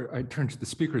before I turn to the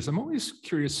speakers, I'm always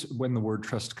curious when the word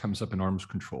trust comes up in arms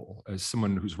control. As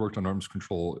someone who's worked on arms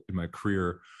control in my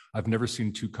career, I've never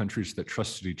seen two countries that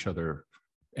trusted each other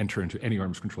enter into any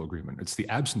arms control agreement. It's the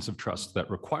absence of trust that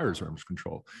requires arms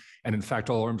control. And in fact,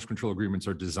 all arms control agreements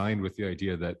are designed with the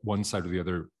idea that one side or the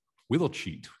other will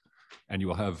cheat, and you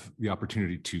will have the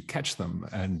opportunity to catch them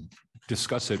and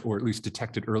discuss it, or at least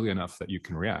detect it early enough that you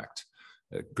can react.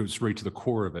 It goes right to the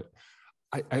core of it.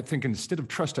 I think instead of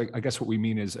trust, I guess what we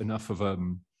mean is enough of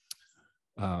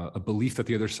a belief that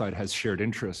the other side has shared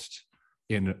interest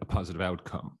in a positive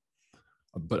outcome.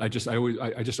 But I just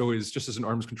always, just as an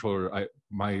arms controller,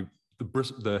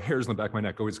 the hairs on the back of my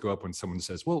neck always go up when someone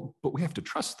says, well, but we have to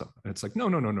trust them. And it's like, no.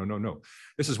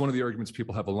 This is one of the arguments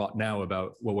people have a lot now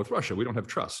about, well, with Russia, we don't have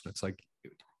trust. And it's like,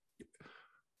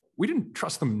 we didn't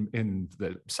trust them in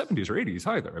the 70s or 80s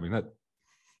either. I mean,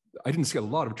 I didn't see a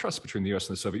lot of trust between the US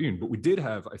and the Soviet Union, but we did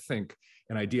have, I think,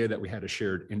 an idea that we had a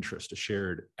shared interest, a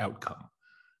shared outcome.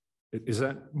 Is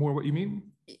that more what you mean?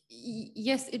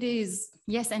 Yes, it is.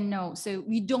 Yes and no. So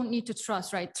we don't need to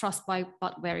trust, right? Trust by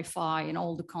but verify and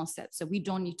all the concepts. So we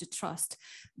don't need to trust.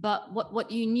 But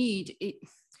what you need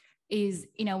is,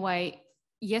 in a way,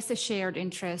 yes, a shared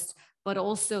interest, but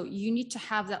also you need to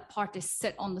have that party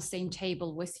sit on the same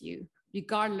table with you,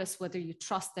 regardless whether you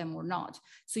trust them or not.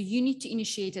 So you need to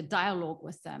initiate a dialogue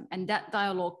with them. And that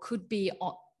dialogue could be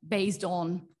based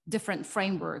on different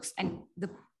frameworks. And the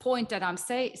point that I'm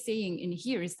saying in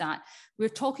here is that we're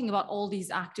talking about all these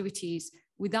activities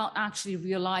without actually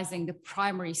realizing the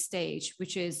primary stage,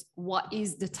 which is what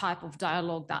is the type of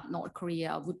dialogue that North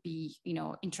Korea would be,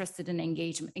 interested in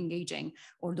engaging,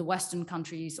 or the Western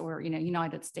countries, or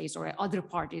United States or other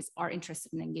parties are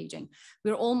interested in engaging.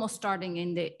 We're almost starting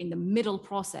in the middle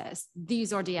process.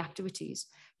 These are the activities.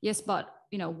 Yes, but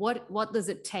what does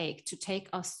it take to take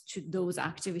us to those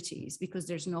activities? Because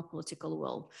there's no political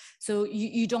will. So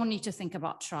you don't need to think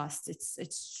about trust.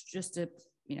 It's just a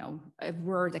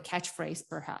word, a catchphrase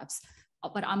perhaps,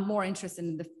 but I'm more interested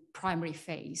in the primary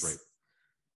phase. Right.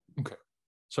 Okay.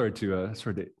 Sorry to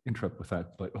interrupt with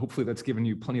that, but hopefully that's given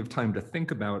you plenty of time to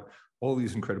think about all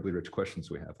these incredibly rich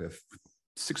questions we have. We have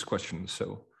 6 questions,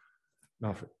 so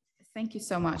Malfred. Thank you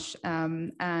so much.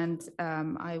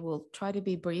 I will try to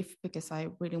be brief because I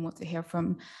really want to hear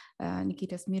from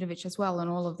Nikita Smirovic as well on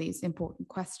all of these important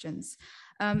questions.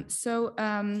 So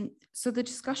the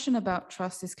discussion about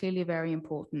trust is clearly very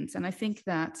important. And I think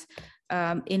that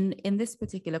in this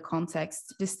particular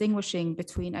context, distinguishing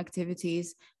between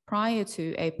activities prior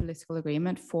to a political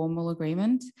agreement, formal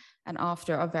agreement, and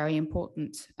after are very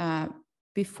important.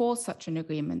 Before such an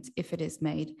agreement, if it is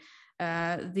made,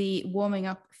 the warming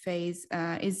up phase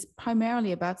is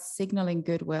primarily about signaling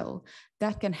goodwill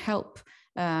that can help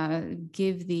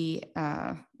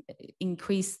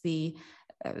increase the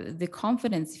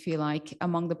confidence, if you like,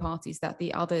 among the parties that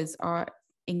the others are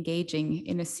engaging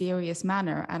in a serious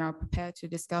manner and are prepared to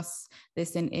discuss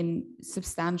this in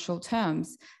substantial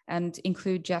terms and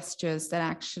include gestures that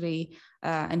actually,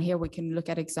 and here we can look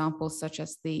at examples such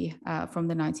as from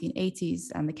the 1980s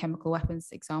and the chemical weapons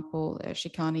example,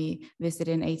 Shikani visited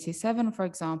in 87, for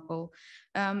example.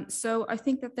 So I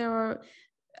think that there are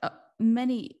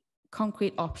many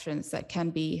concrete options that can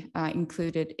be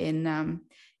included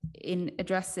in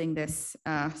addressing this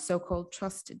so-called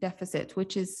trust deficit,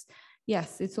 which is,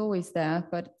 yes, it's always there,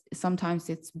 but sometimes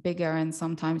it's bigger and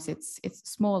sometimes it's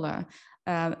smaller.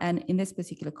 And in this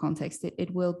particular context,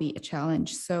 it will be a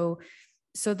challenge. So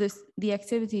the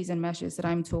activities and measures that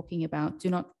I'm talking about do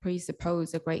not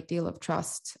presuppose a great deal of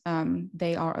trust.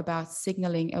 They are about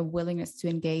signaling a willingness to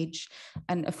engage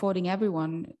and affording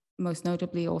everyone, most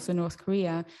notably also North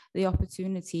Korea, the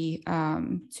opportunity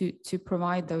to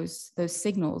provide those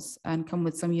signals and come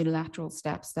with some unilateral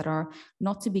steps that are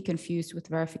not to be confused with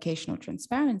verification or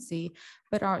transparency,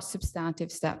 but are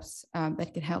substantive steps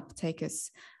that can help take us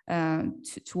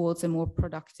towards a more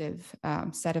productive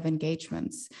set of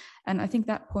engagements. And I think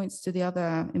that points to the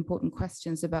other important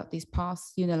questions about these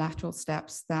past unilateral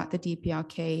steps that the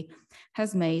DPRK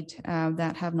has made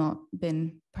that have not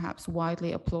been perhaps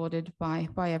widely applauded by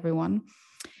everyone.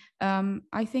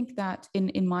 I think that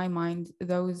in my mind,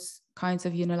 those kinds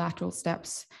of unilateral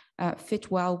steps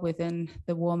fit well within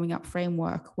the warming up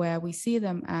framework, where we see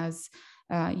them as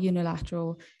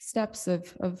unilateral steps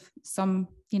of some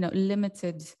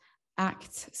limited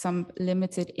act, some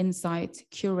limited insight,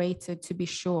 curated to be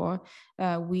sure.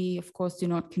 We, of course, do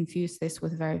not confuse this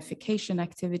with verification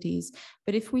activities.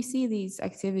 But if we see these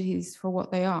activities for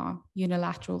what they are,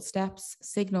 unilateral steps,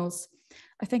 signals,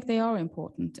 I think they are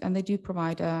important, and they do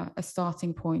provide a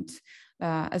starting point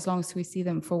as long as we see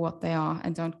them for what they are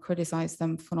and don't criticize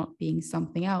them for not being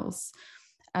something else.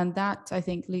 And that, I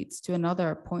think, leads to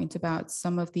another point about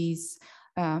some of these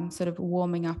sort of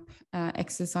warming up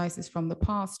exercises from the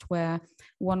past, where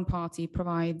one party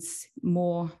provides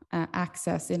more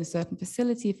access in a certain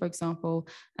facility, for example,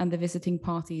 and the visiting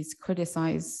parties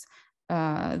criticize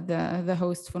the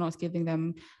host for not giving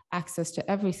them access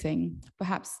to everything.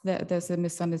 Perhaps there's a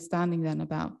misunderstanding then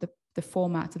about the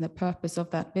format and the purpose of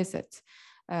that visit.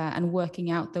 And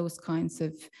working out those kinds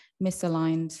of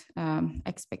misaligned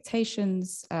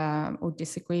expectations or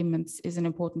disagreements is an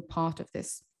important part of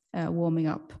this warming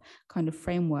up kind of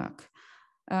framework.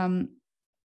 And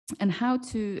how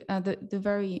to, the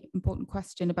very important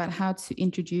question about how to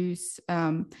introduce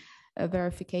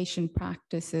verification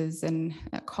practices and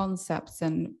concepts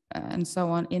and so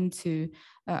on into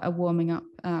a warming up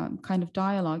kind of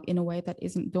dialogue in a way that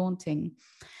isn't daunting.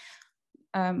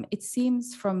 It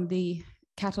seems from the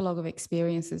catalogue of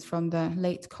experiences from the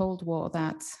late Cold War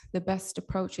that the best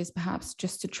approach is perhaps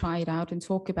just to try it out and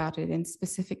talk about it in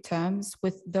specific terms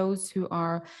with those who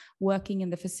are working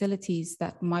in the facilities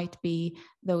that might be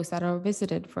those that are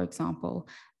visited, for example,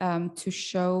 to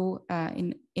show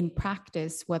in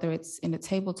practice, whether it's in a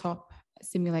tabletop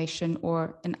simulation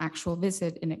or an actual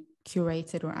visit in a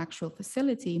curated or actual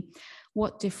facility,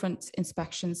 what different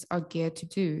inspections are geared to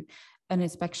do. An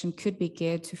inspection could be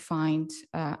geared to find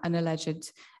an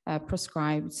alleged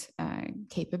prescribed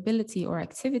capability or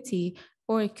activity,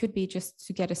 or it could be just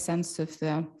to get a sense of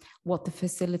what the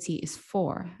facility is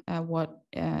for, what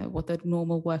the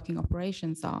normal working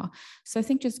operations are. So I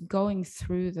think just going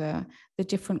through the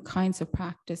different kinds of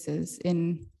practices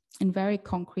in very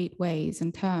concrete ways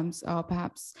and terms are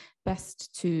perhaps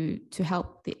best to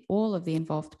help all of the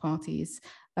involved parties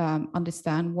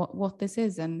understand what this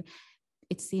is. And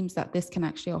it seems that this can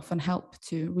actually often help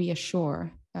to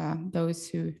reassure those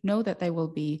who know that they will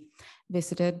be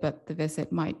visited, but the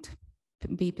visit might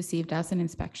be perceived as an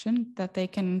inspection, that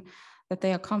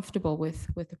they are comfortable with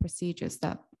the procedures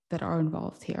that are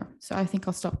involved here. So I think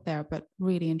I'll stop there, but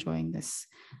really enjoying this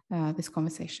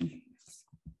conversation.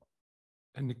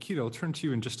 And Nikita, I'll turn to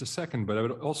you in just a second, but I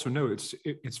would also note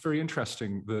it's very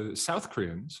interesting. The South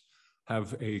Koreans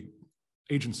have an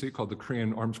agency called the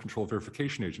Korean Arms Control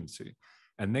Verification Agency.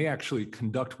 And they actually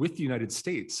conduct with the United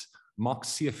States mock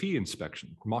CFE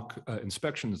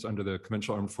inspections under the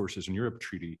Conventional Armed Forces in Europe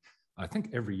Treaty, I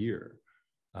think every year.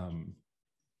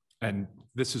 And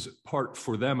this is part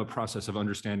for them a process of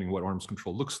understanding what arms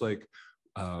control looks like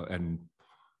and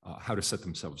how to set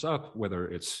themselves up, whether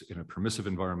it's in a permissive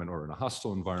environment or in a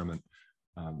hostile environment.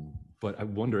 But I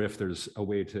wonder if there's a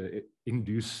way to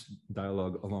induce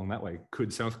dialogue along that way.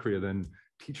 Could South Korea then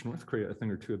teach North Korea a thing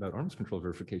or two about arms control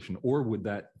verification, or would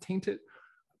that taint it?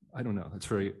 I don't know. It's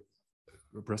very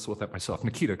wrestle with that myself.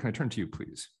 Nikita, can I turn to you,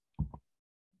 please?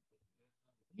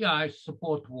 Yeah, I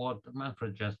support what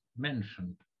Manfred just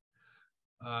mentioned,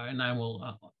 and I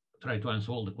will try to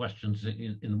answer all the questions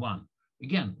in one.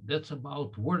 Again, that's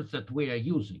about words that we are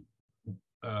using.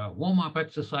 Warm-up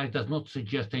exercise does not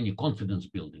suggest any confidence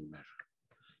building measure.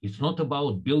 It's not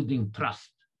about building trust.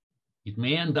 It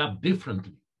may end up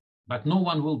differently, but no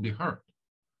one will be hurt.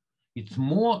 It's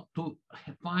more to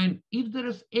find if there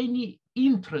is any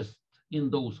interest in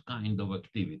those kind of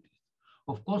activities.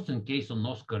 Of course, in case of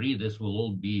North Korea, this will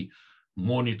all be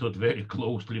monitored very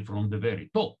closely from the very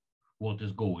top, what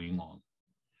is going on.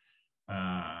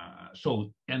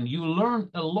 And you learn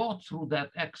a lot through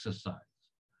that exercise.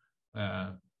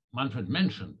 Manfred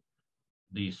mentioned,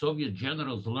 the Soviet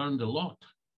generals learned a lot,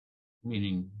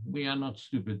 meaning we are not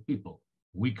stupid people.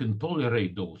 We can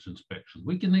tolerate those inspections.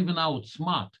 We can even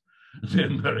outsmart the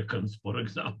Americans, for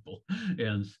example,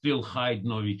 and still hide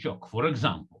Novichok, for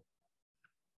example.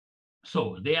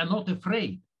 So they are not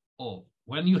afraid of,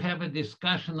 when you have a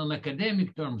discussion on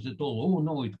academic terms at all, oh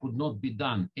no, it could not be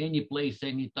done, any place,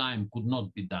 any time, could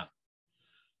not be done.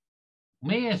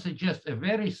 May I suggest a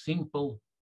very simple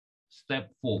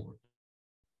step forward?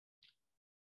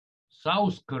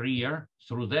 South Korea,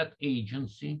 through that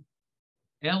agency,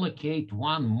 allocate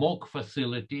one mock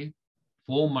facility,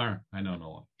 former, I don't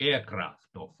know, aircraft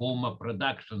or former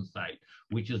production site,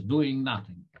 which is doing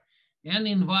nothing, and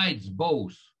invites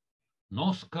both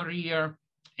North Korea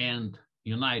and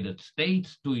United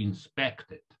States to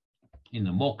inspect it in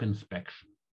a mock inspection.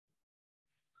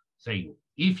 Saying,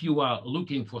 if you are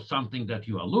looking for something that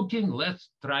you are looking, let's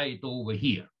try it over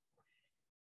here.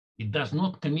 It does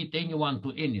not commit anyone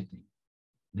to anything.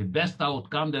 The best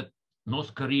outcome that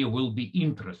North Korea will be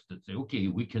interested, say, okay,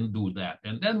 we can do that.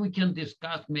 And then we can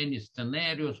discuss many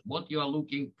scenarios, what you are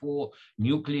looking for,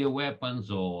 nuclear weapons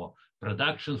or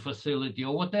production facility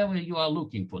or whatever you are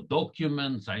looking for,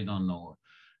 documents, I don't know,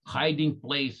 hiding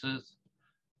places,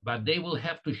 but they will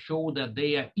have to show that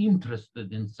they are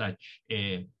interested in such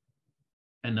an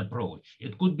approach.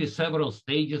 It could be several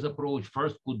stages approach.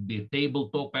 First could be a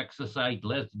tabletop exercise.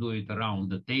 Let's do it around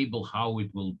the table, how it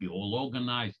will be all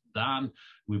organized, done.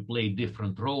 We play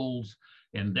different roles.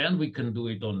 And then we can do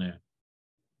it on a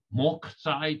mock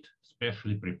site,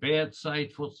 specially prepared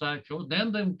site for such. Or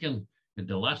then we can, at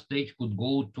the last stage, could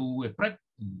go to a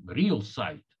real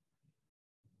site.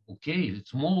 Okay,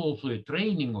 it's more also a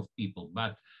training of people,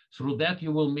 but through that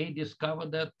you may discover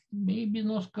that maybe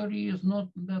North Korea is not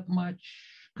that much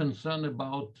concerned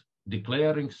about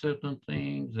declaring certain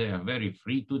things. They are very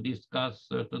free to discuss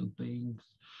certain things.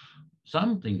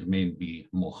 Some things may be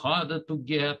more harder to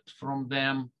get from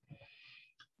them.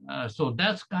 So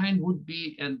that's kind would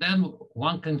be, and then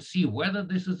one can see whether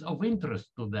this is of interest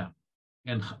to them.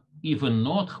 And even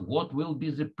not, what will be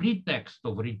the pretext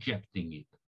of rejecting it?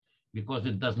 Because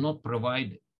it does not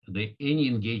provide any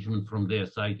engagement from their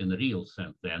side in a real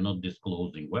sense. They are not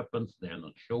disclosing weapons, they are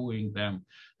not showing them,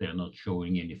 they are not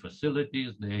showing any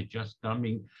facilities, they are just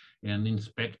coming and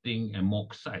inspecting a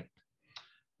mock site.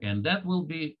 And that will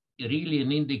be really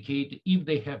an indicator if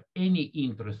they have any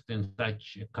interest in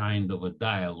such a kind of a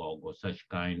dialogue or such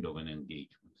kind of an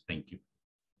engagement. Thank you.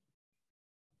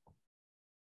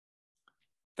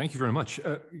 Thank you very much.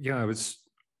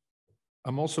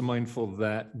 I'm also mindful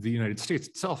that the United States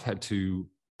itself had to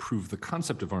prove the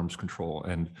concept of arms control.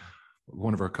 And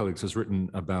one of our colleagues has written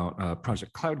about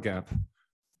Project Cloud Gap,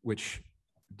 which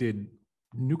did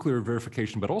nuclear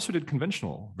verification, but also did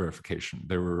conventional verification.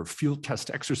 There were field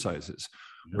test exercises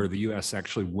where the US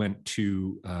actually went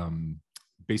to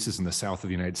bases in the south of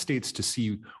the United States to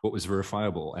see what was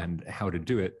verifiable and how to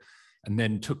do it, and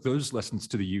then took those lessons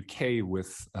to the UK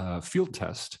with field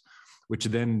test, which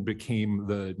then became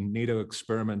the NATO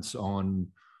experiments on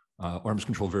arms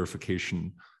control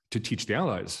verification to teach the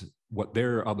Allies what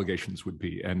their obligations would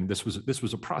be. And this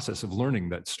was a process of learning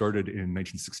that started in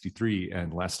 1963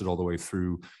 and lasted all the way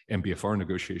through MBFR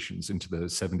negotiations into the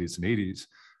 70s and 80s.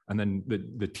 And then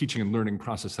the teaching and learning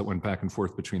process that went back and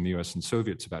forth between the US and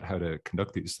Soviets about how to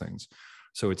conduct these things.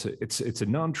 So it's a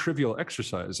non-trivial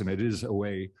exercise, and it is a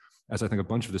way, as I think a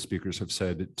bunch of the speakers have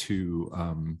said, to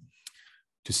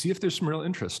see if there's some real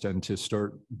interest and to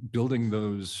start building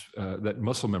those that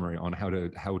muscle memory on how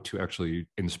to actually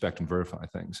inspect and verify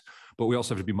things. But we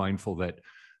also have to be mindful that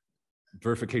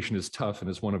verification is tough, and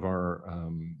as one of our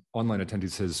online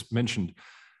attendees has mentioned,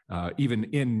 even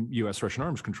in US-Russian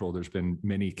arms control, there's been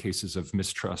many cases of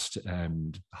mistrust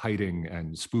and hiding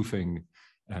and spoofing,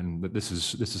 and that this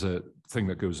is a thing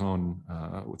that goes on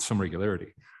with some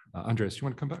regularity. Andreas, do you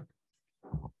want to come back?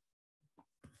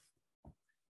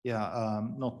 Yeah,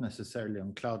 not necessarily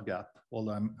on Cloud Gap,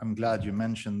 although I'm glad you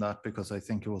mentioned that, because I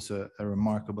think it was a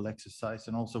remarkable exercise,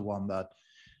 and also one that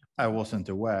I wasn't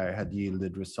aware had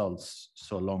yielded results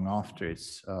so long after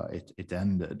it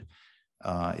ended.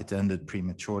 It ended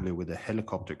prematurely with a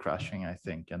helicopter crashing, I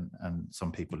think, and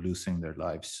some people losing their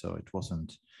lives. So it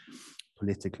wasn't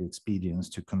politically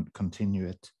expedient to continue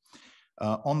it.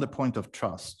 On the point of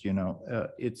trust,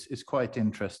 it's quite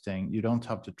interesting. You don't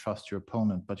have to trust your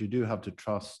opponent, but you do have to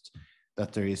trust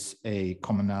that there is a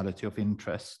commonality of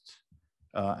interest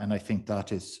And I think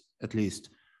that is, at least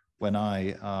when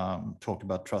I talk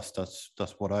about trust,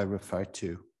 that's what I refer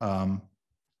to.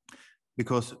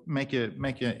 Because make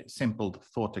a simple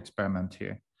thought experiment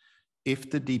here. If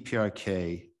the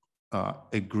DPRK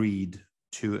agreed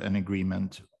to an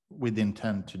agreement with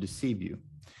intent to deceive you,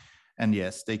 and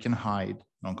yes, they can hide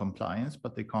non-compliance,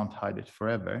 but they can't hide it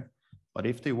forever. But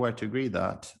if they were to agree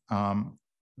that,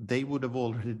 they would have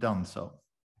already done so.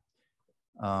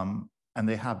 And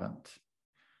they haven't.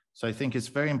 So I think it's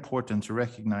very important to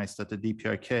recognize that the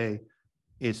DPRK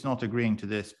is not agreeing to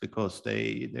this because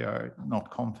they are not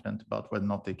confident about whether or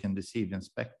not they can deceive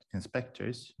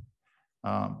inspectors,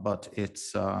 but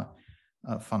it's a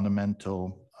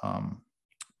fundamental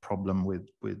problem with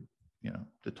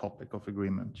the topic of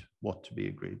agreement, what to be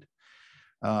agreed.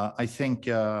 I think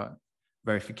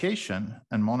verification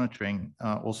and monitoring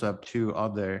also have two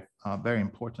other very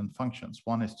important functions.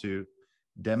 One is to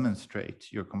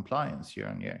demonstrate your compliance year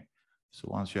on year. So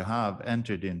once you have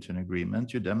entered into an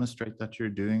agreement, you demonstrate that you're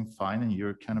doing fine and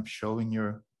you're kind of showing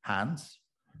your hands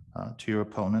to your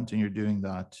opponent, and you're doing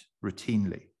that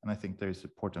routinely. And I think there's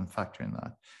an important factor in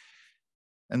that.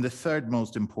 And the third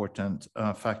most important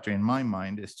factor in my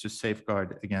mind is to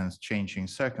safeguard against changing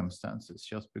circumstances.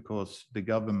 Just because the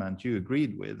government you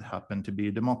agreed with happened to be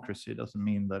a democracy doesn't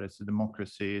mean that it's a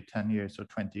democracy 10 years or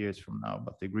 20 years from now,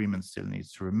 but the agreement still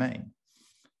needs to remain.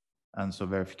 And so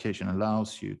verification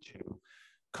allows you to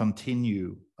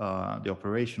continue the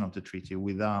operation of the treaty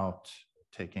without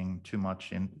taking too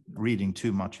much in, reading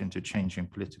too much into changing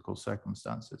political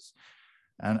circumstances.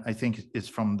 And I think it's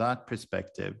from that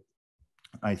perspective,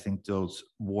 I think those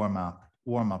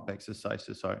warm-up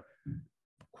exercises are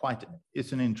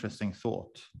it's an interesting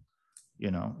thought.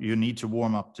 You need to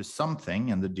warm up to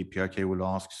something, and the DPRK will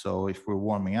ask, so if we're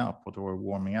warming up, what are we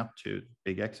warming up to?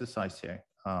 Big exercise here.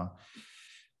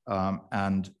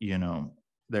 And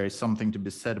there is something to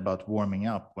be said about warming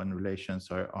up when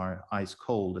relations are ice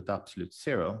cold at absolute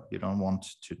zero. You don't want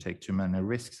to take too many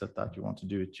risks at that. You want to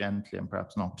do it gently and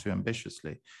perhaps not too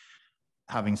ambitiously.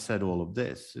 Having said all of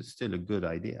this, it's still a good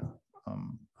idea.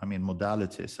 I mean,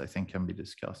 modalities I think can be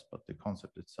discussed, but the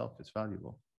concept itself is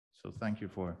valuable. So thank you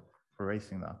for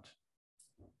raising that.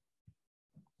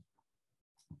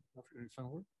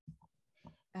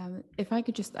 If I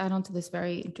could just add on to this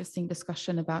very interesting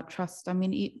discussion about trust. I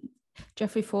mean,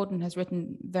 Jeffrey Forden has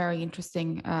written very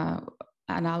interesting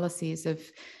analyses of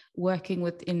working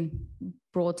with, in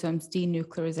broad terms,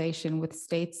 denuclearization with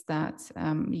states that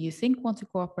you think want to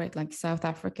cooperate, like South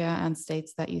Africa, and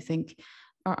states that you think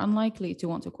are unlikely to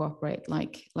want to cooperate,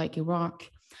 like Iraq.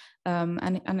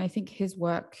 And I think his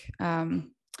work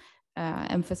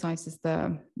emphasizes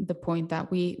the point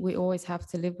that we always have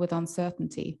to live with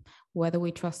uncertainty, whether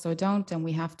we trust or don't, and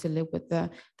we have to live with the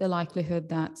likelihood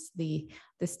that the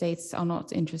states are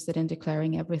not interested in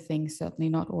declaring everything, certainly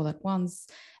not all at once,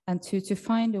 and to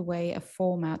find a way, a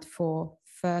format for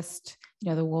first,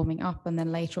 the warming up, and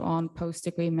then later on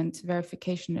post-agreement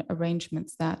verification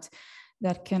arrangements that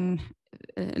can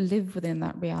live within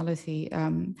that reality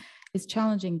is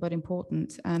challenging but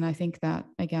important. And I think that,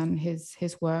 again,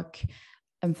 his work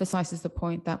emphasizes the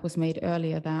point that was made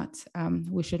earlier, that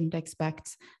we shouldn't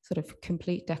expect sort of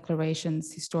complete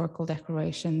declarations, historical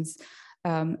declarations,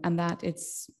 and that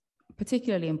it's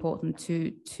particularly important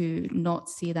to not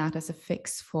see that as a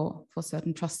fix for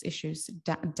certain trust issues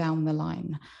down the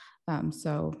line.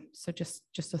 So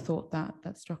just a thought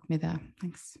that struck me there.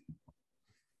 Thanks.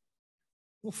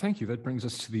 Well, thank you. That brings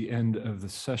us to the end of the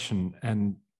session.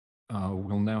 And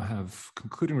we'll now have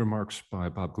concluding remarks by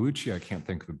Bob Gallucci. I can't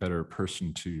think of a better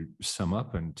person to sum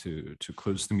up and to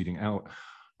close the meeting out.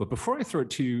 But before I throw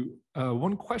it to you,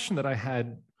 one question that I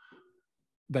had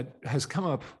that has come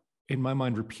up in my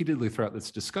mind repeatedly throughout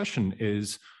this discussion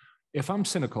is, if I'm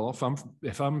cynical,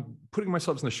 if I'm putting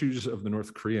myself in the shoes of the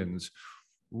North Koreans,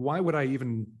 why would I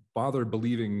even bother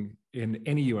believing in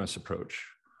any US approach?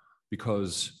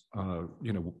 Because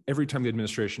every time the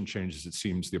administration changes, it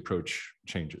seems the approach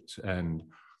changes. And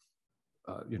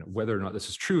whether or not this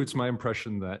is true, it's my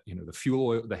impression that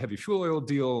the heavy fuel oil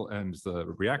deal and the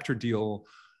reactor deal,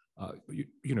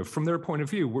 from their point of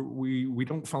view, we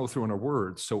don't follow through on our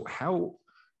words. So how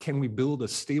can we build a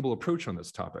stable approach on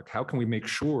this topic? How can we make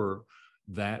sure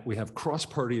that we have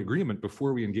cross-party agreement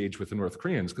before we engage with the North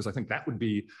Koreans? Because I think that would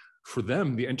be, for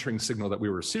them, the entering signal that we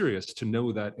were serious, to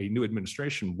know that a new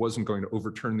administration wasn't going to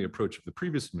overturn the approach of the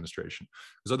previous administration.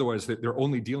 Because otherwise, they're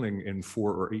only dealing in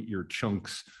 4 or 8 year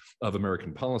chunks of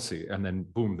American policy. And then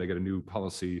boom, they get a new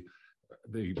policy.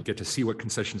 They get to see what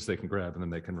concessions they can grab, and then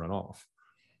they can run off.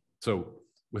 So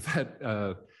with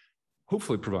that,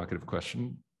 hopefully provocative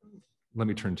question, let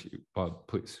me turn to you, Bob,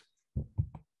 please.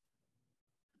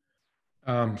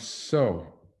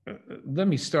 Let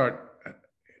me start.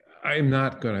 I'm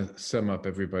not going to sum up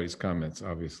everybody's comments,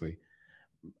 obviously,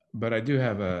 but I do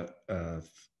have a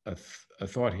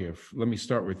thought here. Let me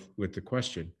start with the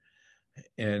question,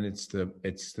 and it's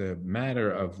the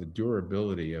matter of the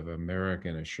durability of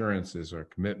American assurances or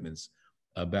commitments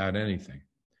about anything.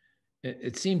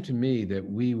 It seemed to me that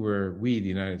we, the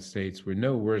United States, were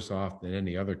no worse off than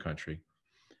any other country,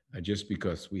 just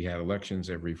because we had elections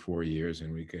every 4 years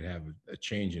and we could have a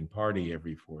change in party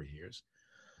every 4 years.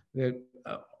 That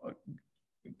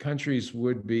countries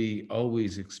would be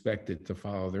always expected to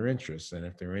follow their interests, and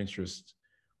if their interests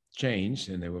changed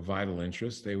and they were vital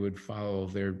interests, they would follow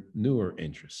their newer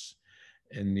interests.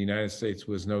 And the United States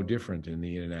was no different in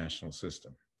the international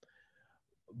system.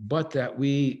 But that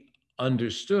we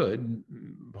understood,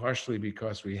 partially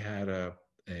because we had a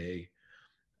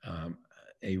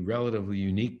relatively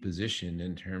unique position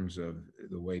in terms of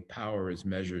the way power is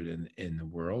measured in the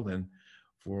world. And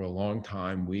for a long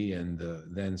time, we and the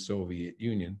then Soviet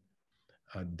Union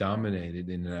dominated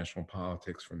international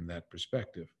politics from that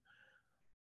perspective.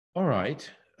 All right,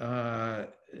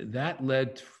 that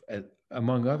led,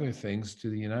 among other things, to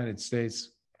the United States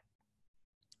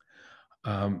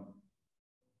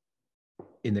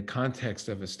in the context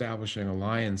of establishing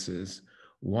alliances,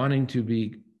 wanting to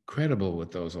be credible with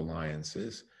those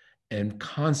alliances and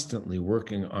constantly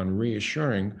working on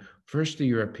reassuring first the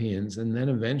Europeans and then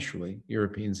eventually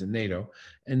Europeans in NATO,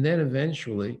 and then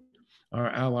eventually our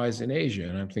allies in Asia.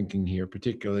 And I'm thinking here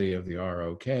particularly of the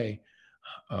ROK,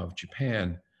 of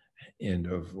Japan, and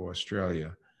of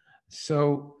Australia.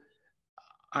 So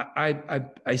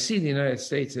I see the United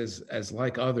States as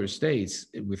like other states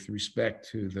with respect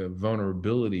to the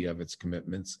vulnerability of its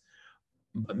commitments,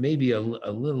 but maybe a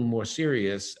little more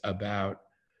serious about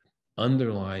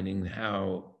underlining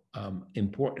how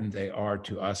important they are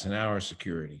to us and our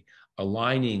security,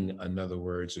 aligning, in other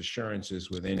words, assurances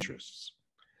with interests.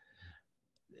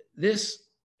 This,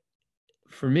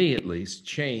 for me at least,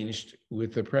 changed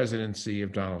with the presidency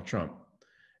of Donald Trump.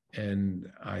 And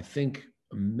I think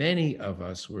many of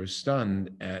us were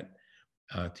stunned at,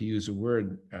 to use a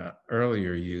word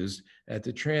earlier used, at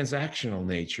the transactional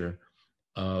nature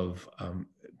of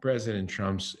President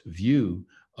Trump's view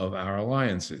of our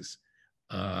alliances.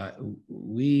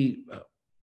 We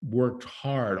worked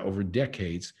hard over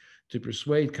decades to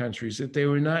persuade countries that they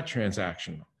were not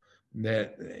transactional,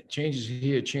 that changes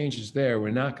here, changes there,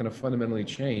 were not going to fundamentally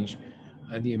change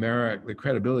the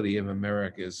credibility of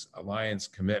America's alliance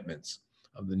commitments,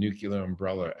 of the nuclear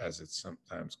umbrella, as it's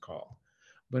sometimes called.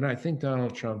 But I think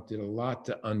Donald Trump did a lot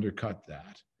to undercut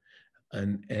that.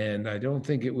 And I don't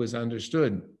think it was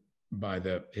understood by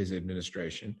his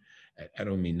administration. I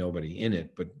don't mean nobody in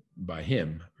it, but by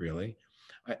him, really.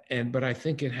 But I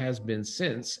think it has been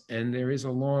since, and there is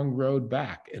a long road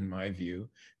back, in my view,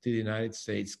 to the United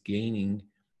States gaining,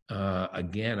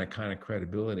 again, a kind of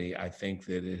credibility I think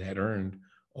that it had earned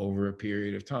over a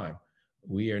period of time.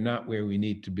 We are not where we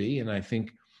need to be, and I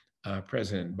think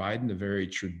President Biden, a very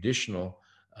traditional,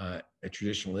 a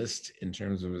traditionalist in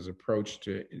terms of his approach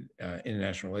to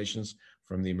international relations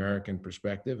from the American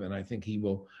perspective, and I think he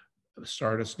will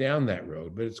start us down that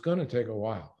road, but it's going to take a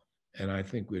while. And I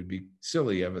think we'd be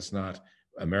silly of us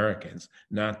Americans,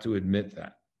 not to admit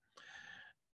that.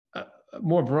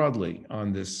 More broadly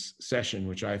on this session,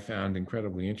 which I found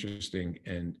incredibly interesting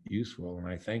and useful, and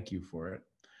I thank you for it,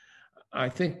 I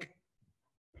think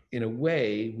in a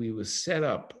way we was set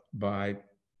up by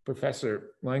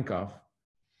Professor Lankoff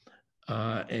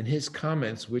and his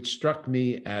comments, which struck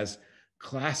me as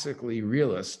classically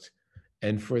realist,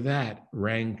 and for that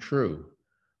rang true.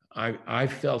 I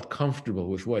felt comfortable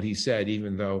with what he said,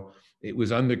 even though it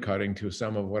was undercutting to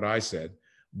some of what I said.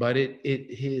 But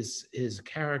his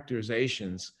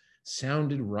characterizations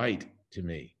sounded right to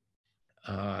me,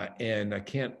 and I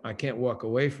can't walk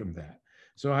away from that.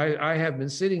 So I have been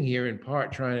sitting here in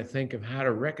part trying to think of how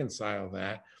to reconcile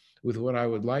that with what I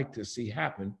would like to see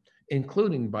happen,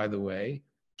 including, by the way,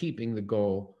 keeping the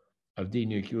goal of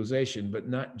denuclearization, but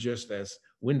not just as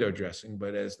window dressing,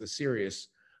 but as the serious,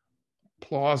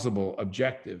 plausible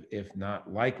objective, if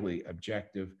not likely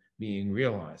objective, being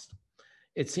realized.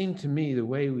 It seemed to me the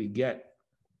way we get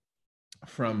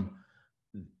from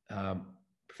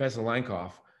Professor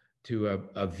Lankoff to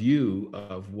a view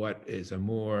of what is a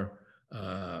more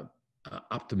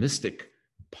optimistic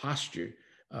posture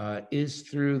is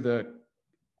through the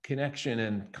connection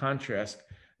and contrast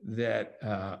that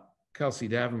Kelsey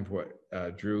Davenport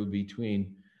drew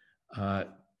between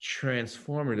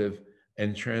transformative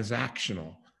and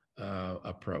transactional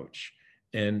approach.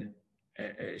 And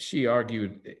she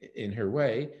argued in her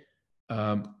way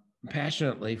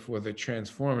passionately for the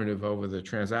transformative over the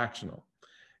transactional.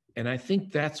 And I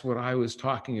think that's what I was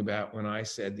talking about when I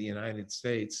said the United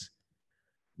States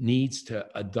needs to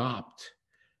adopt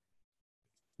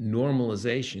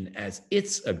normalization as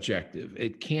its objective.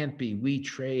 It can't be we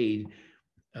trade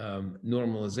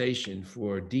normalization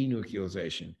for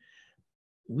denuclearization.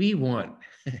 We want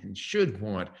and should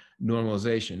want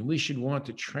normalization. We should want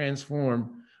to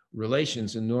transform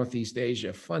relations in Northeast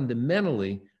Asia,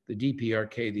 fundamentally the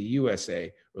DPRK, the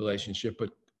USA relationship, but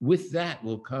with that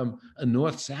will come a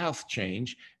North-South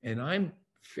change, and I'm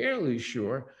fairly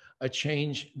sure a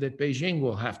change that Beijing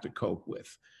will have to cope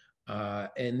with.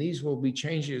 And these will be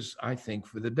changes, I think,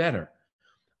 for the better.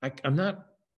 I'm not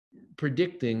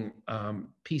predicting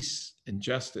peace and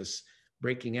justice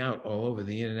breaking out all over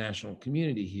the international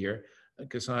community here,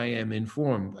 because I am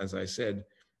informed, as I said,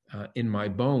 in my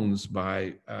bones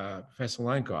by Professor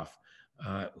Lankoff,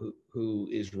 who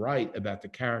is right about the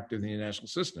character of the international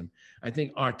system. I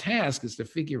think our task is to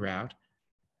figure out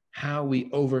how we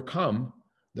overcome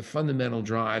the fundamental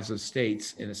drives of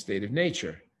states in a state of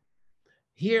nature.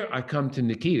 Here I come to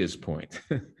Nikita's point,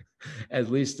 at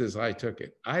least as I took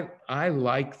it. I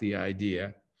like the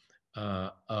idea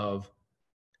of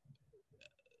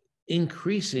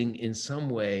increasing in some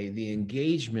way the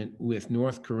engagement with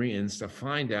North Koreans to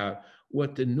find out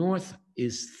what the North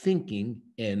is thinking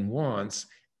and wants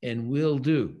and will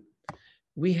do.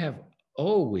 We have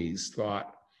always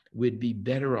thought we'd be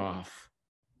better off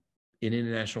in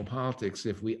international politics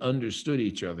if we understood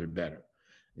each other better.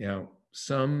 You know,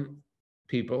 some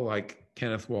people like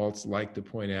Kenneth Waltz like to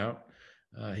point out,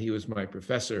 he was my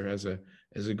professor as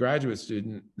a graduate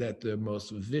student, that the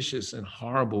most vicious and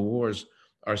horrible wars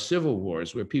are civil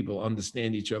wars where people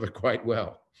understand each other quite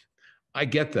well. I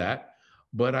get that,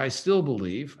 but I still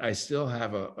believe, I still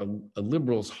have a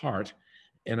liberal's heart,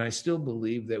 and I still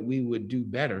believe that we would do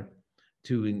better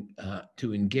to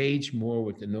engage more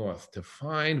with the North, to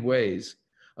find ways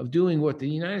of doing what the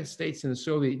United States and the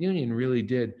Soviet Union really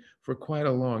did for quite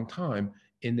a long time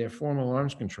in their formal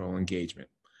arms control engagement.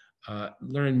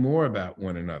 Learn more about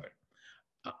one another.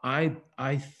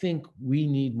 I think we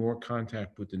need more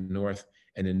contact with the North,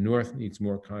 and the North needs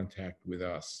more contact with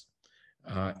us.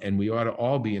 And we ought to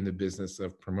all be in the business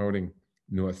of promoting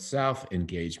North-South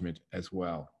engagement as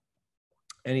well.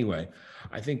 Anyway,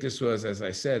 I think this was, as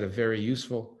I said, a very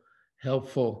useful,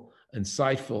 helpful,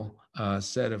 insightful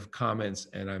set of comments,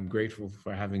 and I'm grateful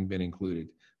for having been included.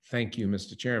 Thank you,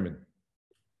 Mr. Chairman.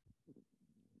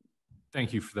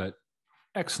 Thank you for that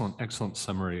excellent, excellent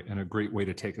summary, and a great way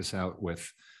to take us out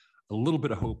with a little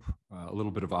bit of hope, a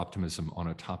little bit of optimism on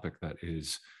a topic that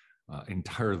is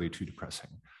entirely too depressing.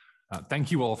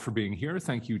 Thank you all for being here.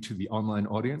 Thank you to the online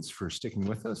audience for sticking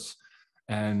with us,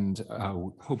 and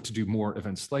hope to do more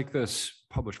events like this,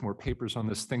 publish more papers on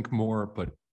this, think more,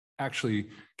 but actually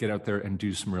get out there and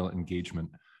do some real engagement.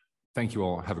 Thank you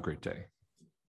all. Have a great day.